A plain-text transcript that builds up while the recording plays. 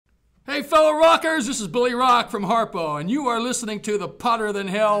Hey, fellow rockers, this is Billy Rock from HARPO, and you are listening to the Potter Than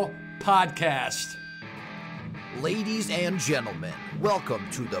Hell podcast. Ladies and gentlemen, welcome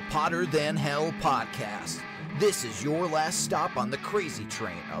to the Potter Than Hell podcast. This is your last stop on the crazy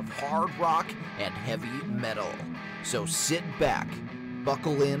train of hard rock and heavy metal. So sit back,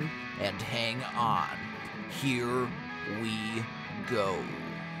 buckle in, and hang on. Here we go.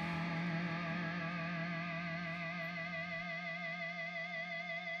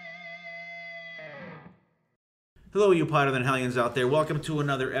 Hello, you Potter Than Hellions out there. Welcome to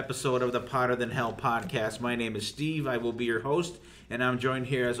another episode of the Potter Than Hell podcast. My name is Steve. I will be your host, and I'm joined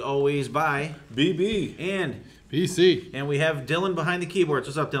here, as always, by BB and PC. And we have Dylan behind the keyboards.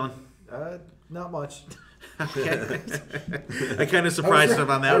 What's up, Dylan? Not much. I kind of surprised him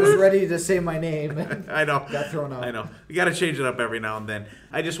on that I was one. ready to say my name. I know. Got thrown out. I know. We got to change it up every now and then.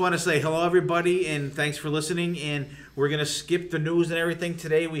 I just want to say hello, everybody, and thanks for listening. And we're going to skip the news and everything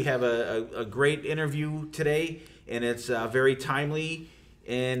today. We have a great interview today, and it's very timely.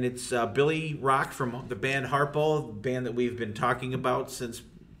 And it's Billy Rock from the band HARPO, the band that we've been talking about since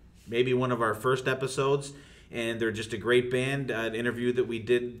maybe one of our first episodes. And they're just a great band, an interview that we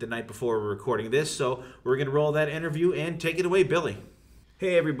did the night before we were recording this. So we're going to roll that interview and take it away, Billy.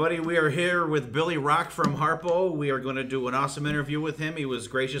 Hey, everybody. We are here with Billy Rock from HARPO. We are going to do an awesome interview with him. He was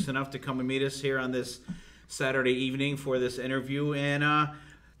gracious enough to come and meet us here on this Saturday evening for this interview. And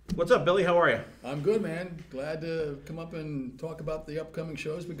what's up, Billy? How are you? I'm good, man. Glad to come up and talk about the upcoming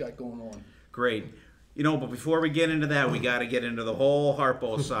shows we got going on. Great. You know, but before we get into that, we got to get into the whole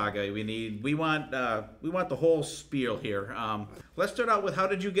HARPO saga. We want the whole spiel here. Let's start out with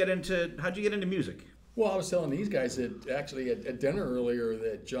how'd you get into music? Well, I was telling these guys that actually at dinner earlier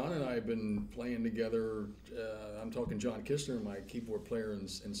that John and I have been playing together. I'm talking John Kistner, my keyboard player and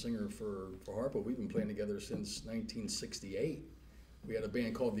singer for HARPO. We've been playing together since 1968. We had a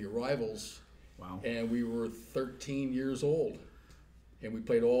band called The Arrivals. Wow. And we were 13 years old. And we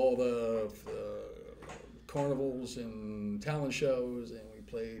played all the carnivals and talent shows, and we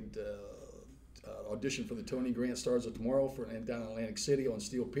played audition for the Tony Grant Stars of Tomorrow down in Atlantic City on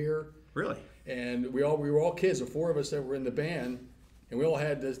Steel Pier. Really? And we were all kids. The four of us that were in the band, and we all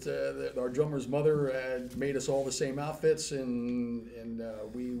had this. Our drummer's mother had made us all the same outfits, and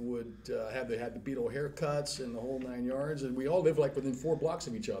we would had the Beatle haircuts and the whole 9 yards, and we all lived like within 4 blocks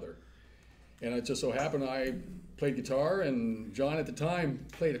of each other. And it just so happened I played guitar, and John at the time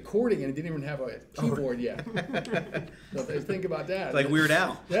played according, and he didn't even have a keyboard yet. So think about that. Like Weird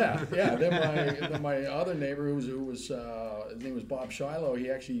Al. Yeah. Then my other neighbor, who was his name was Bob Shiloh, he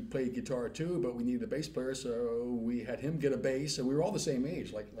actually played guitar too, but we needed a bass player, so we had him get a bass, and we were all the same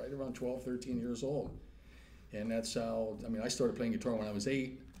age, like right around 12, 13 years old. And that's how, I started playing guitar when I was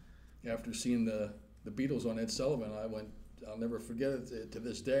 8. After seeing the Beatles on Ed Sullivan, I'll never forget it to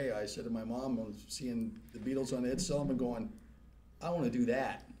this day. I said to my mom, when seeing the Beatles on Ed Sullivan, going, I want to do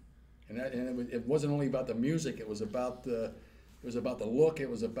that. And it wasn't only about the music. It was about the look. It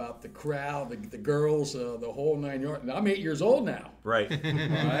was about the crowd, the girls, the whole 9 yards. And I'm 8 years old now. Right.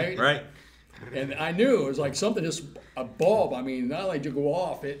 Right. Right. And I knew it was like something, just a bulb. Not only did it go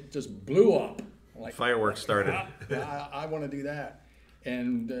off, it just blew up. Like Fireworks started. I want to do that.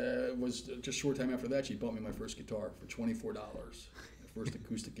 And it was just a short time after that, she bought me my first guitar for $24. My first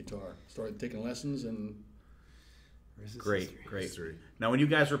acoustic guitar. Started taking lessons, and Great. Now, when you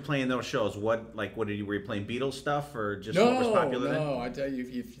guys were playing those shows, were you playing Beatles stuff or just no, what was popular then? No, I tell you,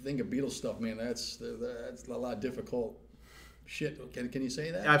 if you think of Beatles stuff, man, that's a lot of difficult shit. Can you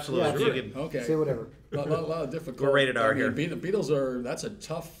say that? Absolutely. Yeah, Sure. sure. Okay. Say whatever. A lot of difficult. We're rated R here. The Beatles that's a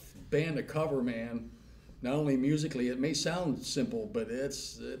tough band to cover, man. Not only musically, it may sound simple, but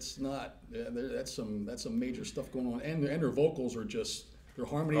it's not. That's some major stuff going on, and their vocals are just, their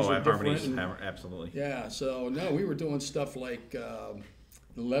harmonies are different. Absolutely. Yeah, so no, we were doing stuff like The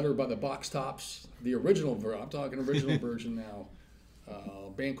Letter by the Box Tops, the original version. I'm talking original version now. A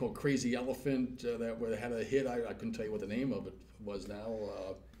band called Crazy Elephant that had a hit. I couldn't tell you what the name of it was now,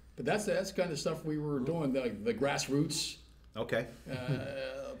 but that's the kind of stuff we were doing. The Grassroots. Okay.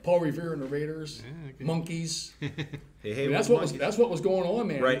 Paul Revere and the Raiders, Monkeys. Hey, that's what was going on,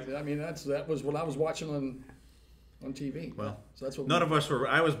 man. Right. That was what I was watching on TV. Well, so that's what none of us were.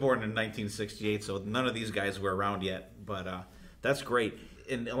 I was born in 1968, so none of these guys were around yet. But that's great.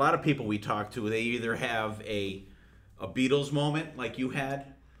 And a lot of people we talk to, they either have a Beatles moment like you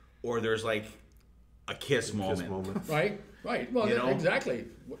had, or there's like a Kiss moment. Right. Well, exactly.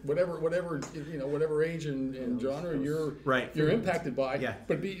 Whatever age and genre you're impacted by. Yeah.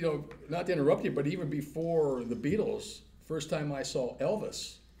 But not to interrupt you, but even before the Beatles, first time I saw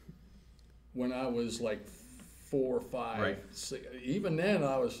Elvis, when I was like 4 or 5, right. 6, even then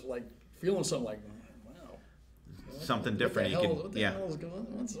I was like feeling something like, wow, Something different. What the hell is going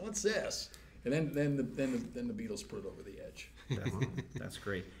on? What's this? And then the Beatles put it over the edge. That's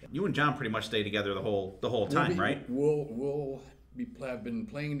great. You and John pretty much stay together the whole time, right? We'll have been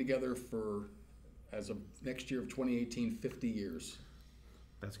playing together for, as of next year of 2018, 50 years.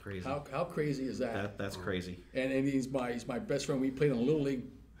 That's crazy. How crazy is that? That's crazy. And he's my best friend. We played on Little League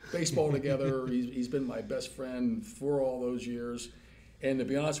baseball together. He's been my best friend for all those years. And to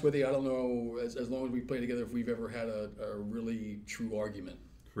be honest with you, I don't know, as long as we play together, if we've ever had a really true argument.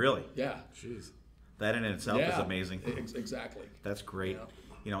 Really? Yeah. Jeez. That in itself is amazing. Exactly. That's great. Yeah.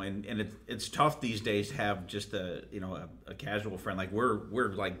 You know, and it's tough these days to have just a casual friend. Like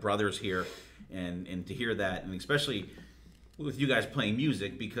we're like brothers here, and to hear that, and especially with you guys playing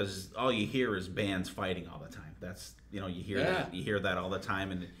music, because all you hear is bands fighting all the time. That's you hear that all the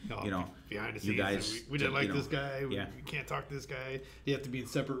time, and behind the you scenes, guys we didn't like this guy. Yeah. We can't talk to this guy. You have to be in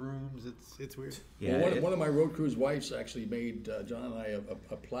separate rooms. It's weird. Yeah, well, one of my road crew's wives actually made John and I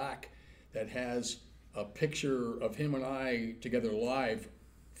a plaque that has a picture of him and I together live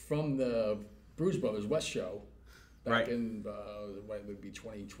from the Blues Brothers West show back in it would be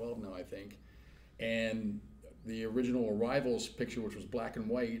 2012 now, I think, and the original Arrivals picture, which was black and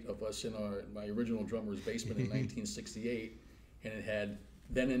white of us in my original drummer's basement in 1968, and it had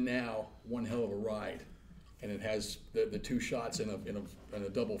Then and Now, One Hell of a Ride, and it has the two shots in a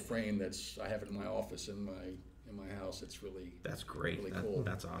double frame. I have it in my office in my house. It's really great. really cool.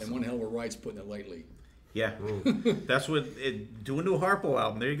 That's awesome. And One Hell of a Ride's putting it lightly. Yeah, that's what do a new HARPO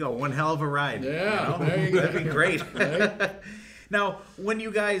album. There you go, One Hell of a Ride. Yeah, there you go. That'd be great. Right? Now, when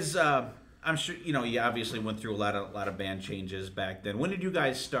you guys, I'm sure you obviously went through a lot of band changes back then. When did you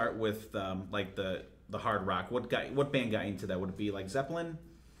guys start with like the hard rock? What band got into that? Would it be like Zeppelin?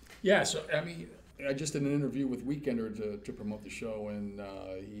 Yeah. So I mean, I just did an interview with Weekender to promote the show, and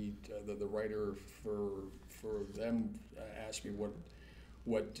the writer for them asked me what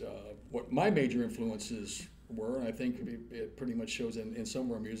my major influences were, and I think it pretty much shows in some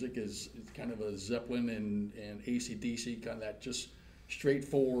of our music is kind of a Zeppelin and AC/DC, kind of that just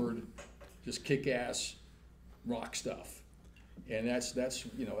straightforward, just kick-ass rock stuff. And that's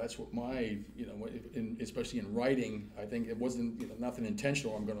what my especially in writing, I think it wasn't nothing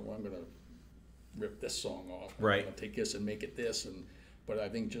intentional. I'm gonna rip this song off. Right. I'm gonna take this and make it this, but I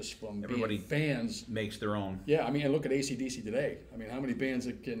think just from Everybody being fans makes their own. Yeah, I mean, and look at AC/DC today. I mean, how many bands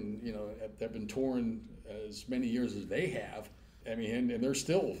that can have been touring as many years as they have? I mean, and they're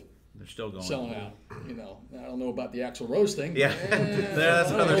still going. selling out. I don't know about the Axl Rose thing. Yeah,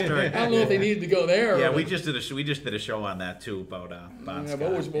 that's another story. I don't know if they needed to go there. Yeah, we just did a show on that too about Bon Scott.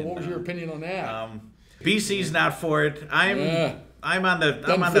 What was your opinion on that? BC's not for it. I'm on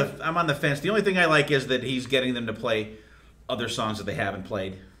the fence. The only thing I like is that he's getting them to play other songs that they haven't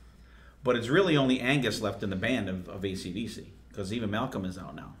played. But it's really only Angus left in the band of AC/DC, because even Malcolm is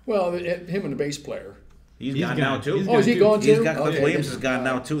out now. Well, him and the bass player. He's gone now too. Is he gone too? He's got Cliff Williams is gone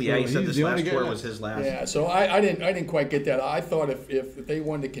now too. Yeah, he said this last tour was his last. Yeah, so I didn't quite get that. I thought if they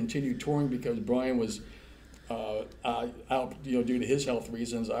wanted to continue touring because Brian was out due to his health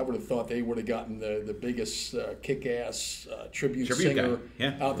reasons, I would have thought they would have gotten the biggest kick-ass tribute singer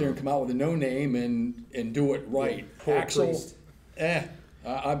out there and come out with a no name and do it right. Axl,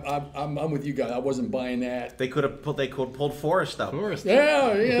 I'm with you guys. I wasn't buying that. They could have pulled Forrest up.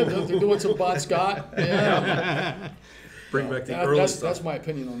 Yeah, they're doing some Bon Scott. Yeah. Bring back the early stuff. That's my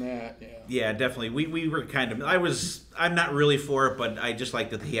opinion on that. Yeah. Yeah, definitely. We were kind of. I'm not really for it, but I just like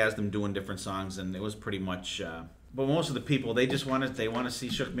that he has them doing different songs, and it was pretty much. But most of the people, they just want to see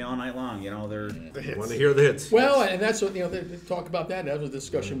Shook Me All Night Long. They want to hear the hits. Well, and that's what they talk about that. That was a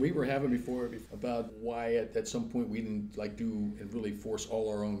discussion we were having before about why at some point we didn't do and really force all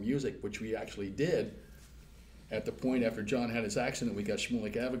our own music, which we actually did. At the point after John had his accident, we got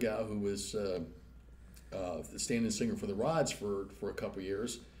Shmulik Avigau, who was the stand-in singer for the Rods for a couple of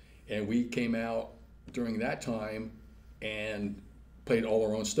years, and we came out during that time and played all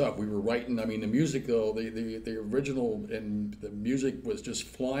our own stuff. We were writing. I mean, the music though, the original and the music was just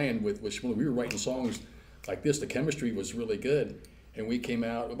flying with Shmulik. We were writing songs like this. The chemistry was really good, and we came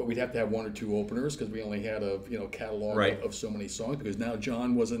out, but we'd have to have one or two openers because we only had a catalog of so many songs. Because now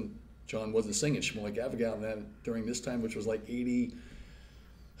John wasn't singing Shmulik Avigau, and then during this time, which was like 80.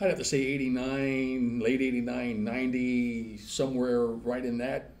 I'd have to say 89, late 89, 90, somewhere right in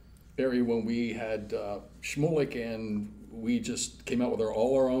that area when we had Shmulik, and we just came out with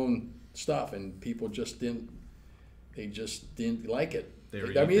all our own stuff, and people just didn't like it.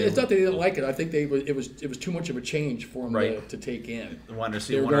 I mean, it's not that they didn't like it. I think it was too much of a change for them to take in. They wanted to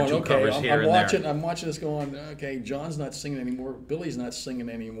see They were one or two covers here and there. I'm watching this going, okay, John's not singing anymore. Billy's not singing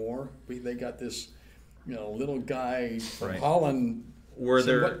anymore. They got this, little guy from Holland. Was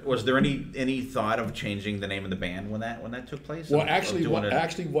there any thought of changing the name of the band when that took place? Well,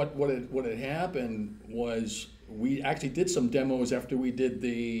 what had happened was we actually did some demos after we did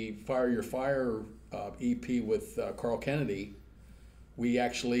the Fire Your Fire EP with Carl Kennedy. We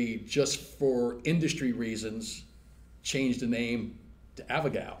actually, just for industry reasons, changed the name to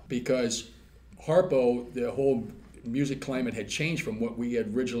Avogal because HARPO, the whole music climate had changed from what we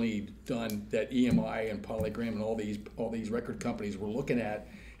had originally done, that EMI and Polygram and all these record companies were looking at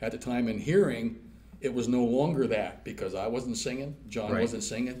the time and hearing. It was no longer that because I wasn't singing, John wasn't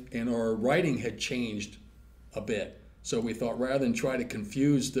singing, and our writing had changed a bit. So we thought rather than try to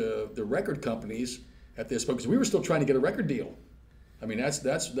confuse the record companies at this point, because we were still trying to get a record deal. I mean,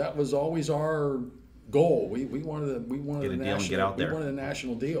 that was always our goal. We wanted a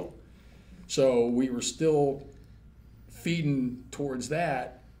national deal. So we were still feeding towards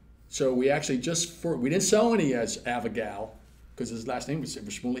that. So we actually we didn't sell any as Avogal because his last name was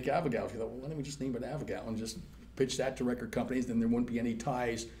Shmulik Avogal. We thought, well, why don't we just name it Avogal and just pitch that to record companies? Then there wouldn't be any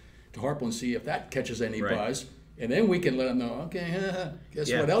ties to HARPO and see if that catches any buzz. And then we can let them know, okay,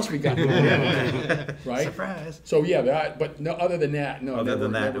 guess what else we got going on, right? Surprise. So but no, other than that, no.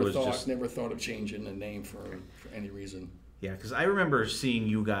 Never thought of changing the name for any reason. Yeah, because I remember seeing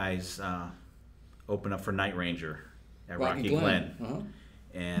you guys open up for Night Ranger at Rocky Glen. Uh-huh.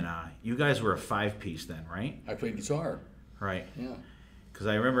 And you guys were a 5-piece then, right? I played guitar. Right. Yeah. Because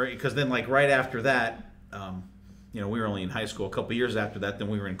I remember, then like right after that, we were only in high school. A couple years after that, then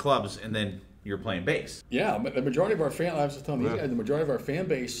we were in clubs, and then you were playing bass. Yeah, but the majority of our I was just telling you guys, the majority of our fan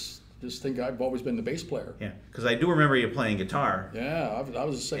base just think I've always been the bass player. Yeah, because I do remember you playing guitar. Yeah, I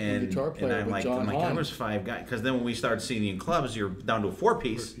was a second guitar player with John Hahn. There was 5 guys. Because then when we started seeing you in clubs, you're down to a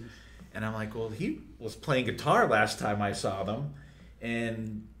 4-piece. And I'm like, well, he was playing guitar last time I saw them,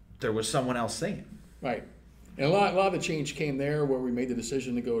 and there was someone else singing. Right. And a lot of the change came there where we made the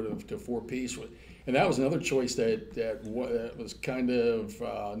decision to go to 4-piece. And that was another choice that was kind of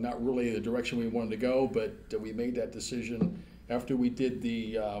not really the direction we wanted to go, but we made that decision after we did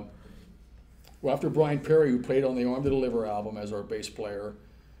after Brian Perry, who played on the Arm to Deliver album as our bass player,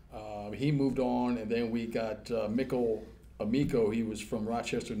 he moved on, and then we got Mikkel Amico. He was from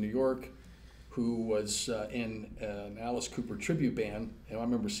Rochester, New York, who was in an Alice Cooper tribute band. And I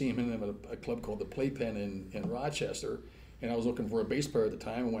remember seeing him at a club called the Playpen in Rochester. And I was looking for a bass player at the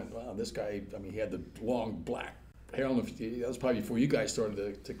time and went, wow, this guy, I mean, he had the long black hair. I don't know if that was probably before you guys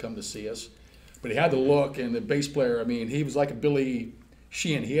started to come to see us. But he had the look, and the bass player, I mean, he was like a Billy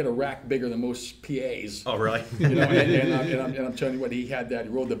Sheehan. He had a rack bigger than most PAs. Oh, really? And I'm telling you what, he had that.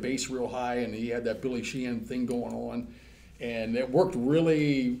 He rode the bass real high, and he had that Billy Sheehan thing going on. And it worked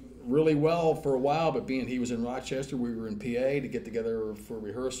really, really well for a while, but being he was in Rochester, we were in PA to get together for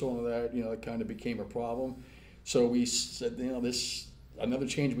rehearsal and that, it kind of became a problem. So we said, this another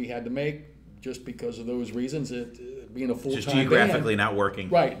change we had to make just because of those reasons. Being a full-time just geographically not working.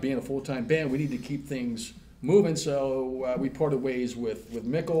 Right, being a full-time band, we need to keep things moving. So we parted ways with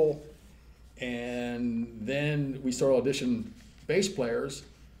Mikkel, and then we started auditioning bass players.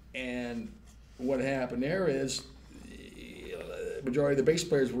 And what happened there is the majority of the bass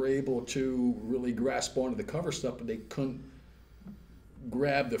players were able to really grasp onto the cover stuff, but they couldn't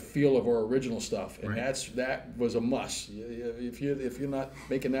grab the feel of our original stuff, and that was a must. If you're not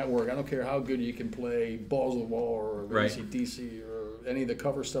making that work, I don't care how good you can play Balls of the Wall or AC/DC or any of the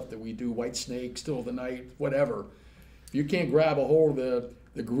cover stuff that we do, White Snake, Still of the Night, whatever. If you can't grab a hold of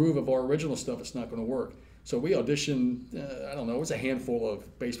the groove of our original stuff, it's not going to work. So we auditioned, it was a handful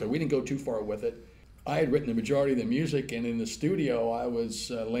of bass players. We didn't go too far with it. I had written the majority of the music, and in the studio, I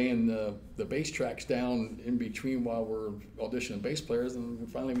was laying the bass tracks down in between while we're auditioning bass players. And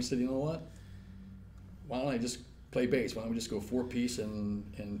finally, we said, you know what? Why don't I just play bass? Why don't we just go 4-piece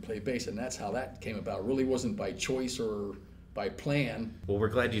and play bass? And that's how that came about. It really wasn't by choice or by plan. Well, we're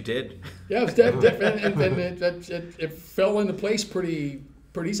glad you did. Yeah, it was it fell into place pretty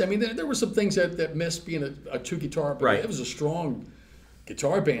easy. I mean, there were some things that missed being a 2-guitar, but it was a strong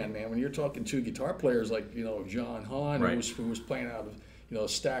guitar band, man. When you're talking 2 guitar players like John Hahn, who was playing out of a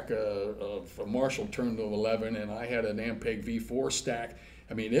stack of a Marshall turned to 11, and I had an Ampeg V4 stack.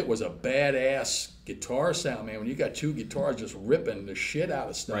 I mean, it was a badass guitar sound, man. When you got 2 guitars just ripping the shit out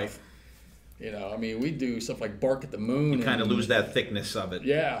of stuff. I mean, we do stuff like Bark at the Moon. You kind of lose that thickness of it.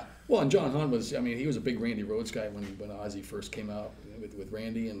 Yeah. Well, and John Hahn he was a big Randy Rhoads guy when Ozzy first came out with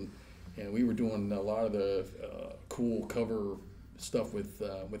Randy, and we were doing a lot of the cool cover stuff with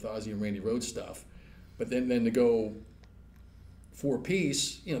Ozzy and Randy Rhoads stuff, but then to go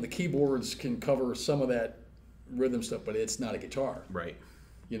 4-piece, the keyboards can cover some of that rhythm stuff, but it's not a guitar. Right.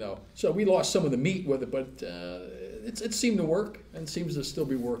 So we lost some of the meat with it, but it seemed to work and seems to still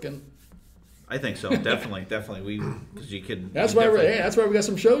be working. I think so. Definitely. Because you could. That's why we got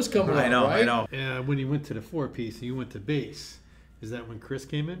some shows coming up. I know. When you went to the 4-piece and you went to bass, is that when Chris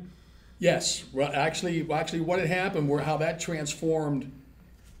came in? Yes. Well, actually, what had happened, how that transformed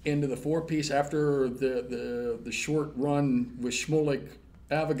into the 4-piece after the short run with Shmulik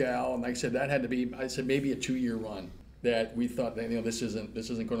Avigal, and like I said, that had to be, maybe a 2-year run. That we thought that this isn't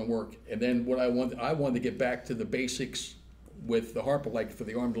going to work. And then what I wanted to get back to the basics with the HARPO, like for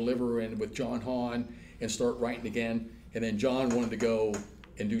the Arm Deliverer and with John Hahn, and start writing again. And then John wanted to go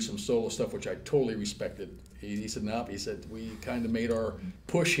and do some solo stuff, which I totally respected. He said, nope. He said, we kind of made our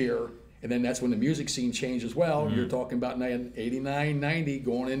push here. And then that's when the music scene changed as well. Mm-hmm. You're talking about 89, 90,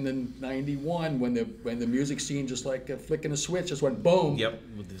 going into 91, when the music scene, just like flicking a switch, just went boom. Yep,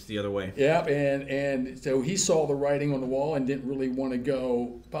 it's the other way. Yep, and so he saw the writing on the wall and didn't really want to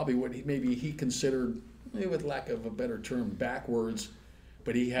go, probably what he considered, maybe with lack of a better term, backwards.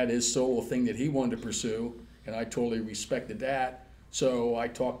 But he had his solo thing that he wanted to pursue, and I totally respected that. So I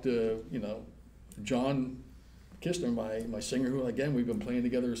talked to, John Kistner, my singer, who again we've been playing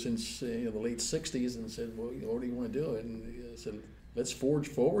together since the late '60s, and said, "Well, what do you want to do?" And he said, "Let's forge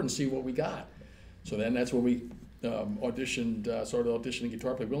forward and see what we got." So then that's when we started auditioning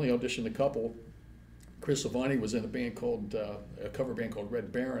guitar players. We only auditioned a couple. Chris Silvani was in a cover band called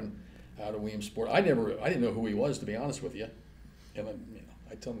Red Baron out of Williamsport. I didn't know who he was, to be honest with you, and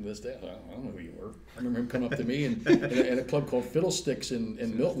I tell him to this day, I don't know who you were. I remember him coming up to me in a club called Fiddlesticks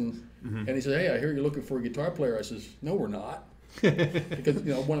in Milton, mm-hmm. and he said, "Hey, I hear you're looking for a guitar player." I says, "No, we're not." Because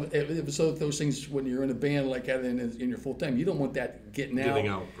it was those things when you're in a band like that and in your full time, you don't want that getting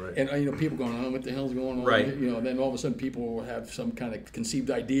out, right? And people going, "Oh, what the hell's going on?" Right. And then all of a sudden people will have some kind of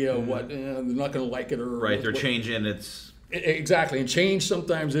conceived idea of what they're not going to like it, or right. They're changing. Exactly, and change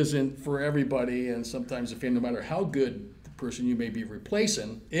sometimes isn't for everybody, and sometimes no matter how good person you may be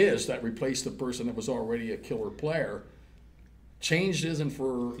replacing that replaced the person that was already a killer player. Change isn't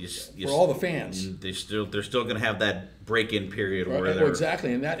for all the fans. They're still going to have that break-in period where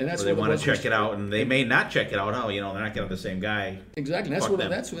exactly, and that's where they want to check it out, and they may not check it out. They're not going to have the same guy. Exactly, and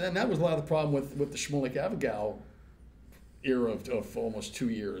that was a lot of the problem with the Shmulik Avigal era of almost 2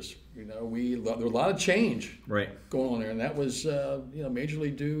 years. There was a lot of change going on there, and that was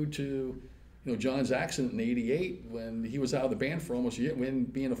majorly due to John's accident in '88 when he was out of the band for almost a year. When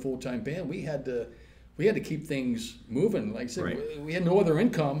being a full-time band, we had to keep things moving. Like I said, we had no other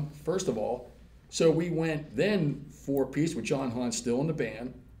income, first of all. So we went then 4-piece with John Hahn still in the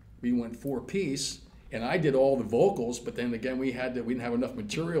band. We went 4-piece, and I did all the vocals. But then again, we didn't have enough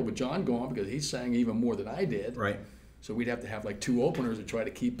material with John going because he sang even more than I did. Right. So we'd have to have like 2 openers to try to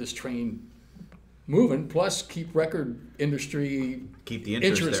keep this train moving, plus keep record industry the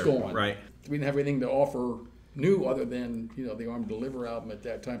interest going. Right. We didn't have anything to offer new other than the Arm Deliver album at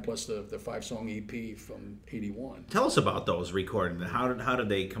that time, plus the 5-song EP from '81. Tell us about those recordings. How did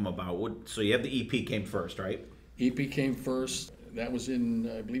they come about? So you have the EP came first, right? EP came first. That was in,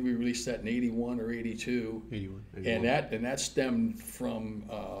 I believe we released that in '81 or '82. 81. And that stemmed from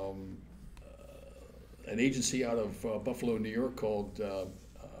an agency out of Buffalo, New York called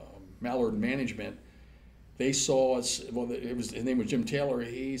Mallard Management. They saw us. Well, his name was Jim Taylor.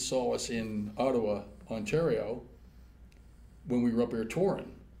 He saw us in Ottawa, Ontario, when we were up here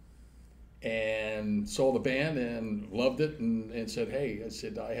touring, and saw the band and loved it, and said, "Hey," I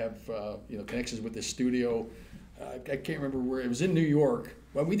said, "I have connections with this studio." I can't remember where it was, in New York.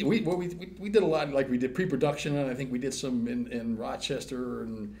 Well, we did a lot. Like we did pre-production, and I think we did some in Rochester,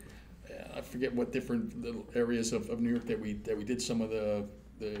 and I forget what different little areas of New York that we did some of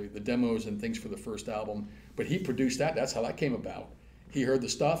the demos and things for the first album. But he produced that. That's how that came about. He heard the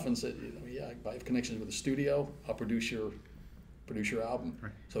stuff and said, "Yeah, I have connections with the studio. I'll produce your album."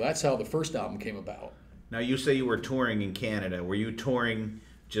 Right. So that's how the first album came about. Now you say you were touring in Canada. Were you touring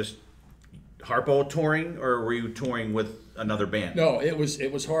just HARPO touring, or were you touring with another band? No, it was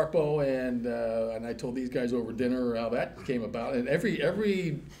HARPO, and I told these guys over dinner how that came about. And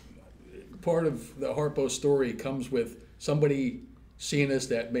every part of the HARPO story comes with somebody seeing us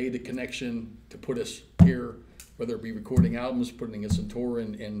that made the connection to put us here, whether it be recording albums, putting us on tour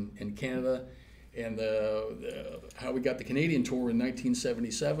in Canada. And how we got the Canadian tour in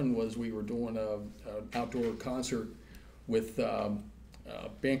 1977 was we were doing an outdoor concert with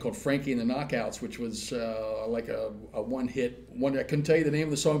band called Frankie and the Knockouts, which was like a one-hit. I couldn't tell you the name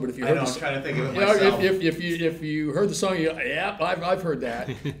of the song, but if you heard, I'm trying to think of it you know, myself. if you heard the song, I've heard that.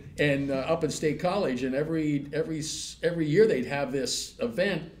 And up in State College, and every year they'd have this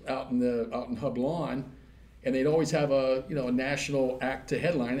event out in Hub Lawn, and they'd always have a national act to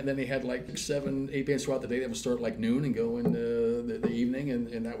headline, and then they had like 7, 8 bands throughout the day that would start like noon and go into the evening,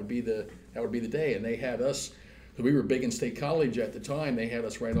 and that would be the day. And they had us. So we were big in State College at the time. They had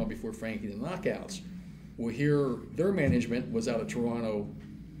us right on before Frankie and the Knockouts. Well, here, their management was out of Toronto,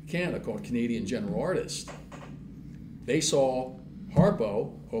 Canada, called Canadian General Artists. They saw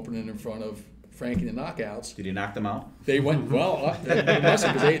HARPO opening in front of Frankie and the Knockouts. Did you knock them out? They went, they must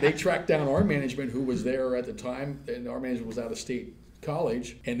have, because they tracked down our management, who was there at the time, and our management was out of State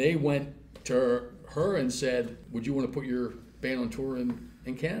College, and they went to her and said, would you want to put your band on tour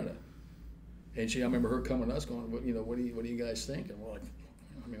in Canada? And I remember her coming to us going, what do you guys think? And we're like,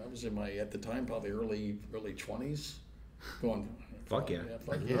 I was in at the time, probably early 20s, going, fuck yeah.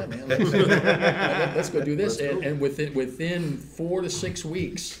 Fuck yeah, man. Let's go do this. And within 4 to 6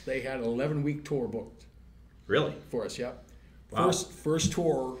 weeks, they had an 11-week tour booked. Really? For us, yeah. Wow. First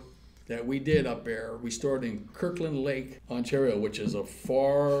tour that we did up there, we started in Kirkland Lake, Ontario, which is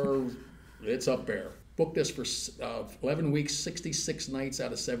it's up there. Booked us for 11 weeks, 66 nights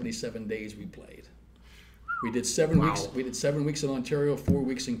out of 77 days we played. We did 7 weeks. We did 7 weeks in Ontario, 4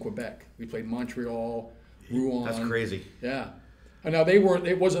 weeks in Quebec. We played Montreal, Rouen. That's crazy. Yeah. And now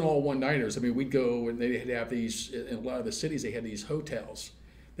it wasn't all one-nighters. We'd go and they'd have these, in a lot of the cities, they had these hotels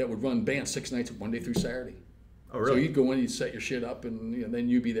that would run bands 6 nights, Monday through Saturday. Oh, really? So you'd go in, you'd set your shit up, and then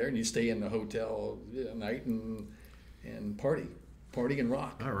you'd be there, and you'd stay in the hotel at night and party and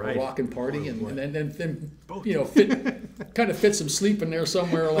rock. All right. Or rock and party, and then fit some sleep in there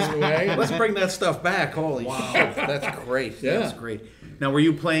somewhere along the way. Let's bring that stuff back. Holy shit, that's great. Yeah. That's great. Now, were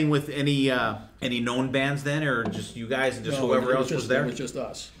you playing with any known bands then, or just you guys and just whoever else was there? It was just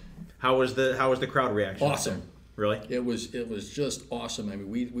us. How was the crowd reaction? Awesome. Really? It was just awesome.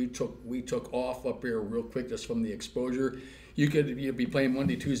 We took off up here real quick just from the exposure. You'd be playing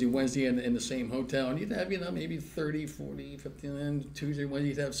Monday, Tuesday, Wednesday in the same hotel, and you'd have maybe 30, 40, 50, and then Tuesday, Wednesday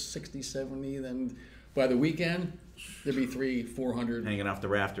you'd have 60, 70. Then by the weekend there'd be 300, 400 hanging off the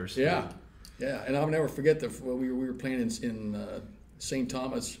rafters. Yeah. And I'll never forget we were playing in St.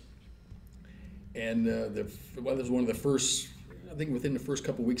 Thomas, and this was one of the first. I think within the first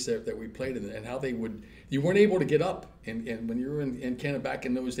couple of weeks that we played, and how you weren't able to get up, and when you were in Canada back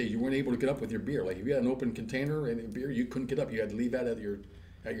in those days, you weren't able to get up with your beer. Like if you had an open container and a beer, you couldn't get up. You had to leave that at your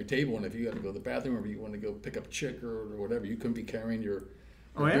table, and if you had to go to the bathroom or if you wanted to go pick up a chick or whatever, you couldn't be carrying your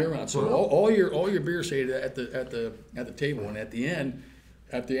beer around. So all your beer stayed at the table, and at the end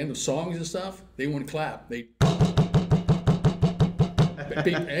of songs and stuff, they wouldn't clap. It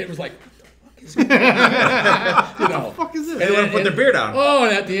was like. What the fuck is this? They want to put their beer down. Oh,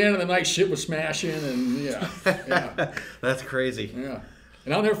 and at the end of the night, shit was smashing, and yeah. That's crazy. Yeah,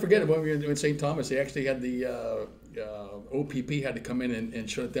 and I'll never forget it when we were in St. Thomas. They actually had the OPP had to come in and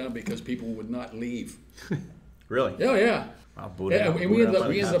shut it down because people would not leave. Really? Yeah. We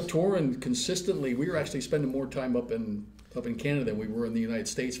ended up touring consistently. We were actually spending more time up in Canada than we were in the United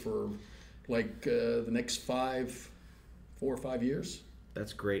States for like the next 4 or 5 years.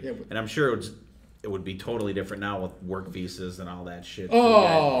 That's great. Yeah, and I'm sure it would be totally different now with work visas and all that shit.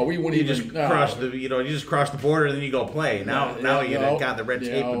 Oh, we wouldn't even cross the border and then you go play. Now the red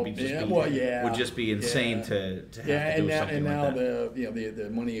tape would just be insane to have to do something like that. And now the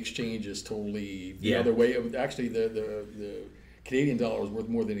money exchange is totally the other way. Actually, the Canadian dollar was worth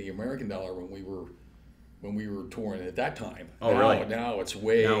more than the American dollar when we were touring at that time. Oh, really? Now it's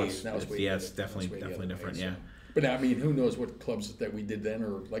way. It's definitely different. Yeah. But who knows what clubs that we did then,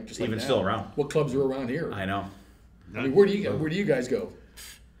 or like just even like now. still around. What clubs are around here? I know. Where do you guys go?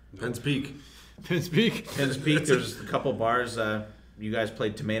 Penn's Peak. Penn's Peak. There's a couple bars. You guys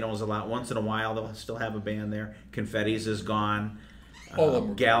played Tomatoes a lot. Once in a while, they'll still have a band there. Confetti's is gone.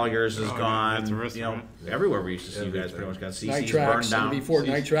 Gallagher's is gone. Everywhere we used to see you guys pretty much got. CC's burned down. Before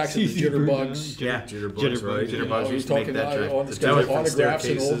Night Tracks and the Jitterbugs. Yeah, Jitterbugs, right? Jitterbugs. We used to make that trip. Autographs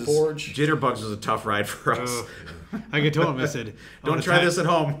in Old Forge. Jitterbugs was a tough ride for us. I could tell him. I said, "Don't try this at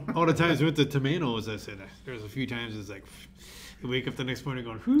home." All the times we went to Tomatoes, I said there's a few times it's like you wake up the next morning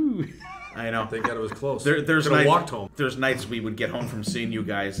going, "Whoo." I know. Thank God it was close. There's nights, walked home. There's nights we would get home from seeing you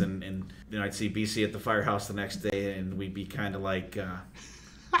guys, and I'd see BC at the firehouse the next day, and we'd be kind of like,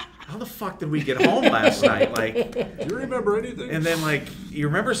 how the fuck did we get home last night? Like, Do you remember anything? and then like you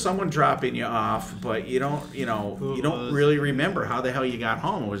remember someone dropping you off, but you don't really remember how the hell you got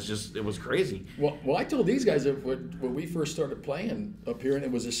home. It was crazy. Well, I told these guys that when we first started playing up here, and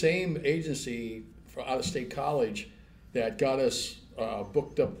it was the same agency for out of state college that got us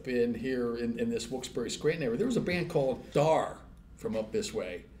booked up in here in this Wilkes-Barre Scranton area. There was a band called Dar from up this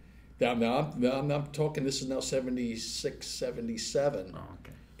way. Now I'm talking. This is now 76, 77. Oh,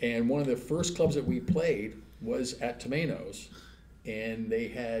 okay. And one of the first clubs that we played was at Tomato's, and they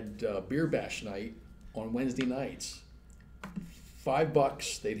had beer bash night on Wednesday nights.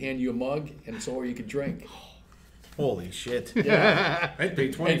 $5, they'd hand you a mug, and it's all you could drink. Holy shit! Yeah, I'd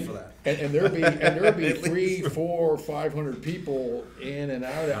pay 20 for that. and there'd be 300, 400, 500 people in and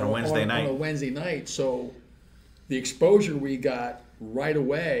out of that On a Wednesday night. On a Wednesday night. So the exposure we got right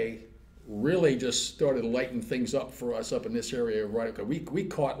away really just started lighting things up for us up in this area. Right, we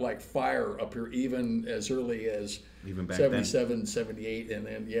caught like fire up here even as early as Even back 77, 78, and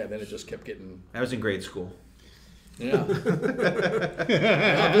then it just kept getting. I was in grade school. Yeah,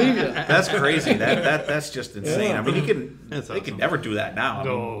 I believe you. That's crazy. That's just insane. Yeah. I mean, That's they awesome. can never do that now. I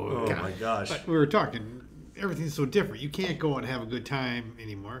mean, Oh God. my gosh. But we were talking, everything's so different. You can't go and have a good time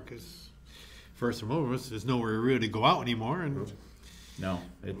anymore because, first and foremost, there's nowhere really to go out anymore. And no.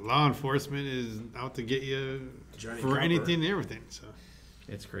 law enforcement is out to get you Johnny for Copper. anything and everything. So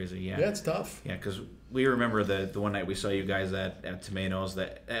It's crazy. Yeah. Yeah, it's tough. Yeah, because we remember the one night we saw you guys at Tomatoes,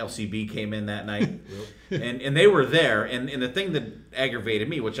 that LCB came in that night, and they were there. And the thing that aggravated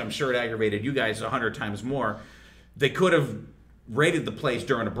me, which I'm sure it aggravated you guys 100 times more, they could have raided the place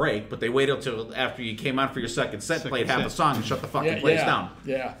during a break, but they waited until after you came on for your second set, played half the set. song, and shut the fucking place down.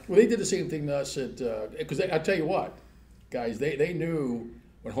 Yeah. Well, they did the same thing to us because I tell you what, guys, they knew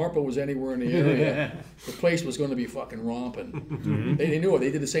when HARPO was anywhere in the area, the place was going to be fucking romping. Mm-hmm. They knew it. They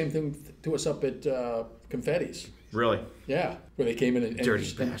did the same thing to us up at Confetti's. Really? Yeah, where they came in and Dirty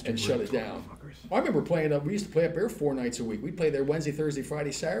just- bastards. and shut it down. I remember playing up. We used to play up there 4 nights a week. We'd play there Wednesday, Thursday,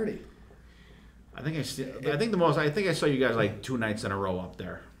 Friday, Saturday. I think I saw you guys like 2 nights in a row up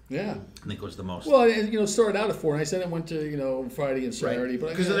there. Yeah. I think it was the most. Well, it started out at 4 nights, then it went to Friday and Saturday. But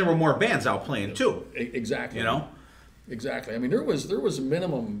Because then there were more bands out playing too. Exactly. You know? Exactly. I mean, there was a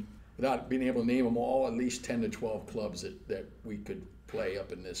minimum, without being able to name them all, at least 10 to 12 clubs that we could play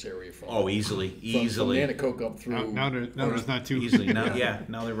up in this area from. Oh, easily. From Nanticoke up through. now there's not too Easily. Now,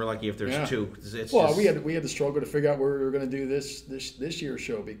 now they were lucky if there's Yeah. 2. It's Well, just, we had to struggle to figure out where we were going to do this year's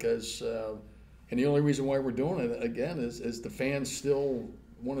show because, and the only reason why we're doing it again is the fans still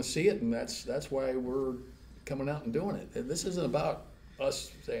want to see it, and that's why we're coming out and doing it. And this isn't about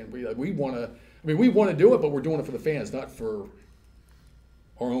us saying we want to. I mean, we want to do it, but we're doing it for the fans, not for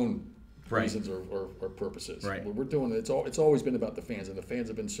our own Right. reasons or purposes. Right. We're doing it. It's always been about the fans, and the fans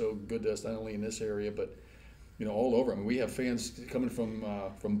have been so good to us, not only in this area, but all over. I mean, we have fans coming from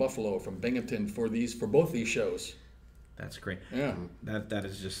Buffalo, from Binghamton for both these shows. That's great. Yeah. That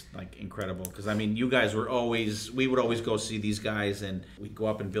is just like incredible because I mean you guys we would always go see these guys and we'd go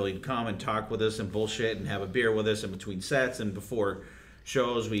up and Billy'd come and talk with us and bullshit and have a beer with us in between sets and before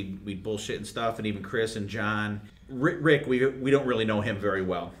shows we'd bullshit and stuff, and even Chris and John. Rick we don't really know him very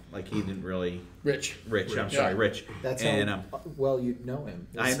well, like he didn't really. Rich. I'm sorry, Rich. That's and, how well you know him.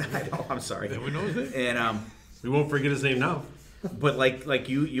 I know. I'm sorry. Everyone knows it. And We won't forget his name now. but like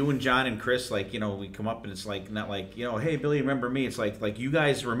you and John and Chris, like we come up and it's like not like hey Billy, remember me? It's like you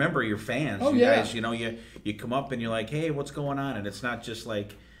guys remember your fans. Oh, you yeah. guys, you come up and you're like, hey, what's going on? And it's not just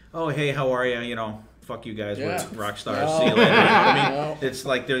like, oh hey, how are you? Fuck you guys, Yeah. we're rock stars. No. See you later. I mean, No. it's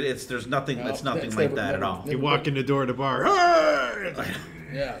like there's nothing. No, It's nothing that's like never- that at never- all. never- You walk in the door of the bar. "Hey!"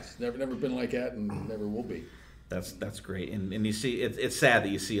 Yeah, it's never been like that, and never will be. That's great. And you see, it's sad that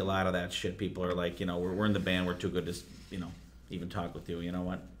you see a lot of that shit. People are like, we're in the band, we're too good to even talk with you. You know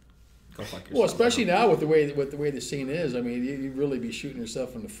what? Go fuck yourself. Well, especially now with the way the scene is. I mean, you'd really be shooting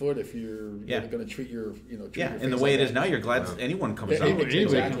yourself in the foot if you're Yeah. going to treat your treat your Yeah, and fans the way like it is that. now, you're glad anyone comes Yeah, out.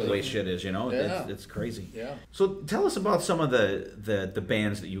 exactly. The way shit is, Yeah. it's crazy. Yeah. So tell us about some of the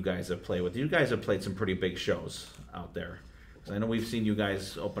bands that you guys have played with. You guys have played some pretty big shows out there. So I know we've seen you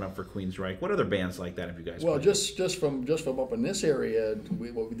guys open up for Queensryche. What other bands like that have you guys Well, played? just from up in this area, we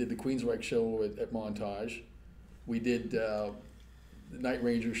did the Queensryche show at Montage. We did the Night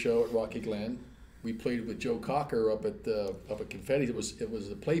Ranger show at Rocky Glen. We played with Joe Cocker up at Confetti's. It was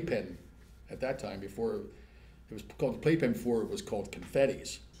a Playpen at that time before it was called Playpen before it was called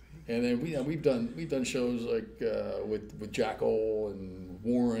Confetti's. And then we've done shows like with Jackal and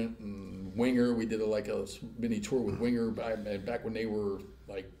Warrant and Winger. We did a mini tour with Winger back when they were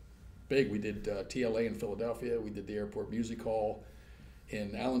like big. We did TLA in Philadelphia. We did the Airport Music Hall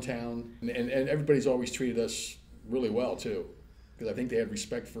in Allentown, and everybody's always treated us really well too, because I think they had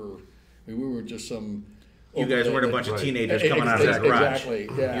respect for. I mean, we were just some. You guys weren't a bunch of teenagers coming out of the garage. Exactly.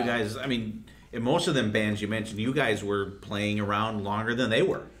 Yeah. You guys, I mean, in most of them bands you mentioned, you guys were playing around longer than they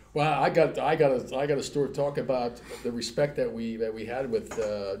were. Well, I got a story to talk about the respect that we had with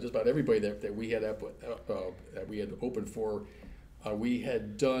just about everybody that we had opened for. We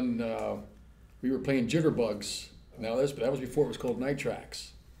had done. We were playing Jitterbugs. Now that was before it was called Night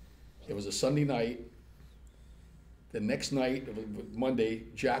Tracks. It was a Sunday night. The next night, Monday,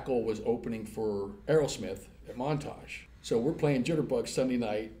 Jackal was opening for Aerosmith at Montage. So we're playing Jitterbugs Sunday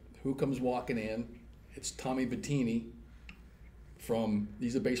night. Who comes walking in? It's Tommy Bettini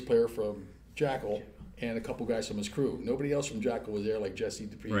he's a bass player from Jackal, and a couple guys from his crew. Nobody else from Jackal was there, like Jesse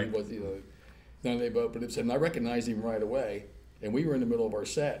Dupree. Right. Was, none of they both. But and I recognized him right away. And we were in the middle of our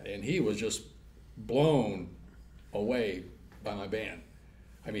set, and he was just blown away by my band.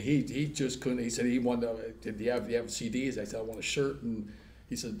 I mean, he just couldn't. He said he wanted. Do you have CDs? I said I want a shirt, and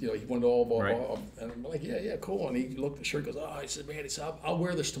he said he wanted all. And I'm like, yeah, cool. And he looked at the shirt, goes, he said, man, I'll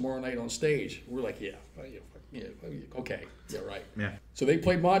wear this tomorrow night on stage. We're like, yeah, okay, yeah, right. Yeah. So they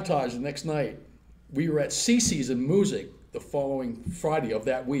played Montage the next night. We were at CC's in Music the following Friday of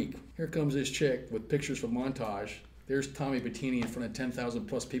that week. Here comes this chick with pictures from Montage. There's Tommy Bettini in front of 10,000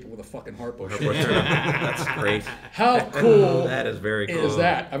 plus people with a fucking HARPO shirt. That's great. How cool! That is very cool. Is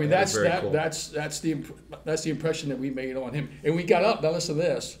that? I mean, that's cool. that's the impression that we made on him. And we got up. Now listen to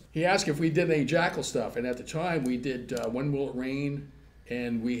this. He asked if we did any Jackal stuff, and at the time we did When Will It Rain,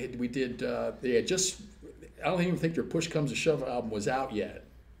 and we did. They had just. I don't even think their Push Comes to Shove album was out yet.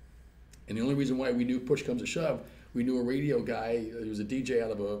 And the only reason why we knew Push Comes to Shove, we knew a radio guy. He was a DJ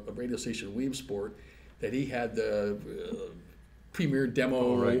out of a radio station in Williamsport. That he had the premiere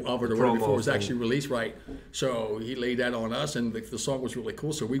demo of it or whatever before it was actually released, right? So he laid that on us, and the song was really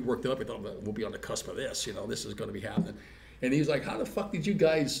cool. So we worked it up. We thought we'll be on the cusp of this. This is going to be happening. And he was like, "How the fuck did you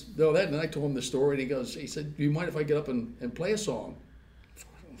guys know that?" And I told him the story, and he said, "Do you mind if I get up and play a song?"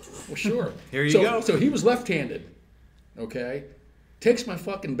 Well, sure. Here you go. So he was left-handed. Okay, takes my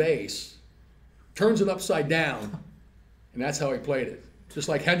fucking bass, turns it upside down, and that's how he played it. Just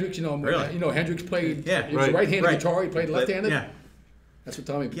like Hendrix, Really? Hendrix played. Yeah, he was a right-handed guitar. He played left-handed. Yeah. That's what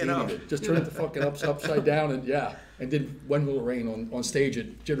Tommy Bettini did. Just turn it the fucking upside down and did When Will It Rain on stage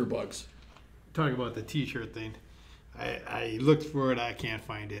at Jitterbugs. Talking about the T-shirt thing, I looked for it. I can't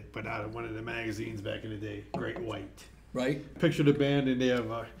find it, but out of one of the magazines back in the day, Great White. Right. Picture the band, and they have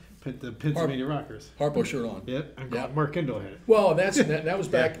the Pennsylvania Rockers. HARPO shirt on. Yep. Mark Kendall had it. Well, that was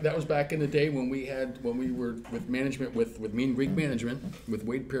back. That was back in the day when we were with management with Mean Greek Management with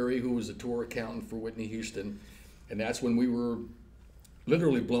Wade Perry, who was a tour accountant for Whitney Houston, and that's when we were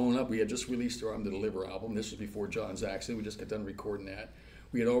literally blowing up. We had just released our "I'm to Deliver" album. This was before John's accident. We just got done recording that.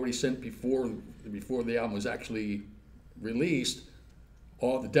 We had already sent before the album was actually released.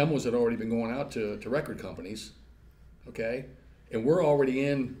 All the demos had already been going out to record companies. Okay. And we're already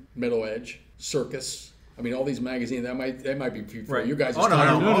in Metal Edge, Circus. I mean, all these magazines. That might be for you guys. Oh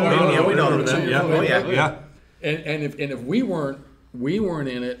no, we know them. Yeah. And if we weren't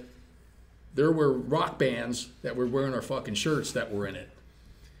in it, there were rock bands that were wearing our fucking shirts that were in it.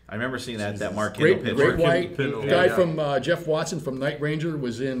 I remember seeing that Mark Kendall picture. Great White guy from Jeff Watson from Night Ranger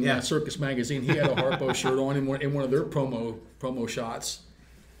was in Circus magazine. He had a HARPO shirt on in one of their promo shots.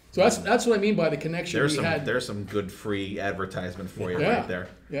 So that's what I mean by the connection There's some good free advertisement for you right there.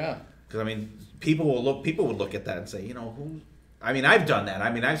 Yeah. Because I mean, people would look at that and say, who? I mean, I've done that.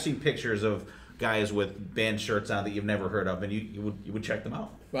 I mean, I've seen pictures of guys with band shirts on that you've never heard of, and you would check them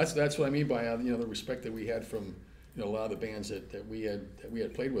out. Well, that's what I mean by the respect that we had from a lot of the bands that we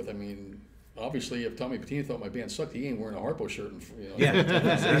had played with. I mean, obviously, if Tommy Bettini thought my band sucked, he ain't wearing a HARPO shirt. Yeah,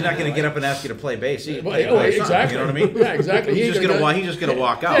 he's not going to get up and ask you to play bass. Exactly. You know what I mean? Yeah, exactly. He's just going to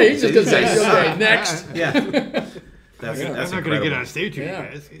walk out. Yeah, he's just going to say, "Okay, next." Yeah, that's I'm not incredible. going to get on stage with you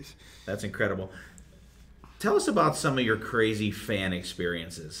guys. That's incredible. Tell us about some of your crazy fan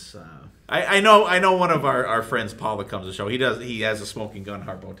experiences. I know one of our friends, Paul, that comes to the show. He has a smoking gun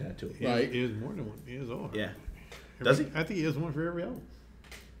HARPO tattoo. Right. He has more than one. He has all. Yeah. Does he? I think he has one for every album.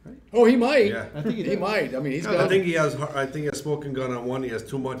 Right? Oh, he might. Yeah. I think he might. I mean, he's got. I think he has a smoking gun on one. He has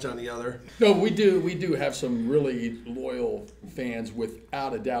too much on the other. No, we do have some really loyal fans,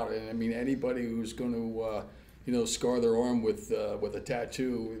 without a doubt. And I mean, anybody who's going to, scar their arm with a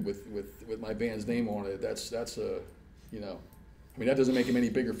tattoo with my band's name on it, that's a, I mean, that doesn't make him any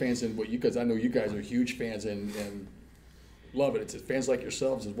bigger fans than what you guys. I know you guys are huge fans and love it. It's fans like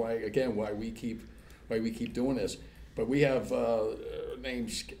yourselves is why we keep doing this. But we have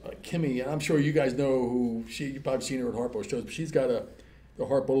names Kimmy, and I'm sure you guys know who she. You've probably seen her at HARPO shows. But she's got the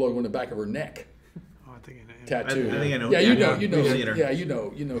HARPO logo on the back of her neck. Oh, I think I know. Tattoo. I think I know. Yeah, you know, Seen her. yeah, you know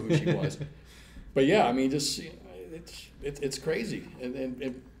who she was. But yeah, I mean, just it's crazy,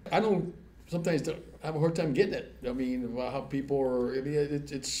 and I don't sometimes have a hard time getting it. I mean, how people are. I mean,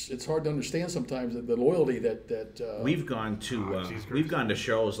 it's hard to understand sometimes the loyalty that We've gone to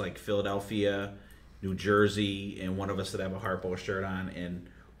shows like Philadelphia, New Jersey, and one of us that have a HARPO shirt on, and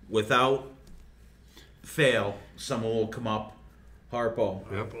without fail, someone will come up,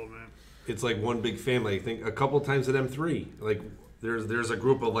 HARPO. Yep. It's like one big family. I think a couple times at M3. Like there's a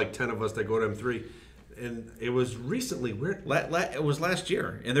group of like 10 of us that go to M3, and it was recently where It was last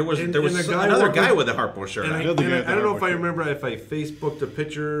year, and there was And another guy with a HARPO shirt and on. I don't know if I remember if I Facebooked a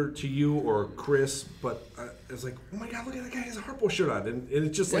picture to you or Chris, but it's like, oh my God, look at that guy has a HARPO shirt on, and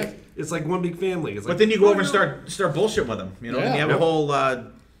it's just like it's like one big family. It's But like, then you go over and start bullshit with them, you know, and you have Yeah. a whole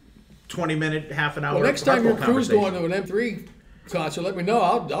 20-minute, half an hour. Well, next time HARPO your crew's conversation. going to an M3 concert, let me know.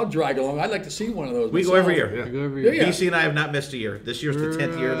 I'll drag along. I'd like to see one of those. We go myself. every year. Yeah. I go every Yeah, year. yeah. BC and I have not missed a year. This year's the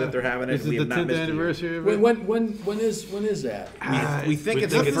 10th year that they're having it. This is We the have not 10th missed a year. anniversary of it. When is that? We think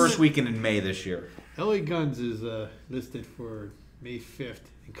it's the first weekend in May this year. LA Guns is listed for May 5th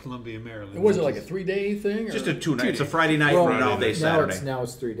in Columbia, Maryland. Was it like a 3-day thing? Or? Just a 2 night. It's a Friday night for an all-day Saturday. Now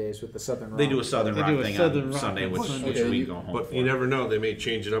it's 3 days with the Southern Rock. They do a Southern They Rock do a thing Southern on Rock Sunday, on which Sunday. we go home but for. you never know. They may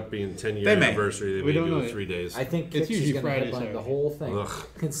change it up being 10-year They may. anniversary. They We may don't do know. 3 days. I think It's Kix is usually going to Friday, headline the Saturday. whole thing Ugh.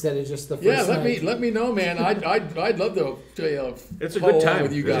 instead of just the first Yeah, night. let me know, man. I'd love to It's a follow good along time.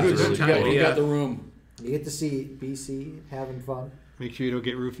 with you It's a guys. good You time, got- you yeah. got the room. You get to see BC having fun. Make sure you don't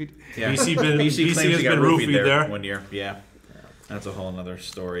get roofied. Yeah. BC BC claims has he got got roofied roofied there. 1 year. Yeah. That's a whole other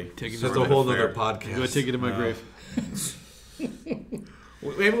story. Take it That's to a whole Fair. other podcast. Go take it to my grave.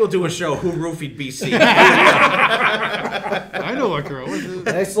 Maybe we'll do a show, Who Roofied BC? I know what girl. What's it?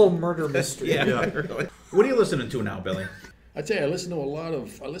 Nice little murder mystery. Yeah, really. What are you listening to now, Billy? I tell you, I listen to a lot of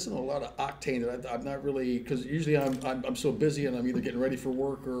Octane that I'm not really, because usually I'm so busy and I'm either getting ready for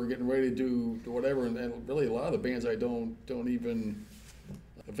work or getting ready to do whatever, and really a lot of the bands I don't even.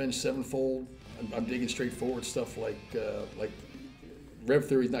 Avenged Sevenfold, I'm digging straightforward stuff like Rev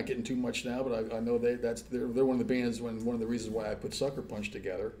Theory's not getting too much now, but I know they're one of the bands, one of the reasons why I put Sucker Punch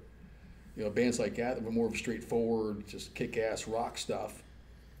together. You know, bands like that were more of straightforward, just kick-ass rock stuff.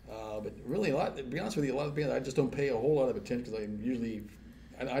 But really, to be honest with you, a lot of bands I just don't pay a whole lot of attention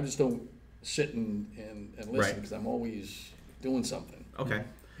because I just don't sit and listen Right. because I'm always doing something. Okay.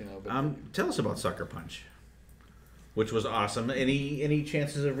 You know, but Tell us about Sucker Punch, which was awesome. Any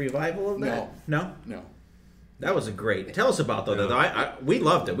chances of revival of that? No. no. That was a great. Tell us about that. We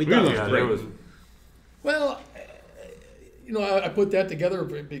loved it. We thought it was great. Well, you know, I put that together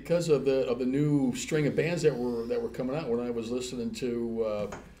because of the new string of bands that were coming out when I was listening to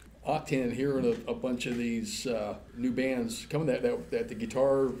Octane and hearing a bunch of these new bands coming. That the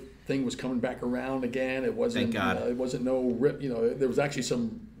guitar thing was coming back around again. It wasn't. Thank God. It wasn't no rip. You know, there was actually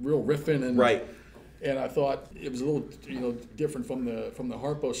some real riffing and Right. And I thought it was a little, different from the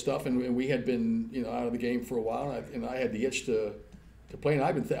HARPO stuff, and we had been, out of the game for a while, and I had the itch to play. And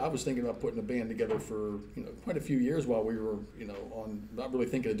I was thinking about putting a band together for quite a few years while we were, on not really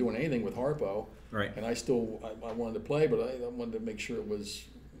thinking of doing anything with HARPO. Right. And I wanted to play, but I wanted to make sure it was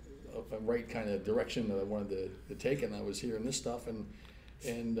a right kind of direction that I wanted to take. And I was hearing this stuff,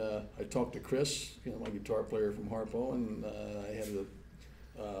 and I talked to Chris, my guitar player from HARPO, and I had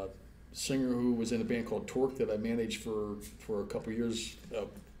a singer who was in a band called Torque that I managed for a couple of years,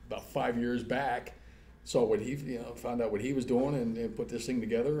 about 5 years back. Saw what he, found out what he was doing and put this thing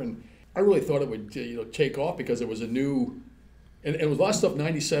together. And I really thought it would, take off because it was a new, and it was a lot of stuff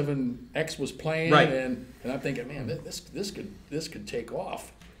 97X was playing. Right. And I'm thinking, man, this could take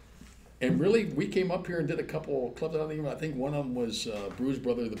off. And really, we came up here and did a couple clubs. I think one of them was the Bruise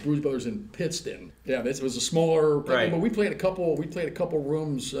Brothers in Pittston. Yeah, it was a smaller. Right. But we played a couple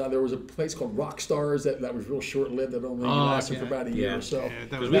rooms. There was a place called Rock Stars that was real short lived. That only lasted for about a year or so.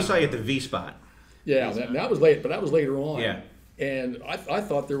 Because we saw you at the V Spot. Yeah, that was late, but that was later on. Yeah. And I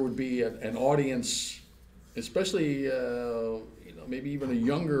thought there would be an audience, especially maybe even a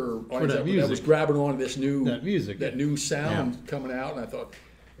younger audience that was grabbing on this new that new sound coming out. And I thought,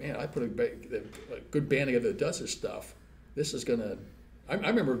 man, I put a good band together that does this stuff. This is gonna. I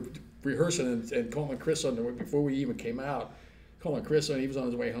remember rehearsing and calling Chris on before we even came out. Calling Chris on, he was on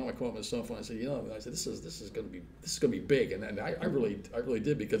his way home. I called him on his cell phone. I said, I said this is gonna be big, and I really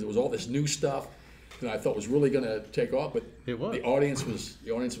did because it was all this new stuff that I thought was really gonna take off. But It was. the audience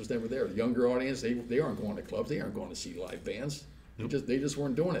was never there. The younger audience, they aren't going to clubs. They aren't going to see live bands. They just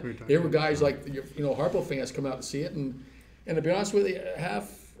weren't doing it. They were guys like HARPO fans come out to see it, and to be honest with you,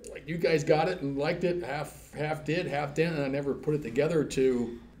 half like you guys got it and liked it, half did, half didn't, and I never put it together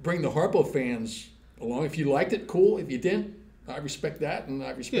to bring the Harpo fans along. If you liked it, cool. If you didn't, I respect that, and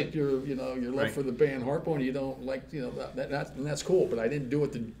I respect your love for the band Harpo, and you don't like and that's cool. But I didn't do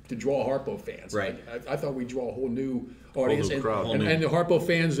it to draw Harpo fans. Right. I thought we'd draw a whole new audience, new crowd. and the Harpo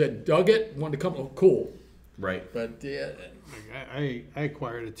fans that dug it wanted to come. Oh, cool. Right. But yeah. I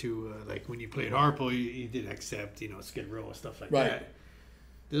acquired it too. Like when you played Harpo, you did accept, Skid Row and stuff like Right. that.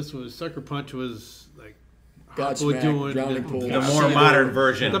 This was Sucker Punch was like Godsmack, doing Drowning Pool. The more modern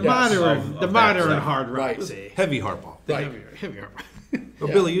version. the of modern that stuff. hard rock. Right. Say. Heavy Harpo. Right. Heavy Harpo. Well,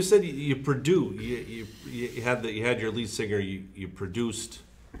 Yeah. Billy, you said you produced. You had your lead singer. You produced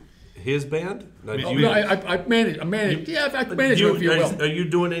his band. Now, do you- I managed. Yeah, I managed you- it, if you will. Are you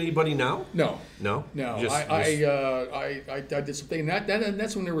doing anybody now? No. No. No, Just- I did something, and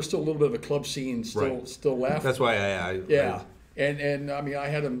that's when there was still a little bit of a club scene still left. That's why I Yeah, and I mean I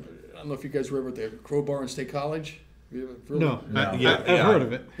had them. I don't know if you guys were ever at the Crowbar in State College. No, I've Yeah. heard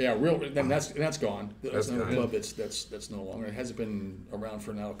of it. Yeah, real. Then that's gone. That's another gone. club that's no longer. It hasn't been around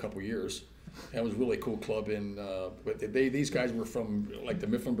for now a couple of years. That was a really cool club but these guys were from like the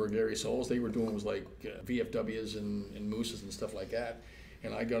Mifflinburg area, so all they were doing was like VFWs and Mooses and stuff like that.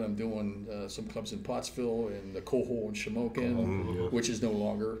 And I got them doing some clubs in Pottsville and the Coal in Shamokin, which is no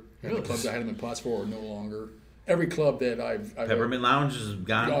longer. And the clubs I had them in Pottsville are no longer. Every club that I've Peppermint Lounge is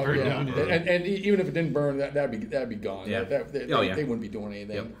gone. Oh, yeah. And even if it didn't burn, that'd be gone. Yeah. They wouldn't be doing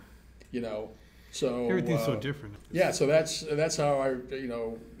anything. Yep. So Everything's so different. yeah, so that's how I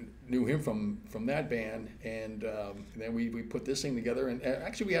knew him from that band, and then we put this thing together, and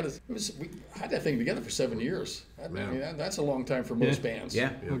actually we had that thing together for 7 years. I mean, that's a long time for most bands.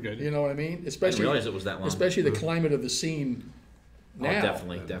 Yeah. Oh, good. You know what I mean? I didn't Especially realize it was that long. especially the climate of the scene Oh, now.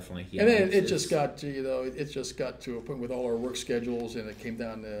 definitely. Yeah, And then it's- it just got to a point with all our work schedules, and it came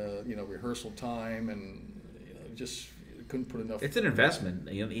down to rehearsal time, and just couldn't put enough. It's an investment.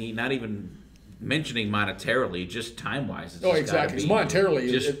 Not even mentioning monetarily, just time wise. Oh, exactly. It's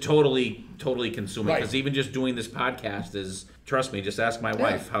monetarily, just totally consuming. Right. Because even just doing this podcast is, trust me, just ask my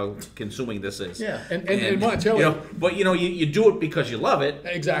wife how consuming this is. Yeah, and monetarily, but you do it because you love it.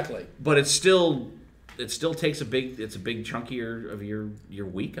 exactly. But it still takes a big chunk of your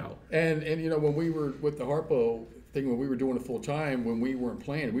week out. And when we were with the Harpo thing, when we were doing it full time, when we weren't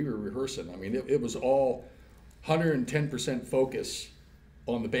playing, we were rehearsing. I mean, it was all 110% focus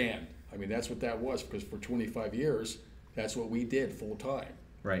on the band. I mean, that's what that was, because for 25 years, that's what we did full time.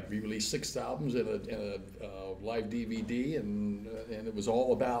 Right. We released 6 albums and a live DVD, and it was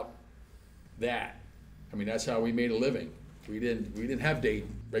all about that. I mean, that's how we made a living. We didn't have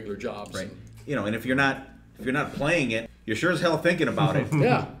regular jobs. Right. And if you're not playing it, you're sure as hell thinking about it.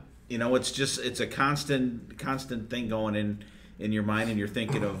 Yeah. It's a constant thing going in your mind, and you're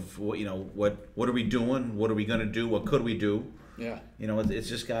thinking of what are we doing? What are we gonna do? What could we do? Yeah. It's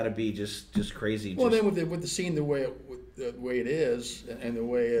just got to be just crazy. Well, then with the scene the way it is, and the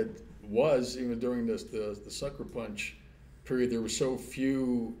way it was, even during the Sucker Punch period, there were so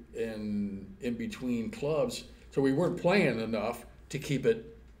few in between clubs, so we weren't playing enough to keep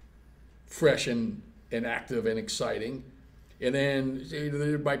it fresh and active and exciting. And then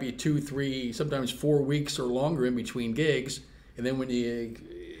there might be 2, 3, sometimes 4 weeks or longer in between gigs, and then when you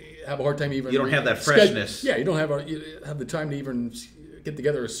have a hard time even. You don't have that freshness. Yeah, you don't have the time to even get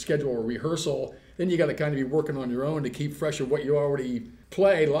together a schedule or rehearsal. Then you got to kind of be working on your own to keep fresh of what you already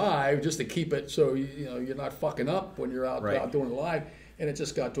play live, just to keep it so you're not fucking up when you're out doing it live. And it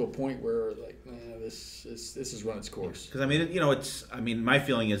just got to a point where this has run its course. Because my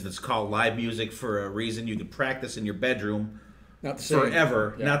feeling is it's called live music for a reason. You can practice in your bedroom. Not the same.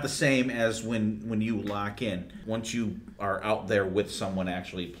 Forever, Yeah. not the same as when you lock in. Once you are out there with someone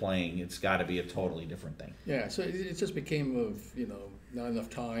actually playing, it's got to be a totally different thing. Yeah, so it just became not enough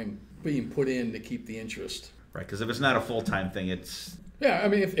time being put in to keep the interest. Right, because if it's not a full-time thing, it's... Yeah, I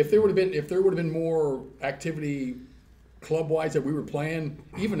mean, if there would have been more activity club-wise that we were playing,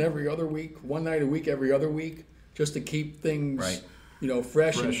 even every other week, one night a week, every other week, just to keep things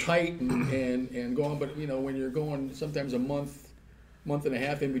fresh and tight and going. But when you're going sometimes a month and a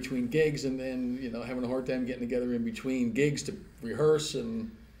half in between gigs, and then having a hard time getting together in between gigs to rehearse,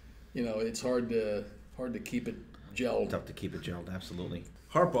 and it's hard to keep it gelled. Tough to keep it gelled, absolutely.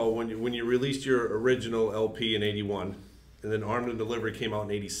 Harpo, when you released your original LP in '81, and then Armed and Delivered came out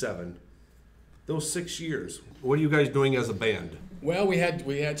in '87, those 6 years, what are you guys doing as a band? Well, we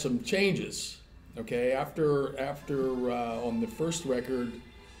had some changes. Okay, after on the first record,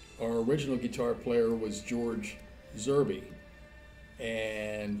 our original guitar player was George Zerby,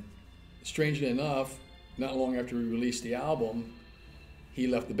 and strangely enough, not long after we released the album, he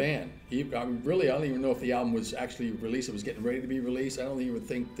left the band. I don't even know if the album was actually released. It was getting ready to be released. I don't even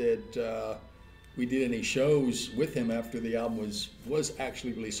think that we did any shows with him after the album was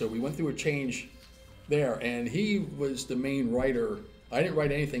actually released. So we went through a change there, and he was the main writer. I didn't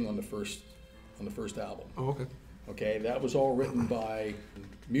write anything on the first album. Oh, okay. Okay, that was all written by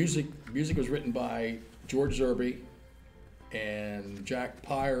music. Music was written by George Zerby, and Jack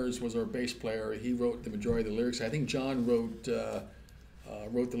Pyers was our bass player. He wrote the majority of the lyrics. I think John wrote the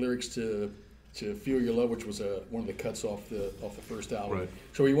lyrics to "Feel Your Love," which was one of the cuts off the first album. Right.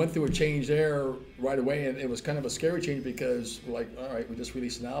 So we went through a change there right away, and it was kind of a scary change because we're like, all right, we just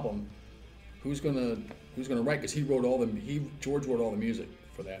released an album. Who's gonna write? Because George wrote all the music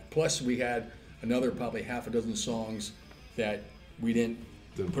for that. Plus, we had another probably half a dozen songs that we didn't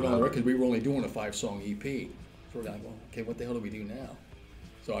put on the record because we were only doing a 5-song EP. So we're like, well, okay, what the hell do we do now?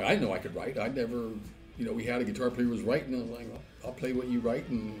 So I didn't know I could write. I'd never, we had a guitar player who was writing, and I was like, well, I'll play what you write,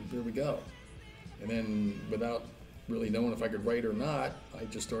 and there we go. And then without really knowing if I could write or not, I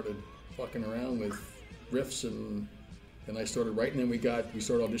just started fucking around with riffs, and then I started writing, and we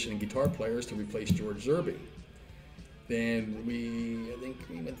started auditioning guitar players to replace George Zerby. Then I think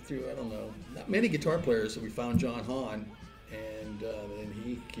we went through, I don't know, not many guitar players. So we found John Hahn, and then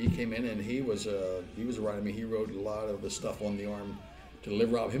he came in, and he was a writer. I mean, he wrote a lot of the stuff on the Arm to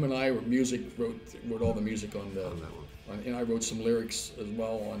Deliver album. Him and I wrote all the music on that one. And I wrote some lyrics as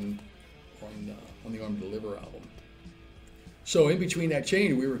well on the Arm to Deliver album. So in between that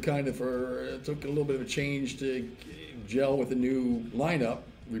change, we were kind of took a little bit of a change to gel with a new lineup,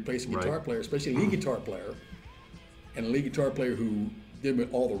 replacing guitar player, especially lead guitar player. And a lead guitar player who did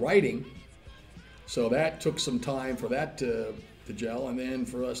all the writing. So that took some time for that to gel, and then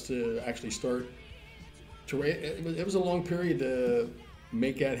for us to actually start to write. It was a long period to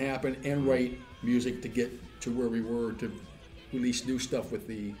make that happen and write music to get to where we were to release new stuff with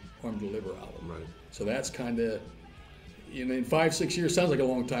the Arm Deliver album. Right. So that's kind of, in 5-6 years sounds like a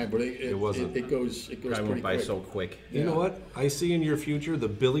long time, but it wasn't. It goes I pretty went by quick. so quick. You know what? I see in your future the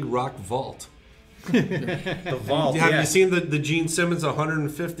Billy Rock Vault. The vault. Have you seen the Gene Simmons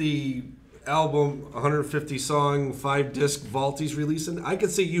 150 album, 150 song, 5-disc vault he's releasing? I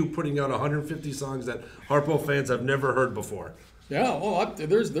could see you putting out 150 songs that Harpo fans have never heard before. Yeah. Oh,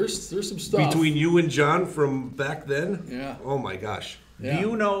 there's some stuff Between you and John from back then. Yeah. Oh my gosh. Yeah. Do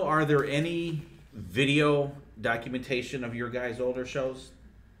you know? Are there any video documentation of your guys' older shows?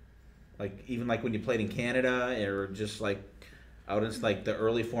 Like even like when you played in Canada, or just like out in like the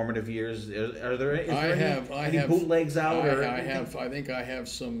early formative years? Are there? Any bootlegs out? I think I have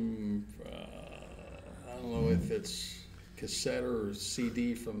some. I don't know if it's cassette or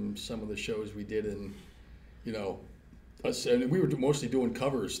CD from some of the shows we did in, us. And we were mostly doing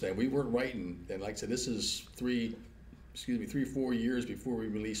covers then. We weren't writing. And like I said, this is 3-4 years before we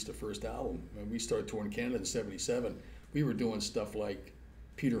released the first album. When we started touring Canada in '77, we were doing stuff like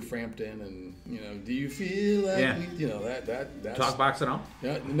Peter Frampton and do you feel like that's Talk box and all?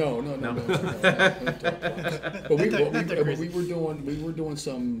 Yeah, no, but we were doing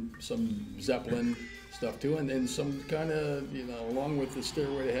some Zeppelin stuff too, and some kind of along with the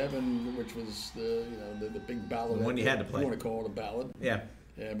Stairway to Heaven, which was the big ballad. The one you had to play. You want to call it a ballad? Yeah.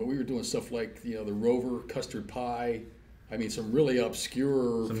 Yeah, but we were doing stuff like the Rover, Custard Pie. I mean, some really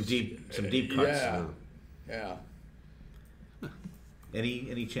obscure, some deep cuts. Yeah.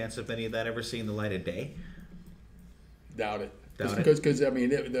 Any chance of any of that ever seeing the light of day? Doubt it. Doubt it. Because I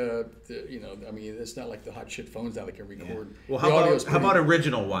mean, it's not like the hot shit phones now that can record. Yeah. Well, how about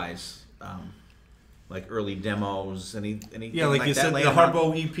original wise? Like early demos, anything Yeah, like you said, the laying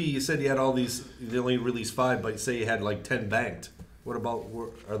Harpo EP. You said you had all these. You only released 5, but say you had like 10 banked. What about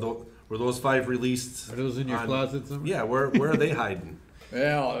were those 5 released? Are those in your closet somewhere? Yeah, where are they hiding?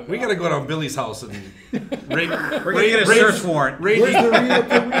 Yeah, We gotta go down Billy's house and raid. We're gonna get a search warrant. We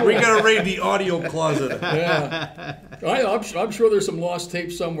gotta raid the audio closet. Yeah, I'm sure there's some lost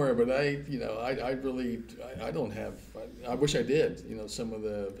tape somewhere, but I don't have. I wish I did. Some of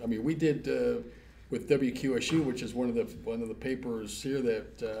the. I mean, we did with WQSU, which is one of the papers here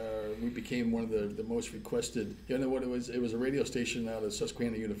that we became one of the most requested. You know what it was? It was a radio station out of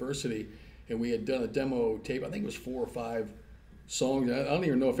Susquehanna University, and we had done a demo tape. I think it was 4 or 5 songs. I don't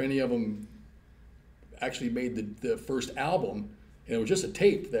even know if any of them actually made the first album, and it was just a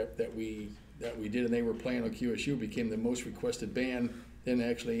tape that we did, and they were playing on QSU. Became the most requested band. Then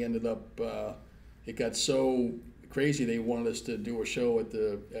actually ended up. It got so crazy they wanted us to do a show at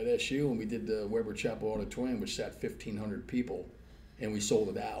SU, and we did the Weber Chapel Auditorium, which sat 1,500 people, and we sold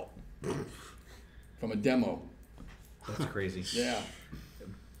it out from a demo. That's crazy. Yeah.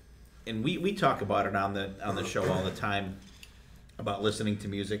 And we talk about it on the show all the time. about listening to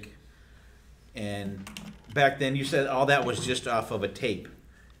music. And back then, you said all that was just off of a tape.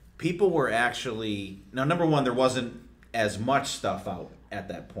 People were actually... Now, number one, there wasn't as much stuff out at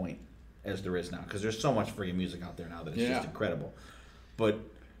that point as there is now, because there's so much free music out there now that it's just incredible. But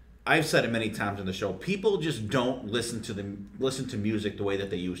I've said it many times on the show, people just don't listen to music the way that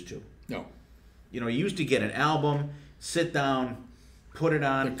they used to. No. You used to get an album, sit down, put it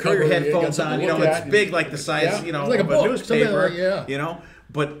on, put cover, your headphones you got on. something to It's look at, big like the size, it's like a of book, a newspaper. something like,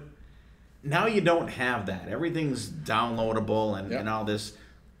 But now you don't have that. Everything's downloadable and all this.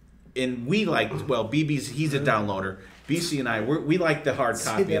 And we BB's, he's a downloader. BC and I, we like the hard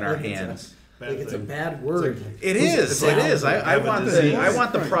copy in our hands. It's a bad word. It is. I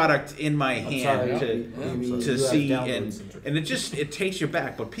want the product in my hand sorry. to see, and it takes you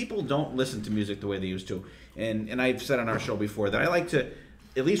back. But people don't listen to music the way they used to. And I've said on our show before that I like to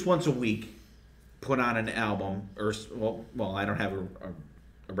at least once a week put on an album, or I don't have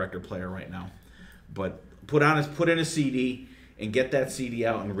a record player right now, but put in a CD and get that CD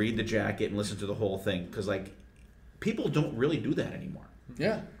out and read the jacket and listen to the whole thing, because people don't really do that anymore.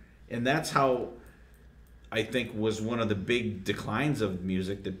 Yeah. And that's how I think was one of the big declines of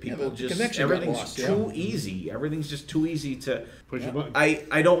music, that people everything's too easy. Everything's just too easy to push a button.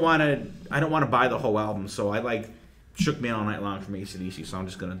 I don't want to buy the whole album, so I like Shook Me All Night Long from AC/DC, so I'm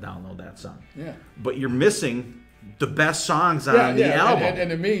just going to download that song. Yeah. But you're missing the best songs on the album. And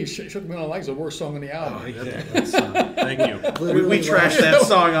to me, Shook Me All Night Long is the worst song on the album. Thank you. We trashed that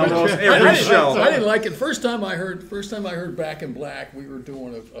song almost every show. I didn't like it. First time I heard Back in Black, we were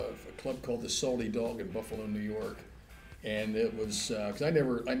doing a club called the Salty Dog in Buffalo, New York, and it was because I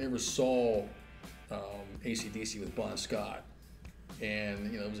never saw AC/DC with Bon Scott,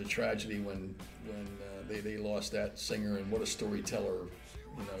 and it was a tragedy when they lost that singer, and what a storyteller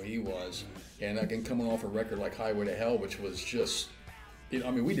he was. And again, coming off a record like Highway to Hell, which was just,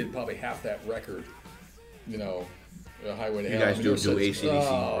 we did probably half that record, Highway to Hell. You guys do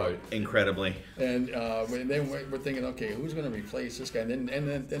AC/DC incredibly. And then we're thinking, okay, who's going to replace this guy? And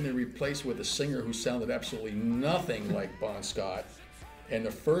then they replaced with a singer who sounded absolutely nothing like Bon Scott. And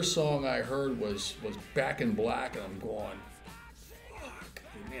the first song I heard was Back in Black, and I'm going, fuck,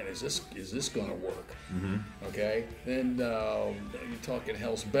 man, is this going to work? Mm-hmm. Okay. Then you're talking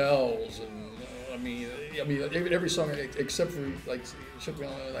Hell's Bells, and every song except for Shook Me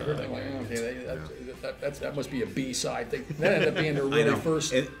All Night. I heard that, okay, that must be a B-side thing. That ended up being the really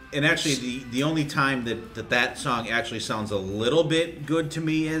first. And actually, the only time that song actually sounds a little bit good to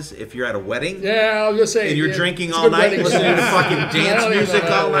me is if you're at a wedding. Yeah, I was gonna say. And you're drinking all night, listening to fucking dance music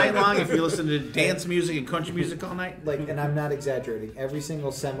all night long. If you listen to dance music and country music all night. And I'm not exaggerating. Every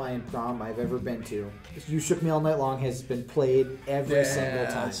single semi and prom I've ever been to, "You Shook Me All Night Long" has been played every single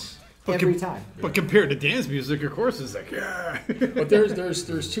time. Every time. But compared to dance music, of course, it's like, yeah. But there's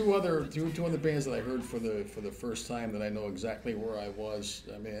two other bands that I heard for the first time that I know exactly where I was.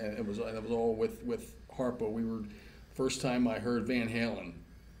 It was all with HARPO. We were first time I heard Van Halen.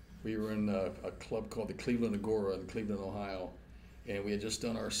 We were in a club called the Cleveland Agora in Cleveland, Ohio, and we had just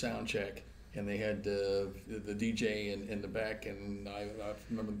done our sound check. And they had the DJ in the back, and I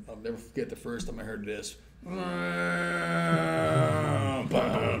remember, I'll never forget the first time I heard this. And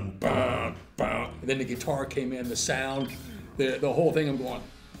then the guitar came in, the sound, the whole thing. I'm going,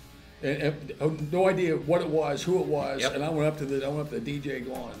 and no idea what it was, who it was. Yep. And I went up to the DJ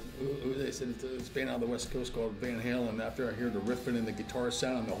going, they said it's a band out of the West Coast called Van Halen. After I hear the riffing and the guitar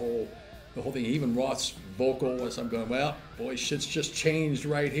sound and the whole thing, even Roth's vocal, as I'm going, well, boy, shit's just changed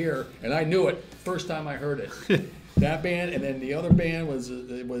right here. And I knew it first time I heard it. That band, and then the other band was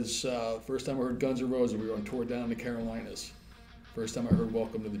first time I heard Guns N' Roses. We were on tour down in the Carolinas. First time I heard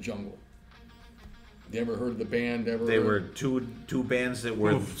Welcome to the Jungle. You ever heard of the band? They were two bands that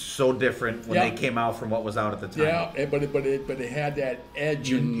were so different when they came out from what was out at the time. Yeah, but it had that edge.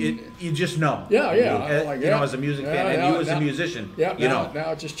 You just know. Yeah. As a music fan, and you as a musician. Yeah.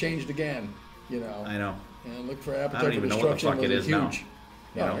 Now it just changed again. I know. And look for Appetite for Destruction. I don't even know what the fuck it is huge.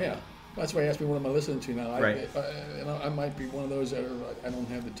 now. Yeah. That's why you asked me what am I listening to now. Right. I might be one of those that I don't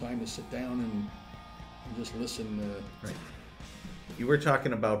have the time to sit down and just listen. Right. You were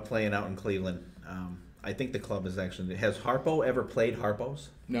talking about playing out in Cleveland. I think the club is actually. Has HARPO ever played HARPOs?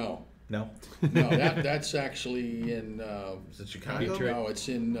 No. No. No, that's actually in. Is it Chicago? No, it's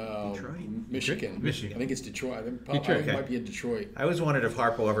in Michigan. I think it's Detroit. It might be in Detroit. I always wondered if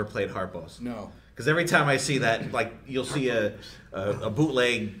HARPO ever played HARPOs. No. Because every time I see that, you'll see a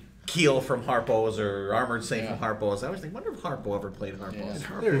bootleg Keel from HARPOs or Armored Saint from HARPOs. I always think, wonder if HARPO ever played HARPOs.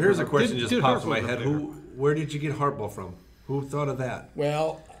 Yeah. Here's a question just popped in my head. Where did you get HARPO from? Who thought of that?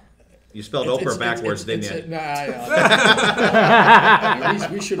 Well, You spelled Oprah backwards, didn't you?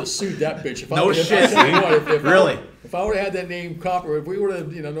 We should have sued that bitch. No shit. Really? If I would have had that name copyright, if we would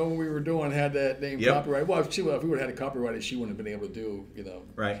have, known what we were doing, had that name copyright. Well, if we would have had it copyrighted, she wouldn't have been able to do,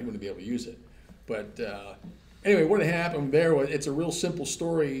 Right. She wouldn't be able to use it. But anyway, what had happened there was, it's a real simple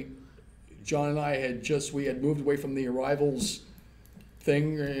story. John and I we had moved away from the Arrivals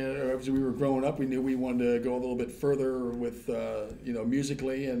thing. As we were growing up, we knew we wanted to go a little bit further with,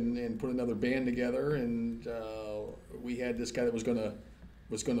 musically and put another band together. And we had this guy that was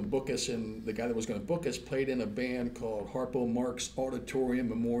gonna book us, and the guy that was gonna book us played in a band called Harpo Marx Auditorium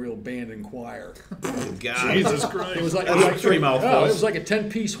Memorial Band and Choir. Oh, God. Jesus Christ. It was like, three mouthfuls. No, it was like a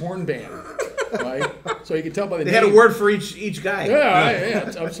 10-piece horn band, right? So you can tell by the They name. had a word for each guy. Yeah.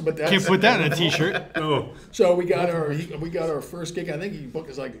 But that's, Can't put that in a T-shirt. Oh, So we got our first gig. I think he booked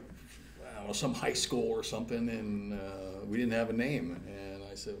us like, I don't know, some high school or something, and we didn't have a name. And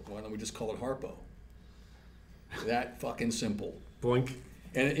I said, why don't we just call it Harpo? That fucking simple. boink.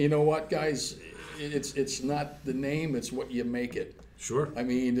 And you know what, guys? It's not the name; it's what you make it. Sure. I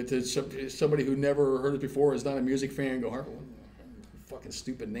mean, somebody who never heard it before, is not a music fan, go, Harpo, what a fucking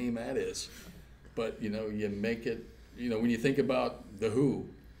stupid name that is. But you make it. When you think about the Who,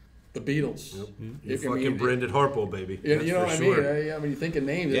 the Beatles, You fucking branded Harpo, baby. You That's know for what sure. I mean? When you think of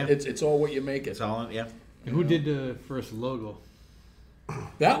names, Yeah. it's all what you make it. It's all, yeah. And who did the first logo?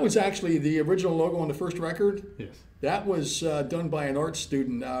 That was actually the original logo on the first record. Yes. That was done by an art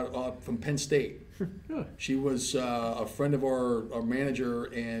student out from Penn State. She was a friend of our manager,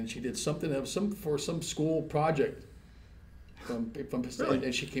 and she did something for some school project from Penn State, Really?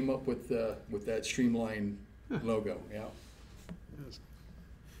 and she came up with that streamlined logo. Yeah.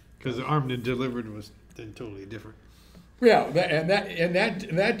 Because the Armed and Delivered was then totally different. Yeah,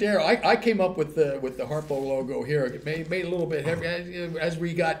 that there, I came up with the Harpo logo here. It made a little bit heavier as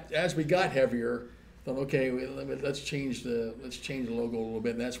we got heavier. Thought, okay, let's change the logo a little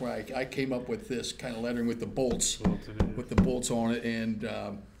bit, and that's why I came up with this kind of lettering with the bolts on it,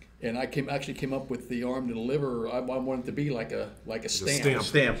 and I came up with the Arm to Deliver. I wanted it to be like a stamp.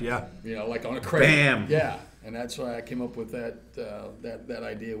 Stamp. Yeah. Like on a crate. Bam. Yeah, and that's why I came up with that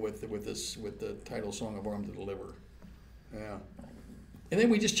idea with the title song of Arm to Deliver. Yeah. And then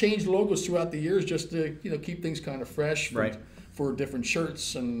we just changed logos throughout the years just to keep things kind of fresh for different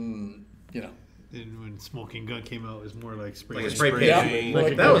shirts and And when Smoking Gun came out, it was more like spray. Like a spray paint.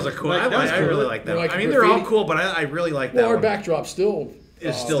 Yeah. That was a cool. I really like that. Like I mean, they're all graffiti. cool, but I really like that Well, our one. backdrop still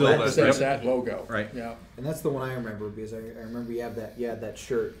It's still says that. that logo. Right. Yeah. And that's the one I remember because I remember you had that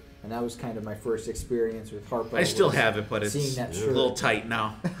shirt, and that was kind of my first experience with Harpo. I still was have it, but it's seeing that a shirt. little tight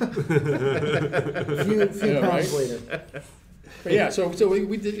now. A few Yeah, pounds right? later. But yeah, so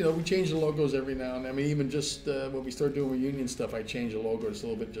we did we change the logos every now and then. I mean, even just when we started doing reunion stuff, I changed the logo just a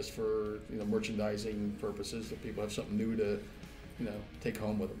little bit just for merchandising purposes, so people have something new to take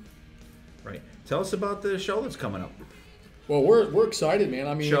home with them. Right. Tell us about the show that's coming up. Well, we're excited, man.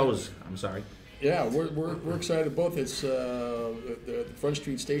 I mean, Shows. I'm sorry. Yeah, we're excited both. It's the Front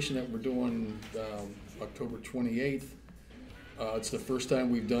Street Station that we're doing October 28th. It's the first time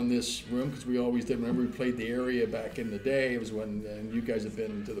we've done this room because we always did. Whenever we played the area back in the day, it was when and you guys have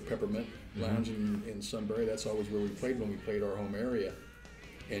been to the Peppermint Lounge in Sunbury. That's always where we played when we played our home area.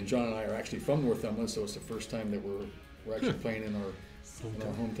 And John and I are actually from Northumberland, so it's the first time that we're actually playing in our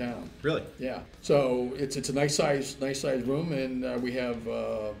hometown. Really? Yeah. So it's a nice size room, and we have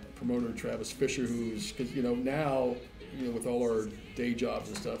promoter Travis Fisher, who's because now with all our day jobs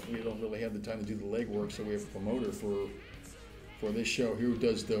and stuff, we don't really have the time to do the legwork. So we have a promoter for this show who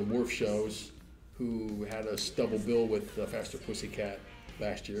does the Wharf shows, who had us double bill with Faster Pussycat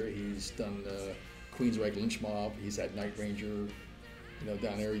last year. He's done Queensryche Lynch Mob. He's had Night Ranger,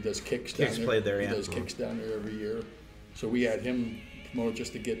 down there. He does Kicks down there. Kicks played there, yeah. He does Kicks down there every year. So we had him promote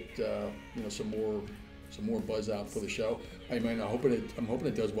just to get some more buzz out for the show. I'm hoping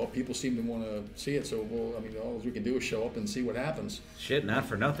it does well. People seem to want to see it, so all we can do is show up and see what happens. Shit, not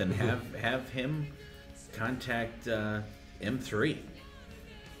for nothing. Have him contact M3.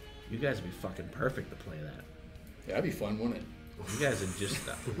 You guys would be fucking perfect to play that. Yeah, that'd be fun, wouldn't it? You guys would just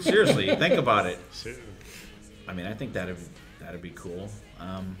seriously think about it. I mean, I think that'd be cool.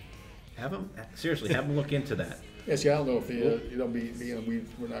 Have them look into that. Yes, yeah, I don't know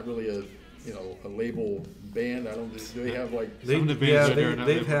if we're not really a label band. I don't. Do they have like? Some of the bands that are not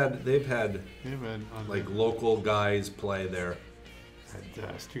they've labeled. had on like local guys play there.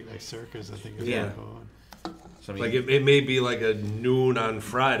 at Street Life Circus, I think. Is Yeah. what going. So, I mean, Like it may be like a noon on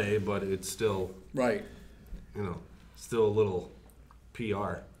Friday, but it's still Right. still a little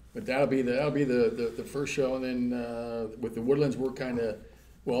PR. But that'll be the first show, and then with the Woodlands, we're kind of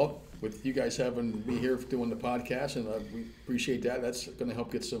Well, with you guys having me here doing the podcast, and we appreciate that. That's going to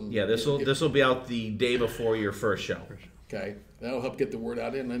help get some. Yeah, this will be out the day before your first show. Okay, that'll help get the word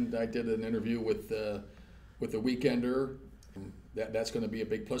out. And then I did an interview with the Weekender. That's going to be a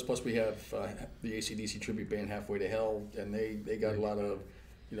big plus. Plus, we have the AC/DC tribute band Halfway to Hell, and they got a lot of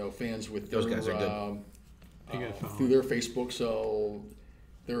fans with Those guys are good. Through their Facebook, so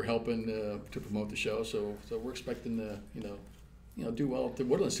they're helping to promote the show. So we're expecting to do well at the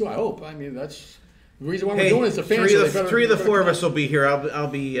Woodlands too. I hope. I mean, that's the reason why we're doing it. It's the fans. Three of the four of us will be here. I'll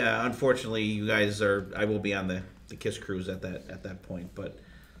be unfortunately, you guys are. I will be on the Kiss cruise at that point, but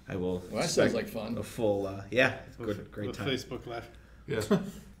I will. Well, that sounds like fun. A full, great time. Facebook Live. Yeah.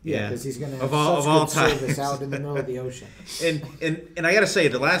 Yeah, because he's going to have of such all good time. service out in the middle of the ocean. And I gotta say,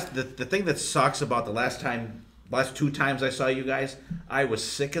 the thing that sucks about the last two times I saw you guys, I was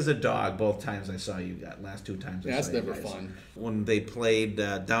sick as a dog both times I saw you guys. Last two times I That's saw you never guys. fun. When they played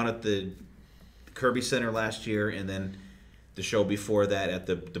down at the Kirby Center last year, and then the show before that at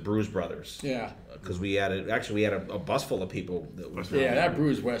the Bruise Brothers. Yeah. Because we had a bus full of people that was Yeah, that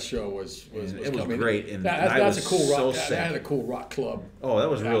Bruise West show was it was coming. great, and That's I was a cool rock. so That sick. had a cool rock club. Oh, that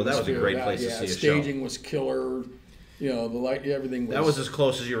was real. That was a great atmosphere. place to see a Staging show. was killer. The light, everything was. That was as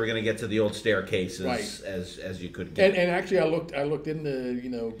close as you were going to get to the old staircases Right. as you could get. And actually, I looked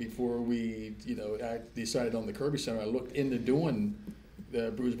into before we I decided on the Kirby Center. I looked into doing the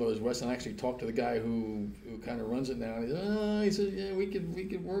Bruise Brothers West, and I actually talked to the guy who kind of runs it now. And he said, yeah, we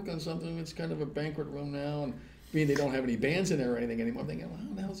could work on something. It's kind of a banquet room now, and being they don't have any bands in there or anything anymore. I'm thinking, well,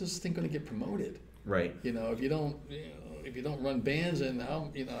 how the hell is this thing going to get promoted? Right. If you don't run bands, and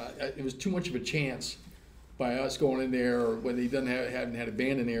it was too much of a chance by us going in there when they hadn't had a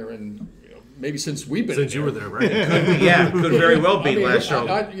band in there, and maybe since we've been Since in you there. were there, right? Could very well be last show.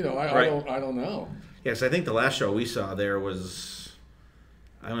 I Right. don't know. Yes, I think the last show we saw there was,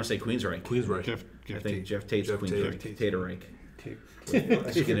 I want to say Queensryche. Queensryche. I think Jeff Tate's Jeff Queensryche. Taterike. Tape.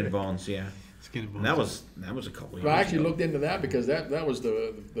 Skin and Bones, yeah. Skin and And that was a couple years But I actually ago. looked into that because that was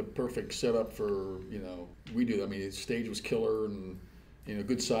the perfect setup for we do. I mean, the stage was killer and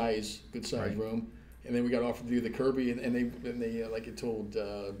good size Right. room. And then we got offered to do the Kirby, and they like I told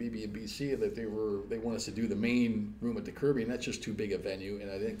BB and BC that they want us to do the main room at the Kirby, and that's just too big a venue, and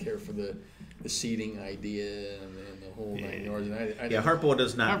I didn't care for the seating idea and the whole 9 yards. And I Yeah, HARPO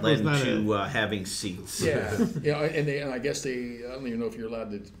does not HARPO's lend not to having seats. yeah, and I guess I don't even know if you're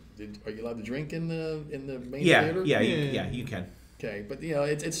allowed to. Are you allowed to drink in the main theater? Yeah, you can. Okay, but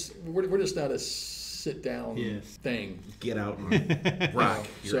we're just not a sit down Yes. thing. Get out and rock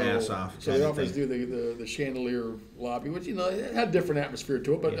your ass off. So they offered us to do the chandelier lobby, which it had a different atmosphere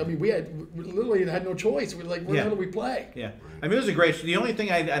to it. But Yeah. I mean, we literally had no choice. We were like, where the hell do we play? Yeah, I mean it was a great. The only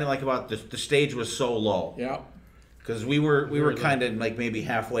thing I didn't like about the stage was so low. Yeah. Because we were kind of like maybe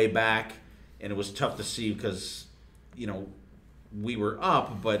halfway back, and it was tough to see because we were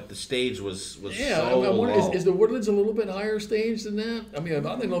up, but the stage was Yeah, so I wonder, low. is the Woodlands a little bit higher stage than that? I mean, I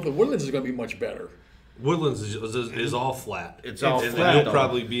don't know if the Woodlands is going to be much better. Woodlands is all flat. It's all and flat, You'll though.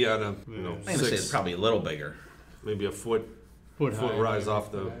 probably be on a I'm gonna say it's probably a little bigger. maybe a foot high, rise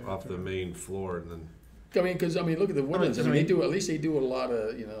off the main floor, and then I mean, because look at the Woodlands. I mean, they do a lot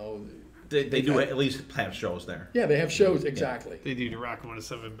of They do at least have shows there. Yeah, they have shows exactly. They do the Rock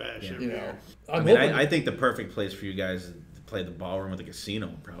 107 Bash. Yeah. every year. I mean, I think the perfect place for you guys to play the ballroom at the casino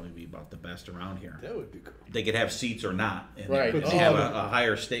would probably be about the best around here. That would be cool. They could have seats or not, and Right. They have a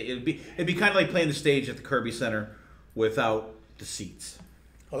higher stage. It'd be kind of like playing the stage at the Kirby Center without the seats.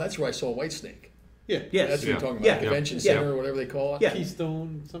 Oh, that's where I saw Whitesnake. Yeah. Yes. That's what you're talking about. Yeah. Convention Yeah. Center or whatever they call it. Yeah.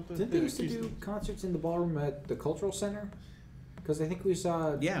 Keystone something. Didn't they Yeah, used to do Keystone. concerts in the ballroom at the Cultural Center? Because I think we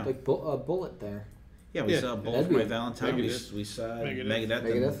saw Yeah. like a Bullet there. Yeah, we Yeah. saw both That'd be my Valentine. Megadeth. We saw Megadeth.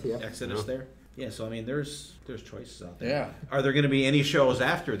 Megadeth and yeah. Exodus there. Yeah, so I mean, there's choices out there. Yeah. Are there going to be any shows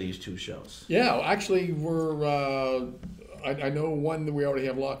after these two shows? Yeah, actually, we're. I know one that we already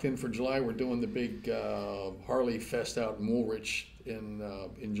have locked in for July. We're doing the big Harley Fest out in Woolwich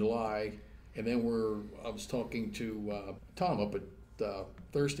in July, and then I was talking to Tom up at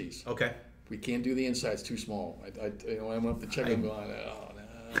Thirsties. Okay. We can't do the inside; it's too small. I went up to check him, going, oh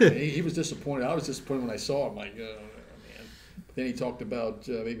no. He was disappointed. I was disappointed when I saw him. Like, oh man. But then he talked about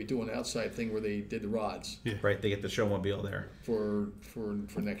maybe doing an outside thing where they did the rods Right, they get the showmobile there. for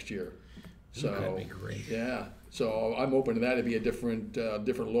next year. So That'd be great. Yeah, so I'm open to that. It'd be a different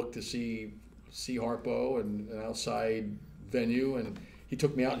look to see HARPO and an outside venue. And he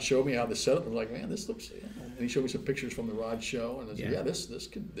took me out and showed me how the setup. I'm like, man, this looks. And he showed me some pictures from the Rod show, and I said, Yeah. yeah,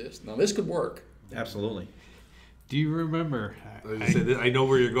 this could work. Absolutely. Do you remember? I know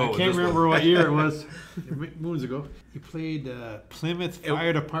where you're going. I with can't this remember one. what year it was. Moons ago. He played Plymouth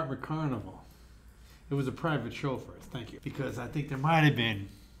Fire Department Carnival. It was a private show for us. Thank you. Because I think there might have been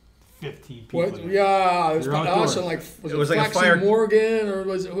 15 people. What? Yeah, it was You're also outdoors. like It was like a Flaxy fire- Morgan, or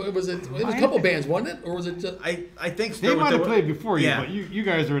was it a couple bands, wasn't it? Or was it just I think They might have played before you, Yeah. but you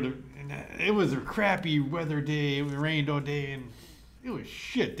guys were it was a crappy weather day. It was rained all day, and it was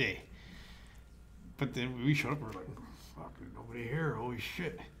shit day. But then we showed up and we're like, fucking nobody here. Holy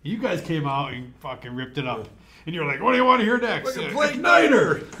shit. You guys came out and fucking ripped it up. And you're like, what do you want to hear next? Play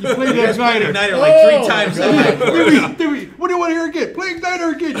Igniter. You played Igniter. Igniter like 3 times a night. What do you want to hear again? Play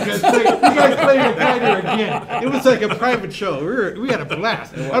Igniter again. You guys played Igniter again. It was like a private show. We had a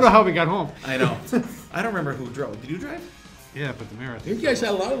blast. I don't know how we got home. I know. I don't remember who drove. Did you drive? Yeah, but the marathon. you guys had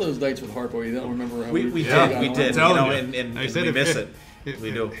a lot of those nights with Harpo. You don't remember how We got did. We on. did. You telling know, you. and I said we if- miss it.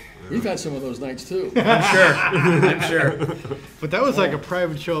 We do. We've had some of those nights too. I'm sure. But that was like a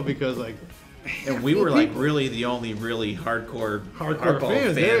private show because like And we were like really the only really hardcore Harpo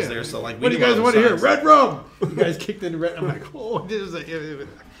fans there. So like, we what do you knew all guys the want to hear? songs. Red Rum. You guys kicked in red. I'm like, oh, this is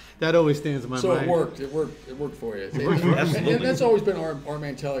that always stands in my So mind. it worked. It worked for you. Absolutely. And that's always been our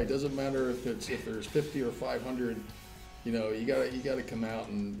mentality. It doesn't matter if there's 50 or 500. You know, you gotta come out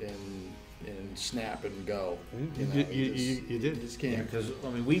and snap and go. You know, You did. You just can't. Because I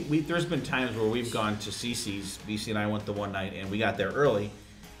mean, we there's been times where we've gone to CC's. BC and I went the one night, and we got there early,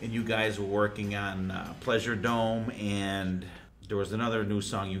 and you guys were working on Pleasure Dome, and there was another new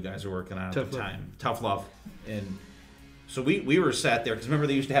song you guys were working on at Tough the Love. time, Tough Love, and so we were sat there because remember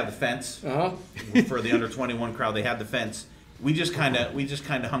they used to have the fence for the under 21 crowd. They had the fence. We just kind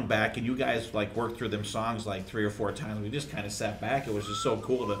of hung back, and you guys like worked through them songs like 3 or 4 times. We just kind of sat back. It was just so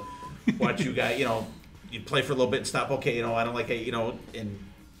cool to watch you guys. You know, you play for a little bit and stop. Okay, you know, I don't like it. You know, and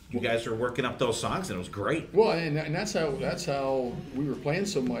you guys were working up those songs, and it was great. Well, and that's how we were playing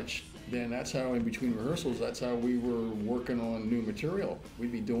so much. Then that's how in between rehearsals, that's how we were working on new material.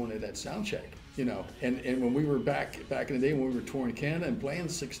 We'd be doing it at sound check. You know, and when we were back in the day when we were touring Canada and playing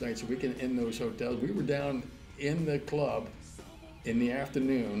 6 nights a week in those hotels, we were down in the club in the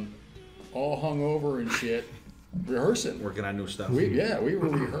afternoon, all hungover and shit, rehearsing. Working on new stuff. We were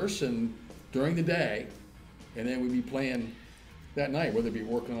rehearsing during the day, and then we'd be playing that night, whether it be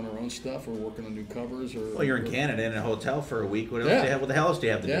working on our own stuff or working on new covers. Or Well, you're in Canada in a hotel for a week. What else? Yeah. What the hell else do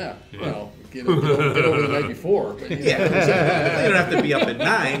you have to do? yeah, well, get over the night before. But, you know, You don't have to be up at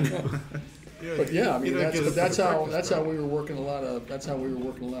 9. But yeah, I mean You don't get that's us how for that's how we were working a lot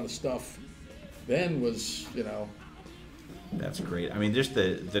of stuff. Then was, you know, That's great. I mean, just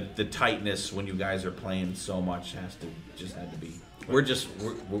the tightness when you guys are playing so much had to be.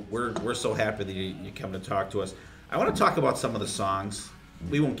 We're so happy that you come to talk to us. I want to talk about some of the songs.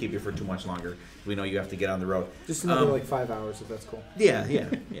 We won't keep you for too much longer. We know you have to get on the road. Just another like 5 hours, if that's cool. Yeah.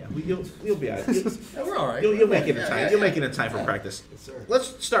 You'll be all right. yeah, we're all right. You'll make it in time. You'll make it in time for practice.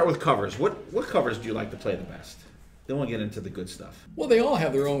 Let's start with covers. What covers do you like to play the best? Then we'll get into the good stuff. Well, they all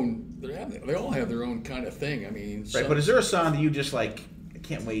have their own. They all have their own kind of thing. I mean, Right, but is there a song that you just like? I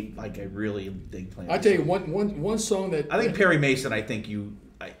can't wait. Like I really dig playing. I this tell you song. one song that I think Perry Mason. I think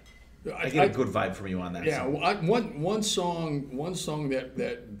I get a good vibe from you on that. Yeah, song. one song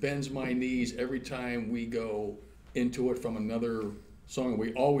that bends my knees every time we go into it from another song.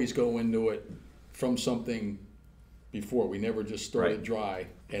 We always go into it from something before. We never just start it dry,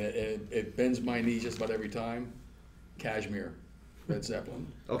 and it bends my knees just about every time. Kashmir, Led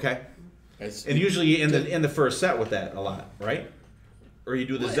Zeppelin. Okay. It's- And usually in the first set with that a lot, right? Or you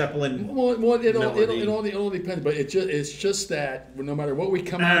do the Zeppelin. Well, it melody. all depends, but it's just that no matter what we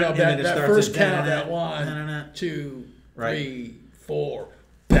come out of, And then it that starts first at count, da-da-da, that 1, da-da-da. 2, Right. 3, 4,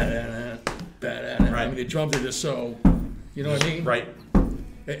 ba-da-da, ba-da-da. I Right. mean, the drums are just so, you know what I mean? Right.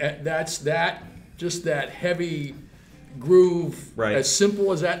 That's just that heavy groove. Right. As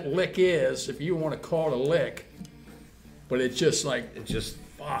simple as that lick is, if you want to call it a lick, but it's just like It just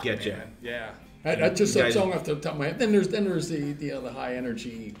fuck, get you. man. Yeah. That's just You a guys- song off the top of my head. Then there's the high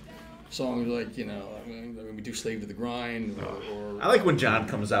energy songs like, you know, I mean, we do Slave to the Grind or I like when John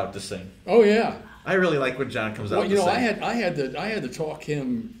comes out to sing. oh yeah. I really like when John comes out Well, to you know, sing. I had to talk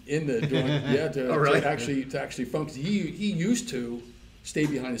him into doing Oh, really? to actually funk. 'Cause he used to stay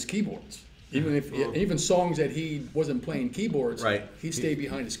behind his keyboards. Even songs that he wasn't playing keyboards, Right. He'd stay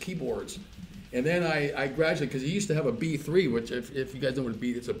behind his keyboards. And then I gradually, because he used to have a B3, which if you guys know what a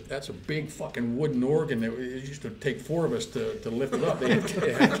B, that's a big fucking wooden organ that it used to take 4 of us to lift it up. They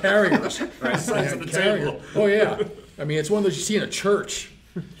had carriers. Right. They had carriers. Oh yeah, I mean it's one of those you see in a church.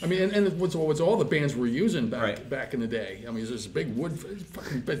 I mean, and what's all the bands were using back in the day. I mean, it's this big wood,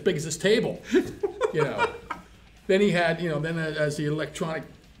 fucking as big as this table, you know. then he had, then as the electronic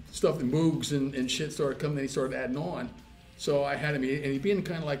stuff, the Moogs and shit started coming, then he started adding on. So I had him, and he'd be in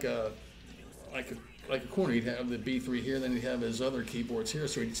kind of like a corner. He'd have the B3 here, then he'd have his other keyboards here,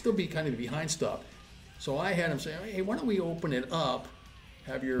 so he'd still be kind of behind stuff. So I had him say, hey, why don't we open it up,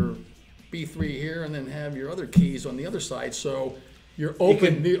 have your B3 here, and then have your other keys on the other side, so you're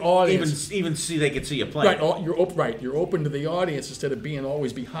open to the audience. Even see, they could see you play. Right, you're open to the audience instead of being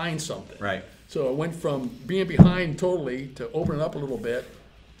always behind something. Right. So it went from being behind totally to opening up a little bit.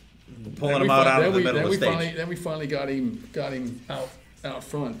 Pulling him out of the middle of the stage. Then we finally got him out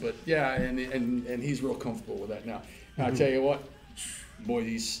front. But yeah, and he's real comfortable with that now. And I'll tell you what, boy,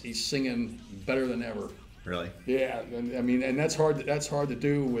 he's singing better than ever. Really? Yeah, and I mean, and that's hard to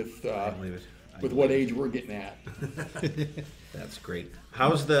do with with what age we're getting at. That's great.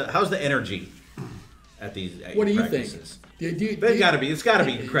 How's the energy at these what do you practices? think? It's got to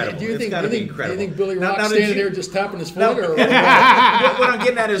be incredible. Do you think Billy Now, Rock's standing there just tapping his foot? Or what I'm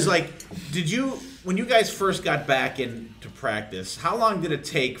getting at is, like, when you guys first got back into practice, how long did it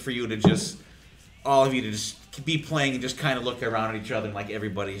take for you to all of you to just be playing and just kind of look around at each other and like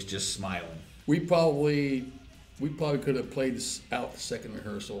everybody's just smiling? We probably could have played this out the second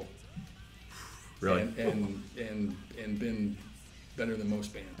rehearsal. Really? And been better than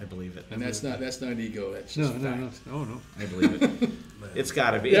most bands. I believe it. And that's not ego. That's just fact. No. I believe it. It's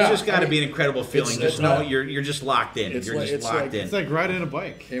got to be. Yeah, it's just got to be an incredible feeling. You're just locked in. It's You're like- just it's locked like- in. It's like riding a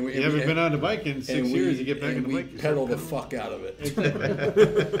bike. And we- you haven't and- been on a bike in 6 years. You get back on the bike. We pedal the fuck out of it.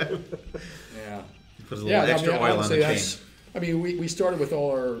 Yeah. Put a little extra oil on the chain. I mean, we started with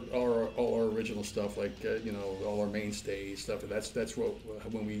all our original stuff, like all our mainstay stuff. And that's what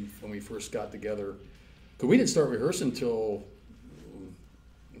when we first got together. Because we didn't start rehearsing until,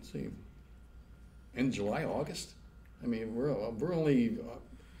 let's see, end of July, August. I mean, we're only.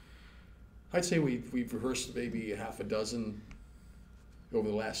 I'd say we've rehearsed maybe half a dozen over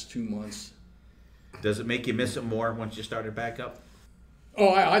the last 2 months. Does it make you miss it more once you started back up? Oh,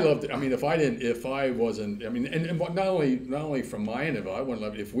 I loved it. I mean, if I wasn't, I mean, and not only from my end of it, I wouldn't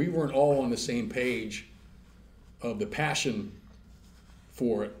love it. If we weren't all on the same page of the passion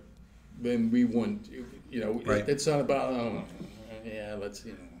for it, then we wouldn't. Right. It's not about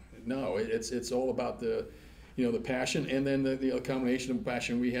no, it's all about the the passion, and then the combination of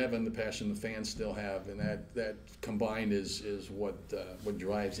passion we have and the passion the fans still have, and that combined is what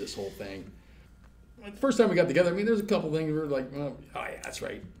drives this whole thing. The first time we got together, I mean, there's a couple things we were like, oh yeah, that's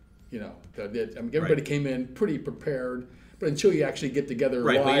right. I mean, everybody came in pretty prepared, but until you actually get together,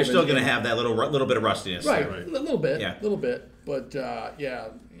 right? live But you're still going to have that little bit of rustiness, right? Right. A little bit, Yeah. little bit. But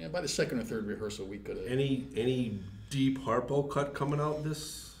by the second or third rehearsal, we could have. Any deep harpo cut coming out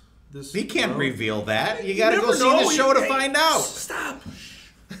this? He can't round? reveal that. You got to go never see know. the show to find out. Stop.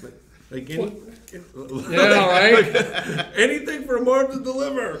 Like Yeah, right. anything for Marv to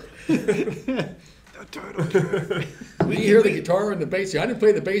deliver. When you hear the guitar and the bass, I didn't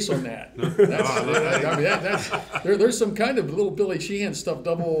play the bass on that. There's some kind of little Billy Sheehan stuff,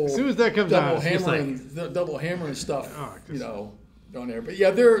 As soon as that comes out, it's just double hammering stuff, on there. But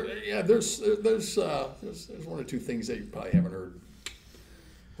there's one or two things that you probably haven't heard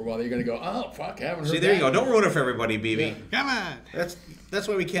for a while. That you're going to go, oh fuck, haven't heard. See, there you go. Don't ruin it for everybody, BB. Yeah. Come on. That's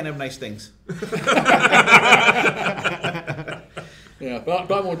why we can't have nice things. Yeah,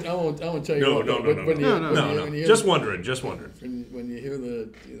 but I won't tell you. No. Just wondering. When you hear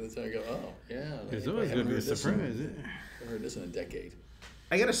the I go, oh yeah. It's always going to be a surprise. I haven't heard this in a decade.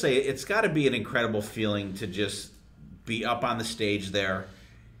 I got to say, it's got to be an incredible feeling to just be up on the stage there.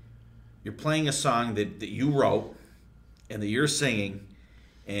 You're playing a song that you wrote and that you're singing,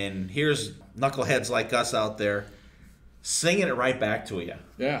 and here's knuckleheads like us out there singing it right back to you.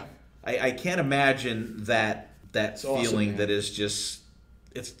 Yeah. I can't imagine that feeling awesome, that is just,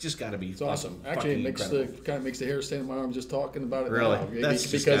 it's just got to be. It's awesome. Actually, it kind of makes the hair stand on my arm just talking about it. Really? Now. That's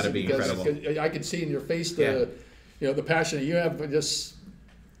just got to be incredible. I can see in your face the passion that you have for just.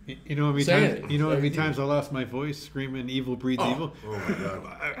 You know Saying how it. many times I lost my voice screaming "Evil breeds evil"? Oh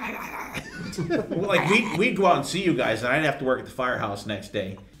my God. Well, like we'd go out and see you guys, and I'd have to work at the firehouse next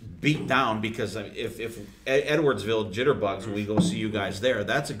day, beat down, because if Edwardsville jitterbugs, when we go see you guys there,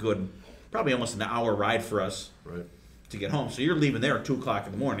 that's a good, probably almost an hour ride for us to get home. So you're leaving there at 2:00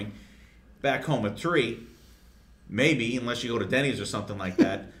 in the morning, back home at 3, maybe, unless you go to Denny's or something like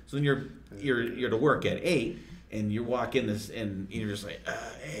that. So then you're to work at 8. And you walk in this, and you're just like,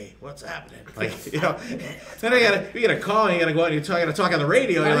 "Hey, what's happening?" Like, then you gotta call, and you gotta go out, and you gotta talk on the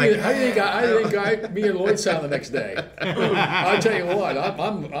radio. How You're do you think me and Lloyd sound the next day? I'll tell you what,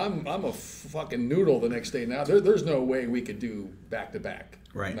 I'm a fucking noodle the next day. Now there's no way we could do back to back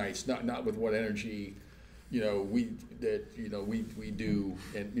Right. nights, not with what energy we do,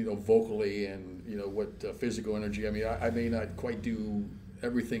 and vocally, and what physical energy. I mean, I may not quite do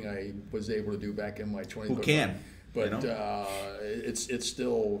everything I was able to do back in my 20s. Who can? But it's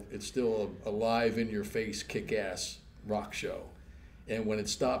still a live, in your face, kick ass rock show, and when it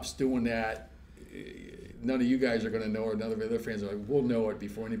stops doing that, none of you guys are going to know, or none of the other fans are like, we'll know it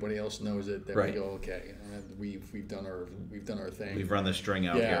before anybody else knows it. Then we go, okay, we've done our thing. We've run the string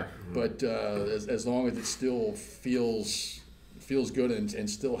out here. But as long as it still feels good and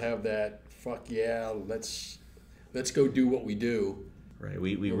still have that, fuck yeah, let's go do what we do. Right.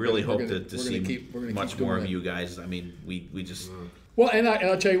 We really hope to see much more of you guys. I mean, we just. Well, and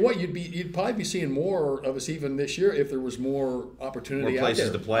I'll tell you what, you'd probably be seeing more of us even this year if there was more opportunity more places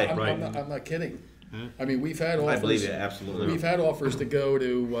out there. to play. I'm not kidding. I mean, we've had offers. I believe it, absolutely. We've had offers to go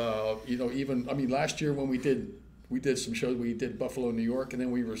to, even. I mean, last year when we did some shows, we did Buffalo, New York, and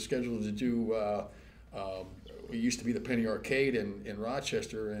then we were scheduled to do. We used to be the Penny Arcade in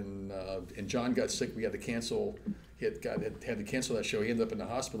Rochester, and John got sick. We had to cancel. He had to cancel that show. He ended up in the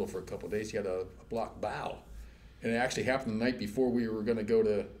hospital for a couple of days. He had a blocked bowel, and it actually happened the night before we were going to go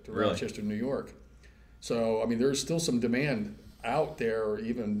to Rochester, New York. So I mean, there's still some demand out there,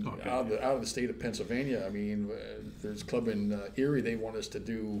 even out of the state of Pennsylvania. I mean, there's a club in Erie. They want us to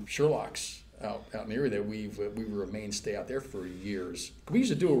do Sherlock's out in Erie. That we were a mainstay out there for years. We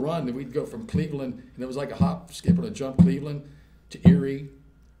used to do a run that we'd go from Cleveland, and it was like a hop, skip, and a jump. Cleveland to Erie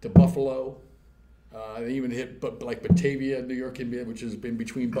to Buffalo. They even hit like Batavia, New York, which has been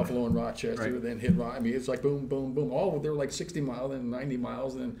between Buffalo and Rochester. Then hit. I mean, it's like boom, boom, boom. All they're like 60 miles and 90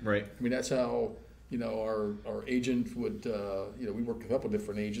 miles. And I mean, that's how. Our agent would, we worked with a couple of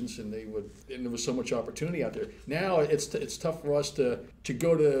different agents, and and there was so much opportunity out there. Now it's tough for us to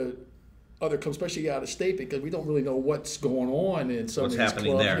go to other clubs, especially out of state, because we don't really know what's going on in some of these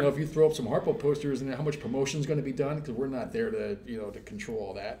happening clubs. there. If you throw up some HARPO posters and how much promotion is going to be done, because we're not there to to control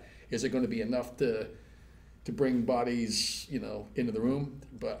all that. Is it going to be enough to bring bodies into the room?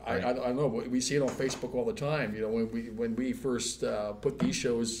 But I don't know. We see it on Facebook all the time. When we first put these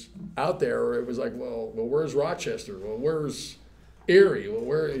shows out there, it was like, well, where's Rochester? Well, where's Erie? Well,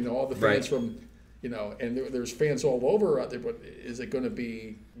 where all the fans from, and there's fans all over out there. But is it going to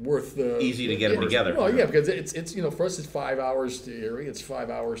be worth the easy to get them together? Well, yeah, because it's for us it's 5 hours to Erie, it's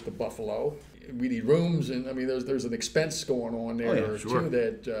 5 hours to Buffalo. We need rooms, and I mean there's an expense going on there too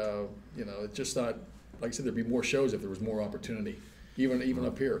that it's just not. Like I said, there'd be more shows if there was more opportunity, even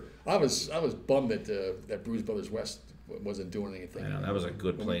up here. I was bummed that Blues Brothers West wasn't doing anything. I know, that was a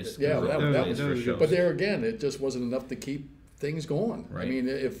good place. Yeah, that was for shows. But there again, it just wasn't enough to keep things going. Right. I mean,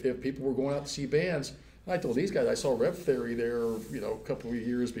 if people were going out to see bands, I told these guys I saw Rev Theory there, a couple of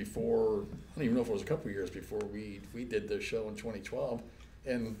years before. I don't even know if it was a couple of years before we did the show in 2012,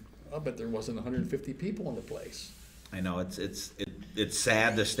 and I bet there wasn't 150 people in the place. I know it's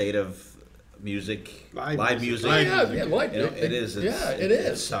sad, the state of music, live music. It is.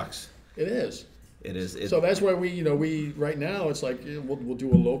 It sucks. It is. It is. So that's why we right now it's like we'll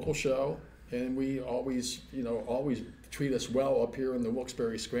do a local show, and we always treat us well up here in the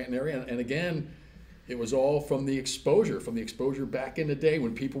Wilkes-Barre Scranton area. And again, it was all from the exposure back in the day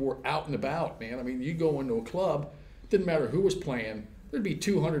when people were out and about. Man, I mean, you go into a club, didn't matter who was playing. There'd be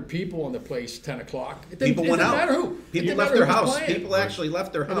 200 people in the place 10 o'clock. People went out. Matter who. People left their house. People actually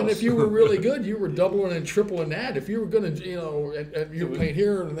left their house. And then if you were really good, you were doubling and tripling that. If you were going to, and you were playing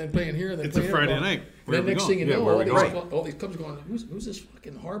here and then playing here and then it's playing a Friday here. night. Then next thing you know, all these clubs going, who's this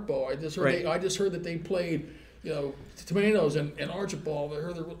fucking HARPO? I just heard that they played, Tomatoes and Archibald. I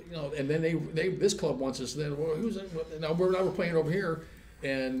heard and then this club wants us. Then who's it? Now we're playing over here,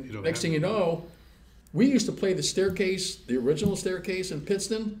 and next thing you know. We used to play the original staircase in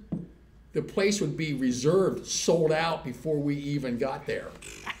Pittston. The place would be reserved, sold out before we even got there.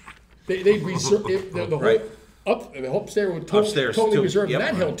 They'd reserve the whole upstairs would totally reserved. Yep. And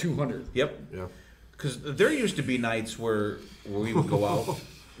that held 200. Yep. Yeah. Because there used to be nights where we would go out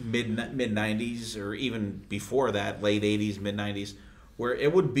mid 90s or even before that, late 80s, mid 90s, where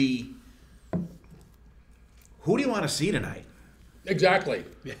it would be, who do you want to see tonight? Exactly.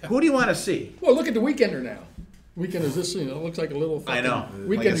 Yeah. Who do you want to see? Well, look at the Weekender now. Weekender's this, looks like a little fucking... I know.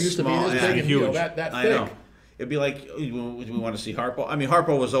 Weekender like used to be this big and huge. That thick. I know. It'd be like, we want to see HARPO. I mean,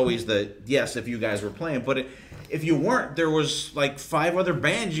 HARPO was always yes, if you guys were playing, but if you weren't, there was like 5 other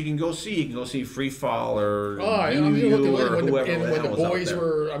bands you can go see. You can go see Free Fall or when the boys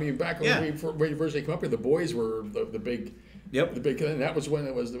were, back when we first came up here, the boys were the big... Yep. The big, and that was when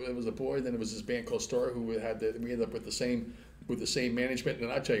it was the boy. Then it was this band called Star who we ended up with the same management. And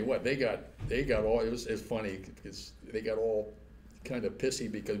I tell you what, they got all. It's funny because they got all kind of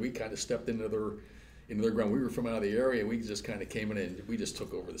pissy because we kind of stepped into in their ground. We were from out of the area. We just kind of came in and we just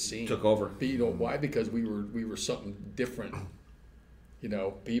took over the scene. Took over. But you know why? Because we were something different. You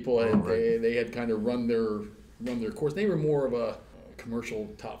know, people had they had kind of run their course. They were more of a commercial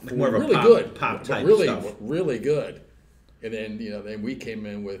top 40, More of a really pop- good, pop but type really stuff. really good. And then then we came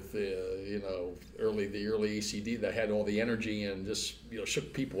in with the early ACD that had all the energy and just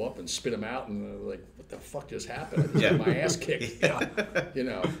shook people up and spit them out and like, what the fuck just happened? I just got my ass kicked.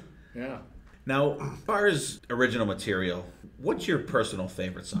 Yeah. Now, as far as original material, what's your personal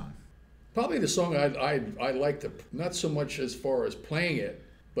favorite song? Probably the song I like to, not so much as far as playing it,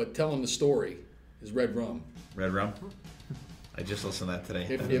 but telling the story, is Red Rum. Red Rum? I just listened to that today.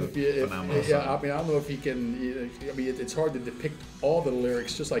 If, That if, was a if, phenomenal yeah, song. I mean, I don't know if you can. I mean, it's hard to depict all the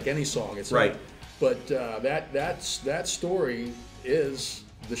lyrics, just like any song. It's Right. Not, but that story is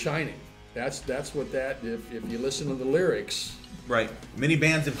The Shining. That's what that. If you listen to the lyrics. Right. Many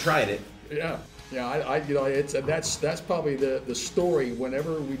bands have tried it. Yeah. I it's that's probably the story.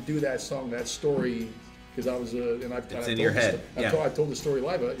 Whenever we do that song, that story, because I was and I've It's I've in told your the head. sto- Yeah. I've told the story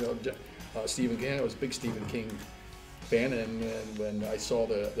live. Stephen King. I was a big Stephen King fan, and when I saw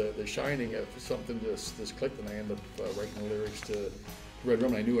the Shining, something just clicked, and I ended up writing the lyrics to Red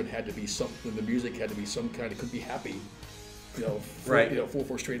Rum. And I knew it had to be something. The music had to be some kind. It could be happy. Right.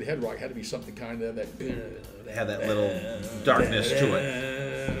 4/4 straight ahead rock had to be something kind of that. They had that little darkness to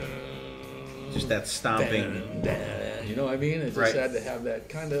it. Just that stomping. You know what I mean? It just Right. had to have that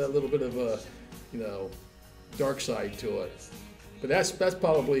kind of a little bit of a, dark side to it. But that's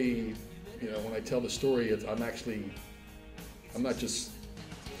probably, when I tell the story, I'm not just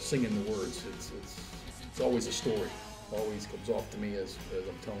singing the words. It's always a story. Always comes off to me as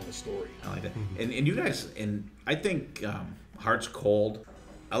I'm telling the story. I like that. And you guys, and I think Heart's Cold.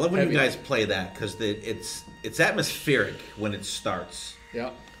 I love when Heavy. you guys play that because it's atmospheric when it starts. Yeah.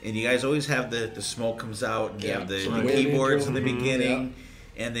 And you guys always have the smoke comes out, and you Yeah. have the Wind keyboards in intro. the beginning,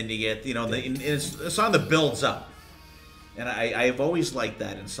 and then you get it's a song that builds up. And I've always liked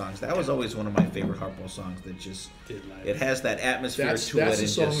that in songs. That was always one of my favorite Harpo songs. That just it has that atmosphere That's to it the and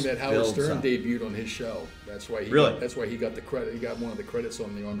song just that Howard builds Stern up. debuted on his show. That's why he Really? That's why he got the credit. He got one of the credits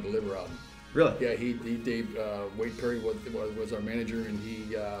on the On Deliver album. Really? Yeah, Wade Perry was our manager, and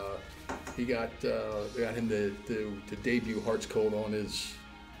he got him to debut Heart's Cold on his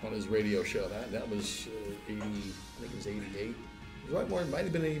radio show. That was 80, I think it was 88. Right, more, it might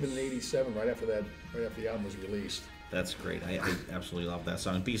have been even 87. Right after the album was released. That's great. I absolutely love that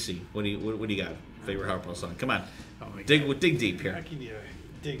song. BC, what do you got? Favorite Harpo song? Come on, Oh my dig God. deep here. How can you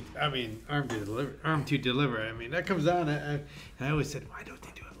dig? I mean, Arm to Deliver. I mean, that comes on, and I always said, why don't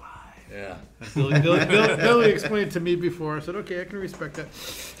they do it live? Yeah. Billy explained to me before. I said, okay, I can respect that.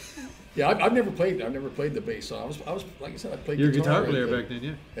 Yeah, I've never played the bass. So I was like I said, I played You're a guitar at player the- back then,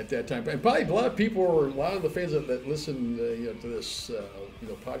 yeah. At that time, and probably a lot of the fans that listen to this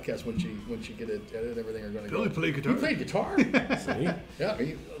podcast once you get it edited, everything are going to go. Billy played guitar. You played guitar? Yeah,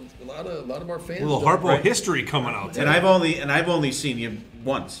 a lot of our fans. A little don't- Harpo history coming out And today. I've only seen you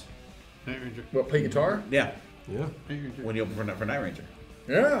once. Night Ranger. What, play guitar? Yeah, Yeah. Night Ranger. when you opened for Night Ranger.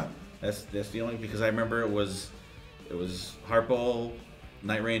 Yeah. That's the only, because I remember it was Harpo,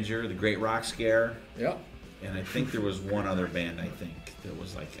 Night Ranger, The Great Rock Scare, Yeah. and I think there was one other band I think that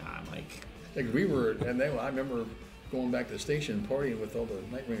was like Like we were, and then I remember going back to the station and partying with all the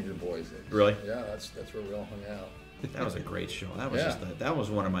Night Ranger boys. Really? Yeah, that's where we all hung out. that was a great show. That was Yeah. that was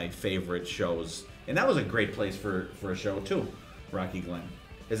one of my favorite shows, and that was a great place for a show too. Rocky Glen.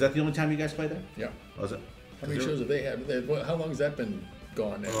 Is that the only time you guys played there? Yeah. Was it? How many shows have they had? How long has that been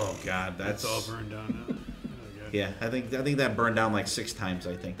gone now? Oh God, that's It's all burned down now. Oh, God. yeah. I think that burned down like 6 times.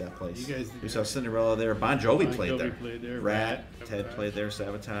 I think that place. You guys- we saw Cinderella there. Bon Jovi Bon played Jovi there. played there, Rat, Rat, Ted Rat. played there.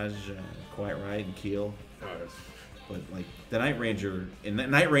 Sabotage, Quiet Riot, and Keel. Oh, But like the Night Ranger, and the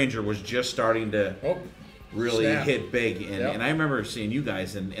Night Ranger was just starting to oh, really snap. hit big, and, Yep. and I remember seeing you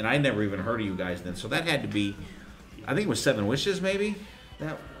guys, and I never even heard of you guys then. So that had to be, I think it was 7 Wishes maybe.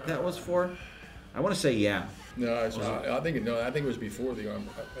 That was for. I want to say yeah. No, I think it was before the Arm.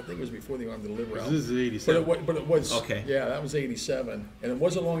 I think it was before the Arm Deliver album. This is 87. But it was Okay. Yeah, that was '87, and it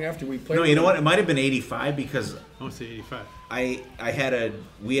wasn't long after we played. No, you know what? It might have been 85 because I want to say 85.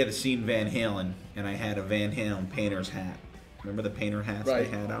 we had seen Van Halen, and I had a Van Halen painter's hat. Remember the painter hats Right.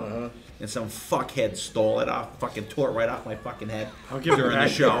 they had out? Uh-huh. And some fuckhead stole it off, fucking tore it right off my fucking head give during it the back,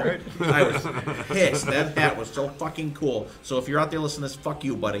 show. right? I was pissed. That hat was so fucking cool. So if you're out there listening to this, fuck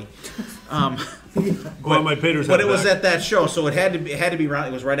you, buddy. Go on my painters. But it was at that show, so it had to be around.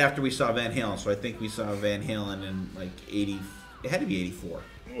 It was right after we saw Van Halen, so I think we saw Van Halen in like 80. It had to be 84.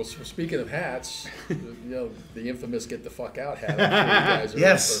 Well, so speaking of hats, the infamous "Get the Fuck Out" hat. I'm sure you guys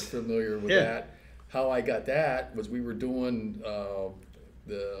Yes. are familiar with Yeah. that. how I got that was we were doing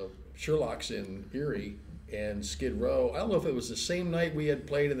the Sherlocks in Erie and Skid Row. I don't know if it was the same night we had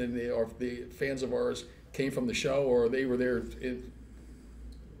played, and then the fans of ours came from the show, or they were there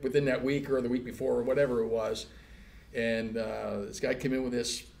within that week or the week before or whatever it was. And this guy came in with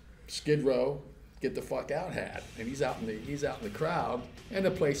this Skid Row "Get the Fuck Out" hat, and he's out in the crowd, and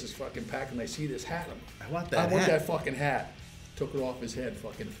the place is fucking packed. And I see this hat. I want that that fucking hat. Took it off his head,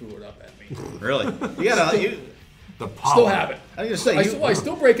 fucking threw it up at me. Really? You gotta. The power. Still have it. I was gonna say, I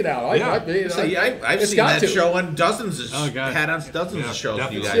still break it out. I've seen that show on dozens of had on dozens of shows.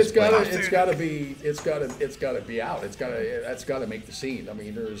 Definitely. You guys, It's gotta be out. That's gotta make the scene. I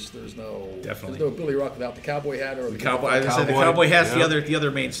mean, there's no Billy Rock without the cowboy hat or the cowboy. I said the cowboy hat's Yeah. the other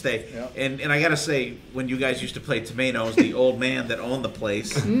mainstay. Yeah. And I gotta say, when you guys used to play Tomatoes, the old man that owned the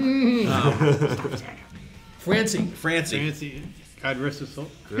place, Fancy. God rest his soul.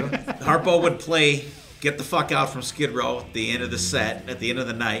 Harpo would play "Get the Fuck Out" from Skid Row at the end of the set, at the end of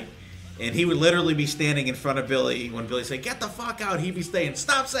the night. And he would literally be standing in front of Billy. When Billy said, "Get the fuck out," he'd be saying,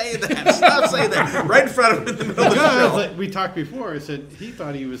 "Stop saying that, stop saying that," right in front of him in the middle of the show. Like we talked before. I said he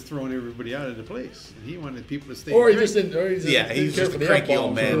thought he was throwing everybody out of the place. And he wanted people to stay. Or he just didn't. He was just a cranky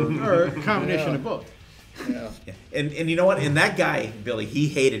old man. Or a combination of both. Yeah. And you know what? And that guy, Billy, he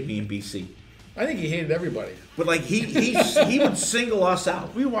hated me in BC. I think he hated everybody. But like he would single us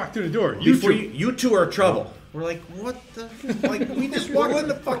out. We walked through the door. You two are trouble. We're like, what the? Like, we just walked in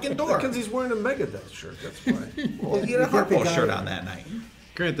the fucking door. Because he's wearing a Megadeth shirt. That's why. Well, he had a Harpo shirt on that night.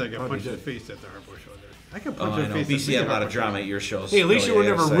 Grant, I got punched in the face at the Harpo show. I got Oh, punched I in know. the face. BC had a lot of drama at your shows. Hey, at least you were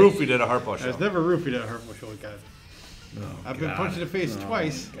never roofied at a Harpo I show. was never roofied at a Harpo show, God. I've been punched in the face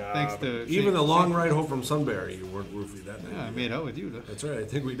twice, thanks to Even the long ride home from Sunbury, you weren't roofied that night. Yeah, I made out with you, though. That's right. I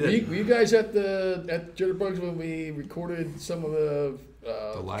think we Were did. you guys at Jitterbugs when we recorded some of the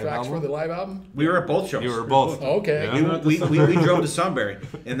live tracks for album? the live album? We were at both shows. You were both. Oh, okay. Yeah. We drove to Sunbury,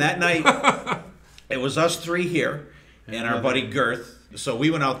 and that night it was us three here and our buddy Girth. So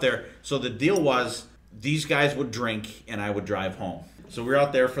we went out there. So the deal was these guys would drink and I would drive home. So we were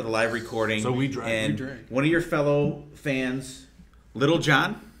out there for the live recording. So we drank. And one of your fellow fans, Little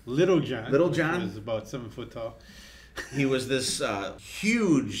John. Little John was about 7 foot tall. He was this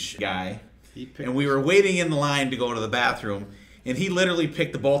huge guy, He picked and we were waiting in the line to go to the bathroom. And he literally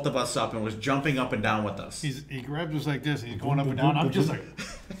picked the both of us up and was jumping up and down with us. He grabbed us like this, and he's going up and down. I'm just like,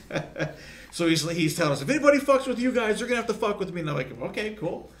 So he's telling us, if anybody fucks with you guys, they're going to have to fuck with me. And I'm like, okay,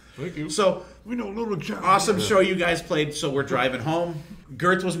 cool. thank you. So, We know Little John. awesome show you guys played. So we're driving home.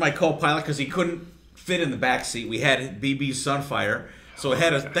 Girth was my co-pilot because he couldn't fit in the back seat. We had BB's Sunfire. So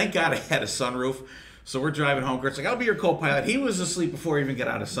thank God I had a sunroof. So we're driving home. Girth's like, I'll be your co-pilot. He was asleep before he even got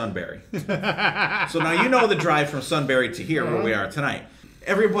out of Sunbury. So now you know the drive from Sunbury to here where we are tonight.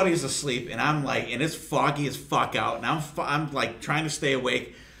 Everybody's asleep, and I'm like, and it's foggy as fuck out, and I'm like trying to stay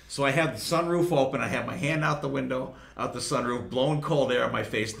awake. So I have the sunroof open. I have my hand out the window, out the sunroof, blowing cold air on my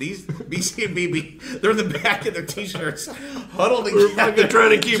face. These BC and BB, they're in the back of their t-shirts, huddled together. We're fucking trying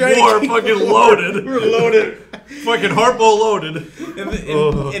to keep warm, fucking loaded. We're loaded. Fucking Harpo loaded.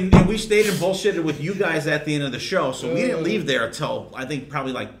 And we stayed and bullshitted with you guys at the end of the show. So we didn't leave there until, I think,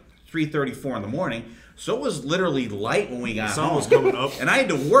 probably like 3:34 in the morning. So it was literally light when we got The sun home. was coming up. And I had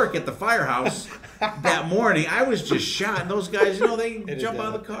to work at the firehouse that morning. I was just shot. And those guys, they jump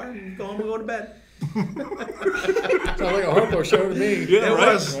out of the car and go home and go to bed. Sounds like a Harpo show to me.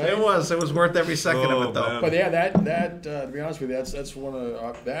 It was worth every second of it, though. man. But yeah, that to be honest with you, that's one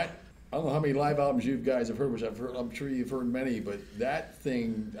of that. I don't know how many live albums you guys have heard, which I'm sure you've heard many, but that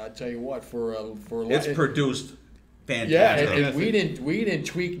thing, I tell you what, for It's produced fantastic. yeah, and we didn't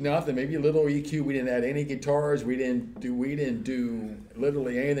tweak nothing. Maybe a little EQ. We didn't add any guitars. We didn't do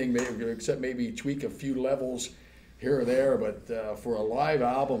literally anything, except maybe tweak a few levels here or there. But for a live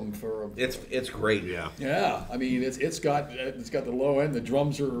album, It's great. yeah, I mean it's got the low end. The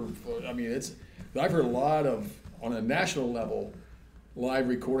drums are. I mean I've heard a lot of on a national level live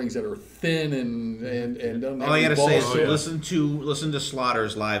recordings that are thin and don't. All I gotta say is balls to it. listen to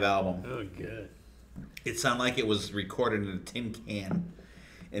Slaughter's live album. Oh, good. It sounded like it was recorded in a tin can.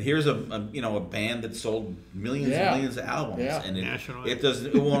 And here's a band that sold millions and millions of albums, Yeah. and National. it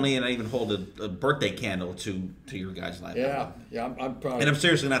won't even hold a birthday candle to your guys' live album. Yeah, I'm proud. And I'm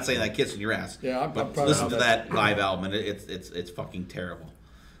seriously not saying that kissing your ass. Yeah, I'm but proud listen of to that. that live album, and it's fucking terrible.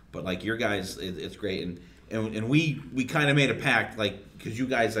 But like your guys, it's great, and we kind of made a pact, like, because you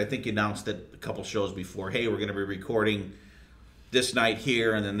guys, I think you announced it a couple shows before. Hey, we're going to be recording this night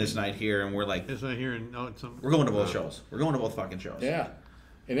here and then this night here, and we're like, It's not here and no, it's some. we're going to both shows. We're going to both fucking shows. Yeah.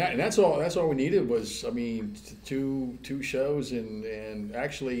 And that's all we needed was, I mean, two shows, and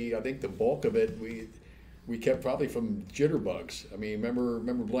actually I think the bulk of it we kept probably from jitterbugs. I mean,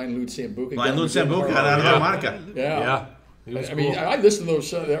 remember Blind Lute Sambuca? Blind Lute Sambuca on the harmonica. Yeah. I mean, I listened to those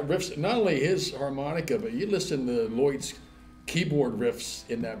that riffs. Not only his harmonica, but you listen to Lloyd's keyboard riffs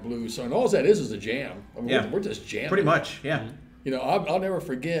in that blues song. All that is a jam. I mean, we're just jamming. Pretty much, yeah. You know, I'll never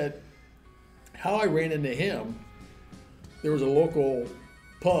forget how I ran into him. There was a local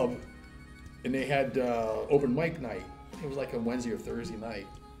pub, and they had open mic night. It was like a Wednesday or Thursday night.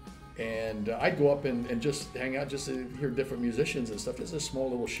 And I'd go up and just hang out, just to hear different musicians and stuff. There's a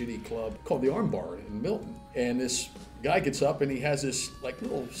small little shitty club called the Arm Bar in Milton. And this guy gets up and he has this like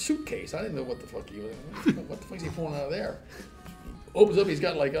little suitcase. I didn't know what the fuck what the fuck is he pulling out of there? Opens up, he's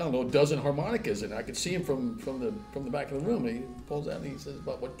got like, I don't know, a dozen harmonicas, and I could see him from the back of the room. And he pulls out and he says,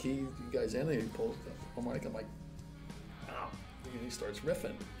 about what key you guys in? And he pulls the harmonica. I'm like, wow. And he starts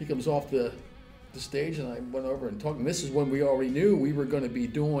riffing. He comes off the stage, and I went over and talked. And this is when we already knew we were going to be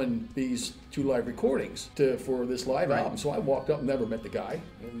doing these 2 live recordings for this live album. So I walked up, never met the guy,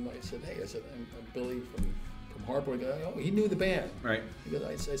 and I said, hey, I'm Billy from HARPO. He knew the band. Right.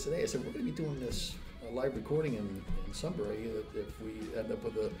 I said, hey, we're going to be doing this live recording in Sunbury. If we end up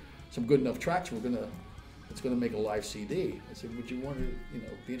with some good enough tracks, it's going to make a live CD. I said, would you want to,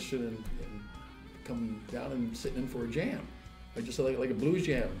 be interested in coming down and sitting in for a jam, just like a blues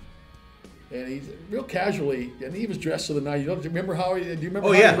jam? And he's real casually, and he was dressed to the nines. Do you remember how he? Do you remember?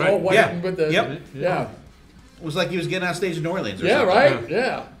 Oh, how yeah, he was all white and with the yeah. It was like he was getting on stage in New Orleans. Or yeah, something. Right.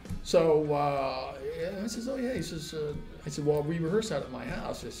 Yeah. So I says, oh yeah. He says, I said, well, we rehearse out at my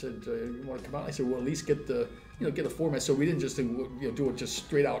house. I said, you want to come out? I said, well, at least get a format. So we didn't just do it just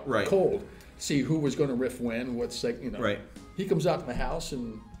straight out cold. See who was going to riff when. What's like Right. He comes out to my house,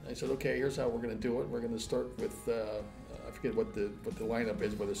 and I said, okay, here's how we're going to do it. We're going to start with. I forget what the lineup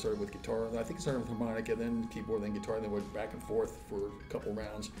is, whether it started with guitar. I think it started with harmonica, then keyboard, then guitar, and then went back and forth for a couple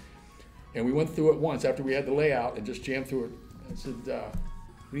rounds. And we went through it once after we had the layout and just jammed through it. I said,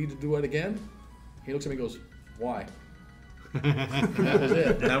 we need to do it again? He looks at me and goes, why? And that was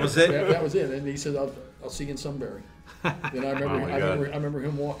it. That was it? That was it. And he said, I'll see you in Sunbury. Then I remember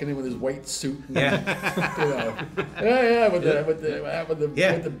him walking in with his white suit. And, with the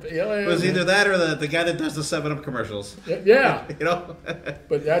It was either that or the guy that does the 7-Up commercials. Yeah.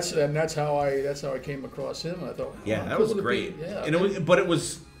 But that's how I came across him. I thought, that was great. And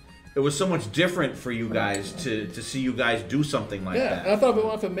it was so much different for you guys to see you guys do something like that. And I thought,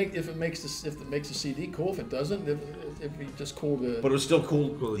 well, if it makes a CD, cool. If it doesn't, it'd be just cool to. But it was still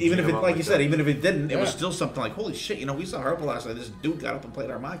cool, even if it, like you said, even if it didn't, it was still something like, holy shit, we saw HARPO last night. This dude got up and played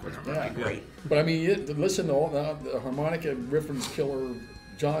harmonica. It was pretty great. But I mean, listen to all the harmonica riffing's killer,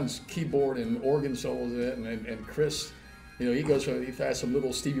 John's keyboard and organ solos in it, and Chris. He goes for, he has some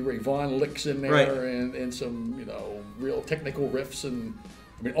little Stevie Ray Vaughan licks in there, and some real technical riffs, and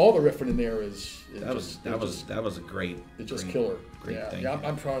I mean all the riffing in there that was a great. It's just killer. Great thing. Yeah,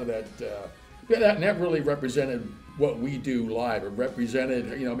 I'm proud of that. That really represented what we do live. It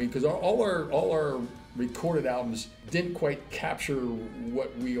represented, because all our recorded albums didn't quite capture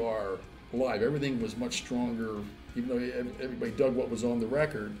what we are live. Everything was much stronger. Even though everybody dug what was on the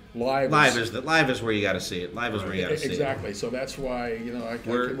record, live is where you got to see it. Live is where you got to see it. Exactly. So that's why I came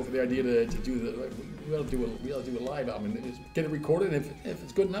up with the idea to do we ought to do a live album and get it recorded. And if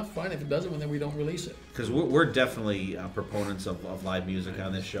it's good enough, fine. If it doesn't, then we don't release it. Because we're definitely proponents of live music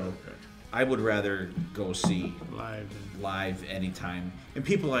on this show. I would rather go see live anytime. And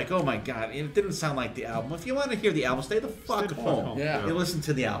people are like, oh my God, it didn't sound like the album. If you want to hear the album, stay the fuck home. Yeah. You listen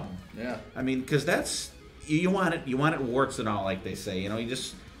to the album. Yeah. I mean, because that's. You want it warts and all, like they say.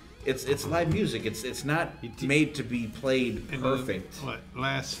 It's live music. It's not made to be played perfect.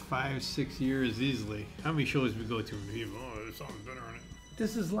 Last 5-6 years easily. How many shows we go to? There's something better on it.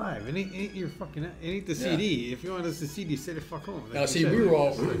 This is live. It ain't your fucking. It ain't the CD. If you want us to CD, stay the fuck home. Now, see, we were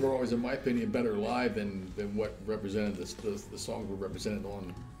always, in my opinion, better live than what represented the songs were represented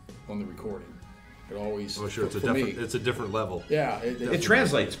on the recording. It always. Oh, sure. It's a different level. Yeah, it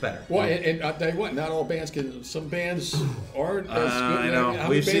translates better. Well, and I'll tell you what, not all bands can. Some bands aren't as good. I know.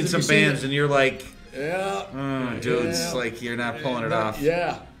 We've seen some bands, and you're like, dudes, like you're not pulling it off.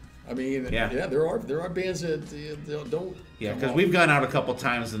 Yeah, I mean, there are bands that don't. Yeah, because we've gone out a couple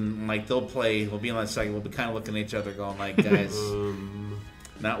times, and like we'll be on that second, we'll be kind of looking at each other, going like, guys,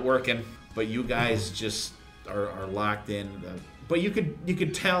 not working. But you guys just are locked in. But you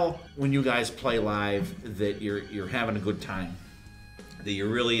could tell when you guys play live that you're having a good time, that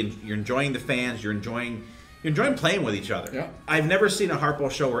you're enjoying the fans, you're enjoying playing with each other. Yeah. I've never seen a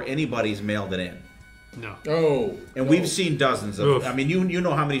HARPO show where anybody's mailed it in. No. Oh. And we've seen dozens of. Oof. I mean, you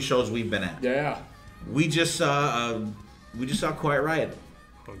know how many shows we've been at. Yeah. We just saw Quiet Riot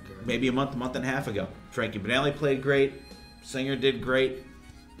Okay. maybe a month and a half ago. Frankie Benelli played great. Singer did great.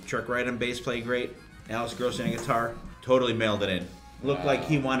 Chuck Wright on bass played great. Alex Grossi on guitar totally mailed it in. Looked like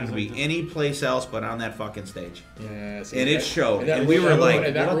he wanted to be any place else but on that fucking stage. Yeah. And it showed. that And we were like,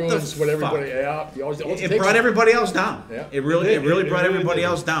 and that what ruins the what fuck? everybody. Yeah. You always, It brought everybody else down. Yeah. It really brought It everybody did.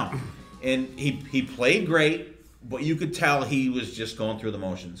 else down. And he played great, but you could tell he was just going through the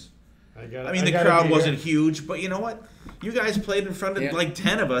motions. I mean, the crowd wasn't huge, but you know what? You guys played in front of like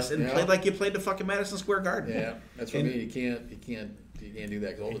 10 of us and played like you played the fucking Madison Square Garden. Yeah, that's what I mean. You can't do that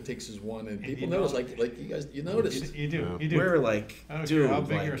because all it takes is one, and people you notice. know- Like you guys, you noticed. You do. You do. We're like, I don't dude, care how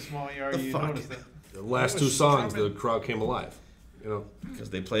big like, or small you are, the you fuck? notice that. The last It two was songs, Chapman. the crowd came alive. You know, because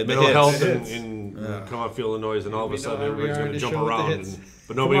they played the mental health hits. and come on, feel the noise, and all of We a know sudden how we everybody's are going in to the jump show with the around. hits.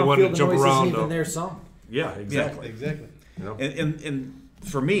 But nobody Come on, wanted Feel to the jump Noise around. isn't even though. their song. Yeah, exactly. Exactly. You know? And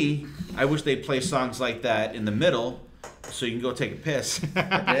for me, I wish they'd play songs like that in the middle, so you can go take a piss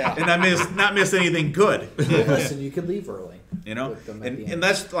Yeah. and not miss anything good. Listen, you could leave early. You know, Put them at the end. and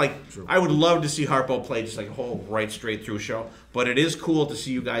that's like I would love to see Harpo play just like a whole right straight through show. But it is cool to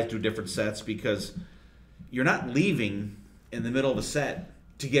see you guys do different sets because you're not leaving in the middle of a set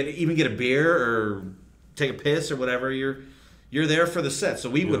to get a beer or take a piss or whatever. You're there for the set. So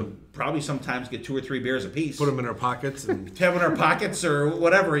we would probably sometimes get 2 or 3 beers apiece, Put them in our pockets. And have in our pockets or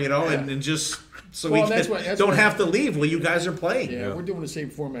whatever, you know, and just so Well, we that's can, what- that's don't what- have to leave while you guys are playing. Yeah, we're doing the same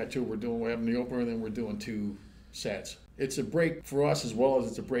format too. We're having the opener, and then we're doing 2 sets. It's a break for us as well as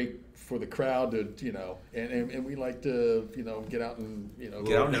it's a break for the crowd to, you know, and we like to, you know, get out and, you know,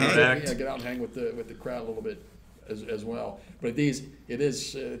 Get out and hang. get out and hang with the crowd a little bit as well. But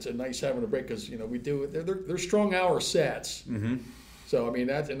it's a nice having a break because, you know, they're strong hour sets. Mm-hmm. So I mean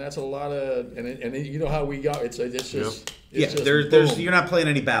that's a lot of and you know how we got it's just Yeah, it's just there's boom. you're not playing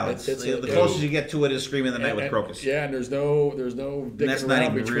any ballads. It's the closest you get to it is "Screaming the Night" with And- Crocus. Yeah, and there's no dicking that's not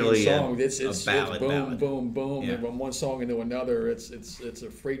around even between really a songs. It's ballad, boom, ballad. boom, boom, Yeah. and from one song into another, it's a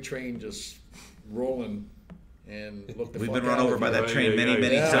freight train just rolling. And look, We've been run over by that train many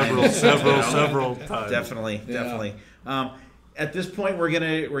Yeah. times. several times. Definitely. At this point, we're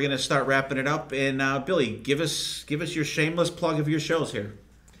gonna start wrapping it up. And Billy, give us your shameless plug of your shows here.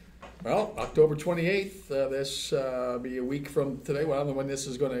 Well, October 28th, this be a week from today. Well, I don't know when this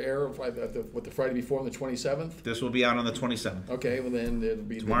is going to air, with the Friday before on the 27th. This will be out on the 27th. Okay, well then it'll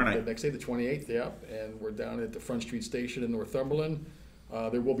be Tomorrow the night. next day, the 28th, yeah. And we're down at the Front Street Station in Northumberland.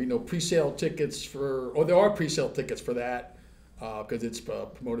 There will be no pre-sale tickets there are pre-sale tickets for that because it's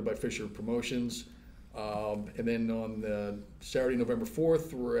promoted by Fisher Promotions. And then on Saturday, November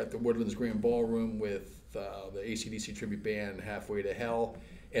 4th, we're at the Woodlands Grand Ballroom with the AC/DC tribute band Halfway to Hell.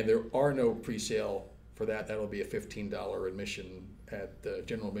 And there are no pre-sale for that. That'll be a $15 admission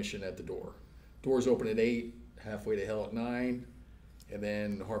general admission at the door. Doors open at 8, Halfway to Hell at 9, and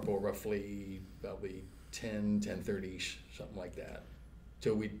then Harpo roughly probably 10:30, something like that,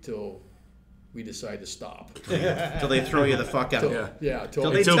 till we decide to stop. Till they throw you the fuck out. Till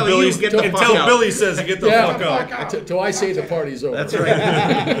they Until tell Billy, you get the fuck until out. Billy says to get the fuck out. Till I say the party's over. That's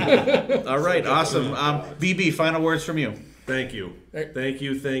right. All right, awesome. BB, final words from you. Thank you. Hey. Thank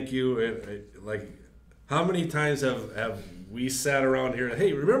you. And like, how many times have we sat around here?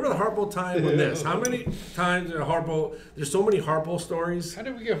 Hey, remember the Harpo time when this? How many times are Harpo? There's so many Harpo stories. How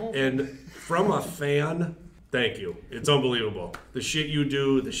did we get home? And from a fan, thank you. It's unbelievable. The shit you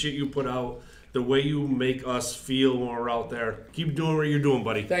do, the shit you put out, the way you make us feel when we're out there. Keep doing what you're doing,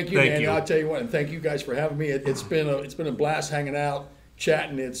 buddy. Thank you, man. I'll tell you what, and thank you guys for having me. It's been a blast hanging out,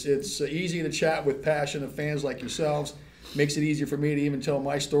 chatting. It's easy to chat with passionate fans like yourselves. Makes it easier for me to even tell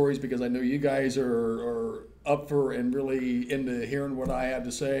my stories because I know you guys are up for and really into hearing what I have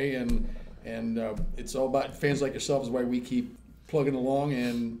to say, and it's all about fans like yourselves. Why we keep plugging along,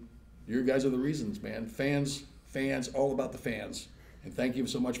 and you guys are the reasons, man. Fans, all about the fans. And thank you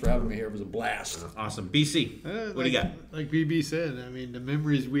so much for having me here. It was a blast. Awesome. BC, what do you got? Like BB said, I mean, the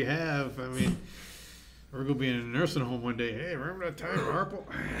memories we have, I mean, we're going to be in a nursing home one day. Hey, remember that time, Harpo?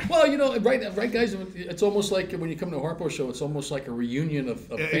 Well, you know, right, guys. It's almost like when you come to a Harpo show, it's almost like a reunion of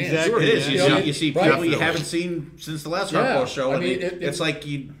fans. Exactly. It is. You see Right. people you haven't seen since the last Yeah. Harpo show. I And mean, it's like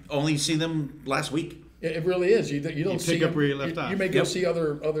you only see them last week. It really is. You don't see pick up them. where you left off. You may go Yep. see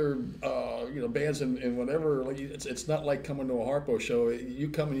other bands and whatever. Like it's not like coming to a Harpo show. You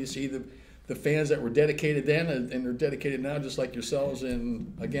come and you see the fans that were dedicated then and they're dedicated now, just like yourselves.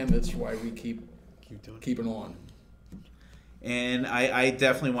 And again, that's why we keep keeping on. And I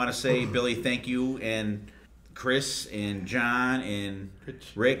definitely want to say, Billy, thank you. And Chris and John and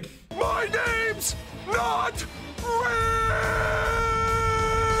Rick. My name's not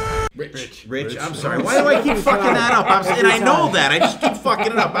Rich, I'm sorry. Why do I keep fucking that up? And I know that. I just keep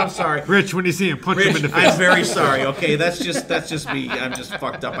fucking it up. I'm sorry. Rich, when you see him, punch him in the face. I'm very sorry. Okay, that's just me. I'm just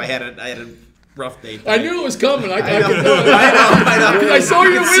fucked up. I had a rough day today. I knew it was coming. I know. I saw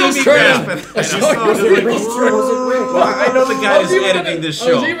your wheels turning. I know the guy who's editing this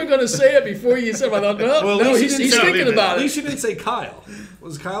show. I was even going to say it before you said it. I thought, no, he's thinking about it. At least you didn't say Kyle.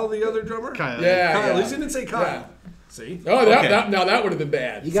 Was Kyle the other drummer? Kyle. Yeah. Kyle. At least you didn't say Kyle. Yeah. See? Oh, now that would have been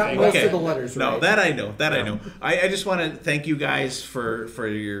bad. You got most of the letters right. No, that I know. I just want to thank you guys for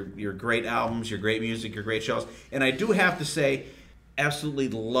your great albums, your great music, your great shows. And I do have to say, absolutely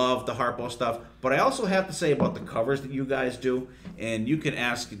love the Harpo stuff. But I also have to say about the covers that you guys do. And you can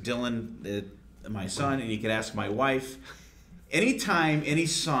ask Dylan, my son, and you can ask my wife. Anytime, any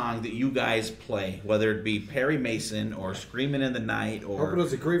song that you guys play, whether it be Perry Mason or Screaming in the Night or Harpo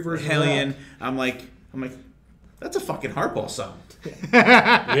does a great version of Hellion, I'm like, that's a fucking Harpo song.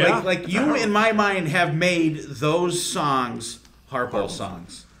 Yeah. Like you, in my mind, have made those songs Harpo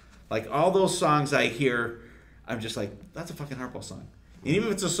songs. Like all those songs I hear, I'm just like, that's a fucking Harpo song. And even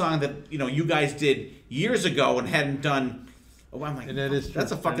if it's a song that you guys did years ago and hadn't done, I'm like, and that is true.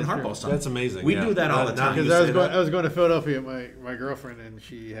 That's a fucking Harpo song. That's amazing. We do that all the time. Because I was going to Philadelphia with my girlfriend, and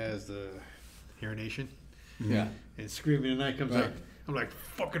she has the Hair Nation. Yeah. And Screaming in the Night comes out. I'm like,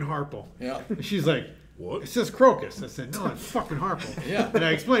 fucking Harpo. Yeah. And she's like, what? It says Crocus. I said, no, it's fucking Harpo. Yeah. And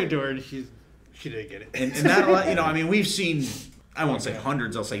I explained it to her, and she didn't get it. And not a lot, we've seen, I won't say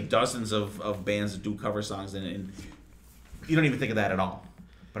hundreds, I'll say dozens of bands that do cover songs, and you don't even think of that at all.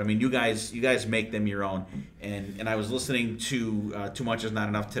 But I mean, you guys make them your own. And I was listening to Too Much Is Not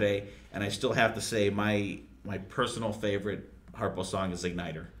Enough today, and I still have to say my personal favorite Harpo song is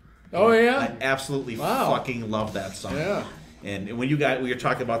Igniter. Oh yeah. I absolutely fucking love that song. Yeah. And when we were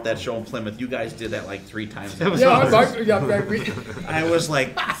talking about that show in Plymouth, you guys did that like 3 times. That was awesome. I was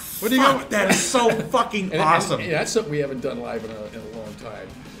like, what do you got? That is so fucking awesome. And that's something we haven't done live in a long time.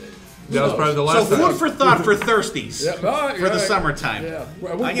 That was probably the last So time. food for thought for thirsties Yeah, for the summertime. Yeah.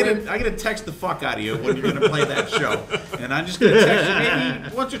 I get to text the fuck out of you when you're going to play that show. And I'm just going to text you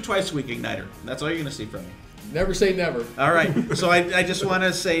maybe once or twice a week, Igniter. That's all you're going to see from me. Never say never. All right. So I just want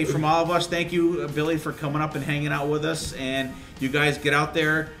to say from all of us, thank you, Billy, for coming up and hanging out with us. And you guys get out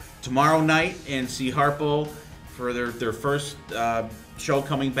there tomorrow night and see Harpo for their first show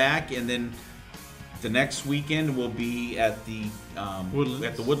coming back. And then the next weekend will be at the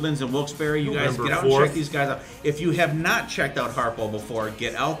Woodlands in Wilkes-Barre. You guys get out and check these guys out. If you have not checked out Harpo before,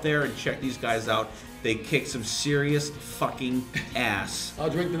 get out there and check these guys out. They kick some serious fucking ass.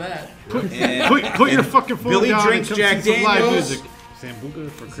 I'll drink to that. Put your fucking phone Billy down drinks and come Jack see some live Daniels. music. Sambuca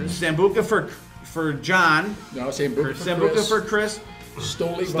for Chris. Sambuca for John. No, Sambuca for Sambuca Chris. for Chris.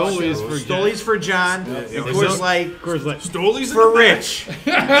 Stoli's for John. Yeah. And Coors Light. Stoli's for Rich. All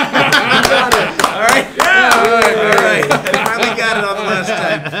right. All right. I finally got it on the last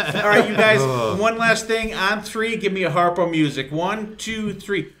time. All right, you guys. One last thing. On 3, give me a Harpo music. 1, 2,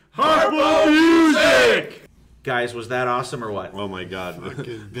 3. Harpo music. Guys, was that awesome or what? Oh my God.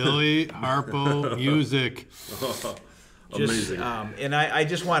 Billy Harpo music. Amazing. And I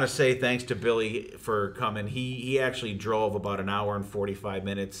just want to say thanks to Billy for coming. He actually drove about an hour and 45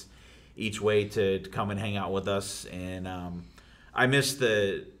 minutes each way to come and hang out with us. And I missed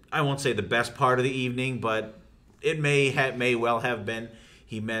I won't say the best part of the evening, but it may well have been.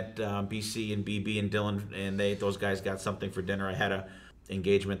 He met BC and BB and Dylan, and those guys got something for dinner. I had a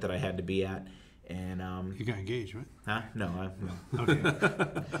engagement that I had to be at. And you got engaged, right? Huh? No. Okay.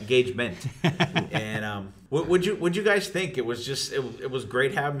 Engagement. And what'd you guys think? It was just it was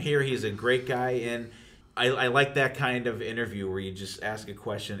great having him here. He's a great guy, and I like that kind of interview where you just ask a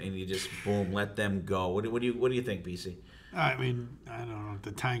question and you just boom, let them go. What do you think, BC? I mean, I don't know.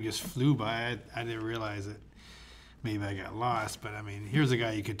 The time just flew by. I didn't realize it. Maybe I got lost, but I mean, here's a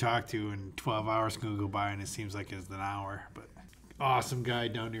guy you could talk to, and 12 hours can go by, and it seems like it's an hour. But awesome guy,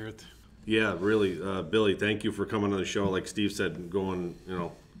 down to earth. Yeah, really, Billy. Thank you for coming on the show. Like Steve said, going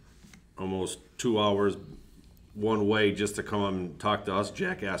almost 2 hours one way just to come and talk to us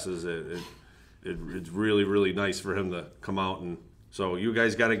jackasses. It's really, really nice for him to come out, and so you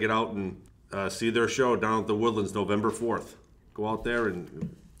guys got to get out and see their show down at the Woodlands, November 4th. Go out there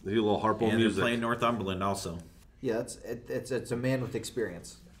and do a little Harpo music. music. And playing Northumberland also. Yeah, it's a man with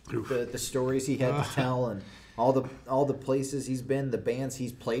experience. The stories he had to tell and all the places he's been, the bands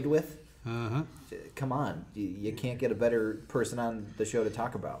he's played with. Uh-huh. Come on, you can't get a better person on the show to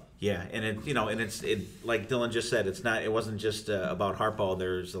talk about. Yeah, and it's like Dylan just said, it wasn't just about Harpo.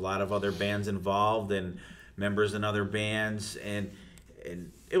 There's a lot of other bands involved, and members in other bands, and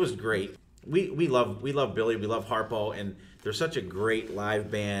it was great. We love Billy, we love Harpo, and they're such a great live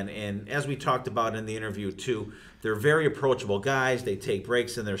band. And as we talked about in the interview too, they're very approachable guys. They take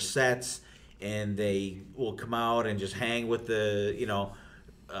breaks in their sets, and they will come out and just hang with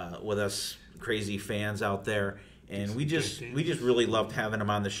with us crazy fans out there. And we just really loved having them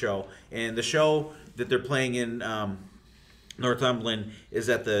on the show. And the show that they're playing in Northumberland is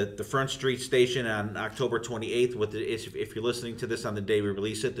at the Front Street Station on October 28th. If you're listening to this on the day we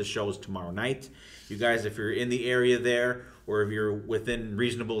release it, the show is tomorrow night. You guys, if you're in the area there, or if you're within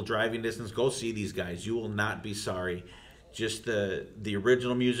reasonable driving distance, go see these guys. You will not be sorry. Just the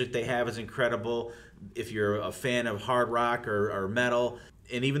original music they have is incredible. If you're a fan of hard rock or metal,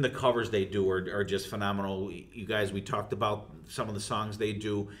 and even the covers they do are just phenomenal. You guys, we talked about some of the songs they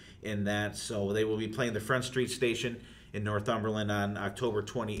do in that. So they will be playing the Front Street Station in Northumberland on October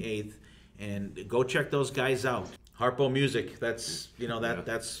 28th, and go check those guys out. Harpo Music. That's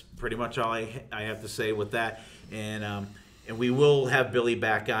that's pretty much all I have to say with that. And we will have Billy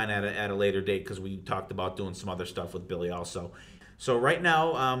back on at a later date, because we talked about doing some other stuff with Billy also. So right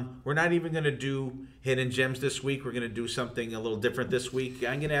now, we're not even going to do Hidden Gems this week. We're going to do something a little different this week.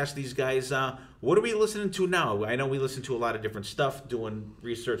 I'm going to ask these guys, what are we listening to now? I know we listen to a lot of different stuff, doing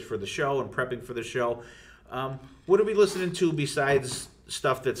research for the show and prepping for the show. What are we listening to besides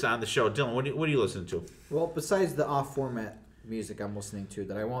stuff that's on the show? Dylan, what are you listening to? Well, besides the off-format music I'm listening to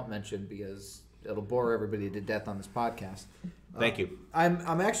that I won't mention because it'll bore everybody to death on this podcast. Thank you.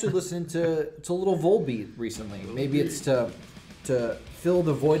 I'm actually listening to a little Volbeat recently. Maybe it's to fill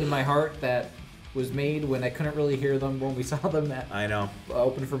the void in my heart that was made when I couldn't really hear them when we saw them at I know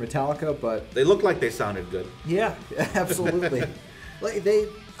open for Metallica, but they looked like they sounded good. Yeah, absolutely.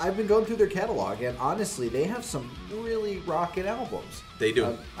 I've been going through their catalog, and honestly, they have some really rockin' albums. They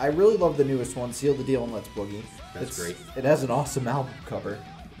do. I really love the newest one, Seal the Deal and Let's Boogie. That's great. It has an awesome album cover,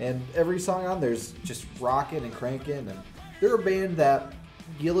 and every song on there's just rockin' and crankin', and they're a band that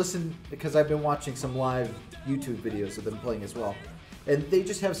you listen, because I've been watching some live YouTube videos of them playing as well, and they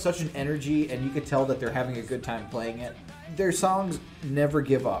just have such an energy, and you could tell that they're having a good time playing it. Their songs never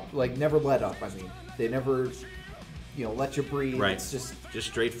give up, never let up. I mean, they never let you breathe. Right. It's just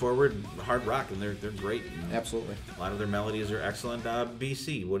straightforward hard rock, and they're great. Absolutely. A lot of their melodies are excellent.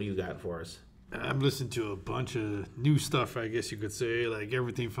 BC, what do you got for us? I'm listening to a bunch of new stuff, I guess you could say, like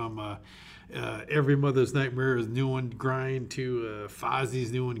everything from Every Mother's Nightmare is new one, Grind, to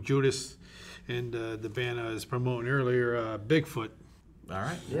Fozzie's new one, Judas, and the band I was promoting earlier, Bigfoot. All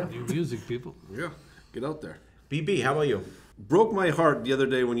right. Yeah. New music, people. Yeah, get out there. BB, how about you? Broke my heart the other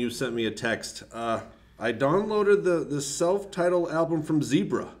day when you sent me a text. I downloaded the self-titled album from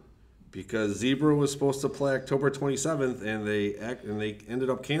Zebra, because Zebra was supposed to play October 27th, and they ended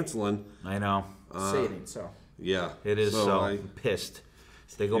up canceling. I know. say it ain't so. Yeah, It is so. I'm pissed.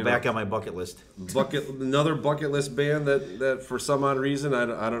 They go back on my bucket list. Another bucket list band that for some odd reason,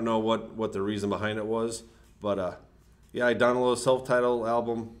 I don't know what the reason behind it was, but yeah, I downloaded a self-titled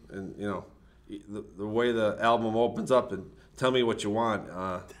album, and the way the album opens up and Tell Me What You Want,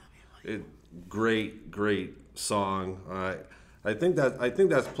 great song. I think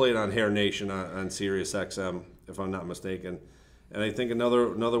that's played on Hair Nation on Sirius XM, if I'm not mistaken. And I think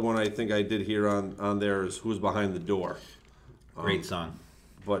another one I think I did hear on there is Who's Behind the Door. Great song.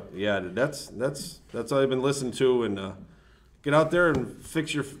 But yeah, that's all I've been listening to, and get out there and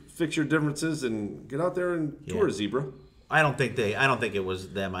fix your differences, and get out there and tour Zebra. I don't think it was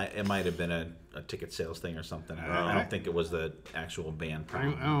them. It might have been a ticket sales thing or something. I don't think it was the actual band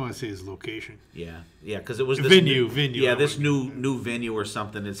problem. I don't want to say his location. Yeah, because it was this venue. Yeah, this new venue or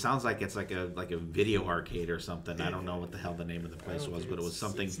something. It sounds like it's like a video arcade or something. I don't know what the hell the name of the place was, but it was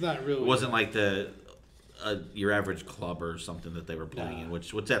something. It's not really. It wasn't like your average club or something that they were playing in,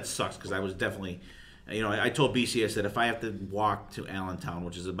 which that sucks, because I was definitely. I told BC, I said, if I have to walk to Allentown,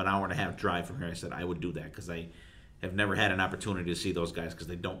 which is about an hour and a half drive from here, I said I would do that, because I have never had an opportunity to see those guys, because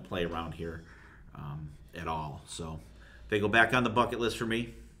they don't play around here at all. So they go back on the bucket list for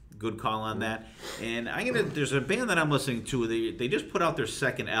me. Good call on that. And there's a band that I'm listening to. They just put out their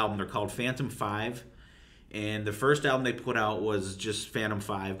second album. They're called Phantom 5. And the first album they put out was just Phantom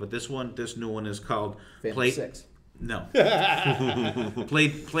 5, but this new one is called Phantom 6. No.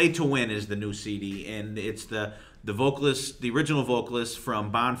 Play to Win is the new CD, and it's the original vocalist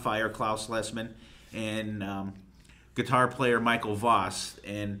from Bonfire, Klaus Lessman, and guitar player Michael Voss.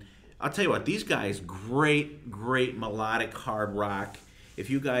 And I'll tell you what, these guys, great melodic hard rock. If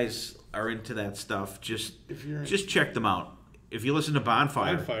you guys are into that stuff, just check them out. If you listen to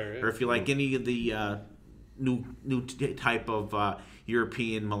Bonfire yeah. or if you like any of the new type of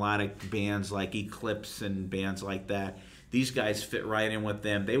European melodic bands like Eclipse and bands like that. These guys fit right in with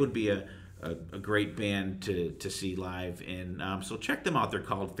them. They would be a great band to see live. And so check them out. They're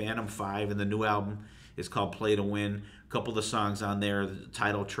called Phantom 5, and the new album is called Play to Win. A couple of the songs on there, the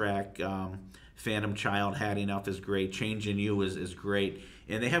title track, Phantom Child, Had Enough is great. Changing You is great.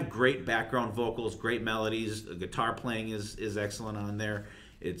 And they have great background vocals, great melodies. The guitar playing is excellent on there.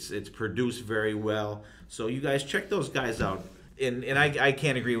 It's produced very well. So you guys check those guys out. And I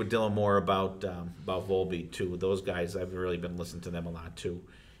can't agree with Dylan more about Volbeat too. Those guys, I've really been listening to them a lot too.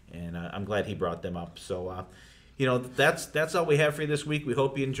 And I'm glad he brought them up. So, that's all we have for you this week. We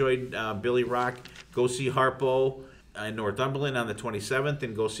hope you enjoyed Billy Rock. Go see HARPO in Northumberland on the 27th,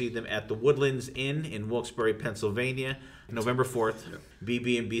 and go see them at the Woodlands Inn in Wilkes-Barre, Pennsylvania, November 4th. Yep.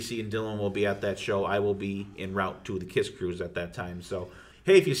 BB and BC and Dylan will be at that show. I will be en route to the Kiss Cruise at that time. So,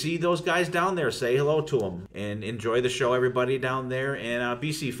 hey, if you see those guys down there, say hello to them. And enjoy the show, everybody down there. And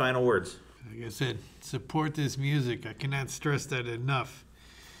BC, final words. Like I said, support this music. I cannot stress that enough.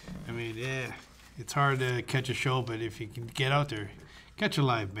 I mean, yeah, it's hard to catch a show, but if you can get out there, catch a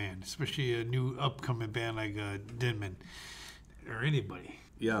live band, especially a new upcoming band like Denman or anybody.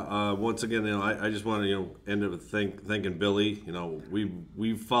 Yeah. Once again, I just want to end it with thanking Billy. We've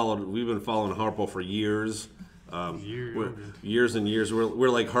been following HARPO for years. Years and years. We're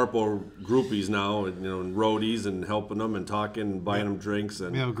like HARPO groupies now, and roadies and helping them and talking and buying them drinks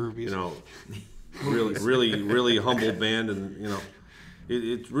and groupies. really humble band, and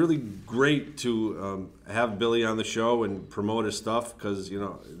it's really great to have Billy on the show and promote his stuff, because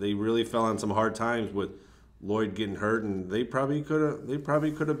they really fell on some hard times with Lloyd getting hurt, and they probably could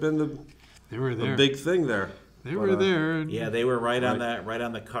have been the big thing there. They were there. Yeah, they were right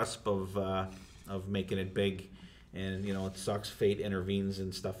on the cusp of making it big. And it sucks. Fate intervenes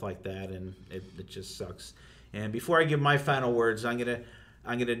and stuff like that, and it just sucks. And before I give my final words, I'm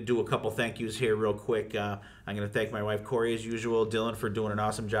gonna do a couple thank yous here real quick. I'm gonna thank my wife Corey as usual, Dylan for doing an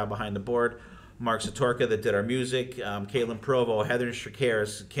awesome job behind the board, Mark Satorka that did our music, Caitlin Provo, Heather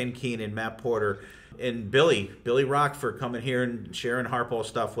Shakaris, Ken Keenan, Matt Porter, and Billy Rock for coming here and sharing HARPO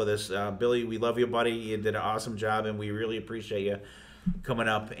stuff with us. Billy, we love you, buddy. You did an awesome job, and we really appreciate you coming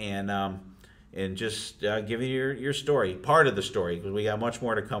up and just giving your story, part of the story, because we got much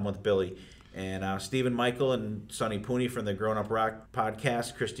more to come with Billy. And Stephen Michael and Sonny Pooney from the Grown Up Rock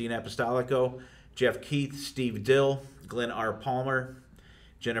podcast, Christine Apostolico, Jeff Keith, Steve Dill, Glenn R. Palmer,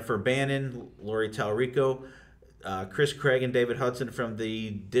 Jennifer Bannon, Lori Talrico, Chris Craig and David Hudson from the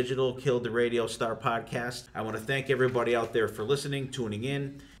Digital Killed the Radio Star podcast. I want to thank everybody out there for listening, tuning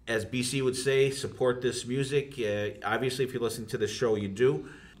in. As BC would say, support this music. Obviously, if you're listening to the show, you do.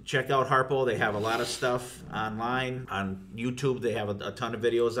 Check out HARPO. They have a lot of stuff online. On YouTube, they have a ton of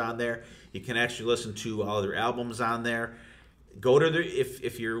videos on there. You can actually listen to all of their albums on there. Go to their,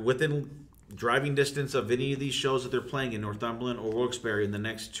 if you're within driving distance of any of these shows that they're playing in Northumberland or Wilkes-Barre in the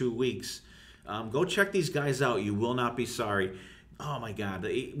next 2 weeks, go check these guys out. You will not be sorry. Oh my God,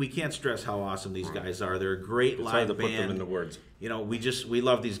 we can't stress how awesome these guys are. They're a great live band. It's hard to put them into words. We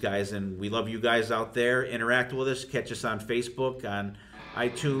love these guys, and we love you guys out there. Interact with us. Catch us on Facebook, on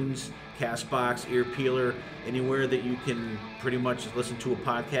iTunes, Castbox, Ear Peeler, anywhere that you can pretty much listen to a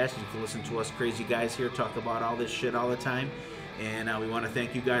podcast. You can listen to us crazy guys here talk about all this shit all the time. And we want to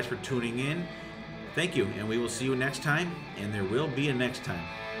thank you guys for tuning in. Thank you, and we will see you next time, and there will be a next time.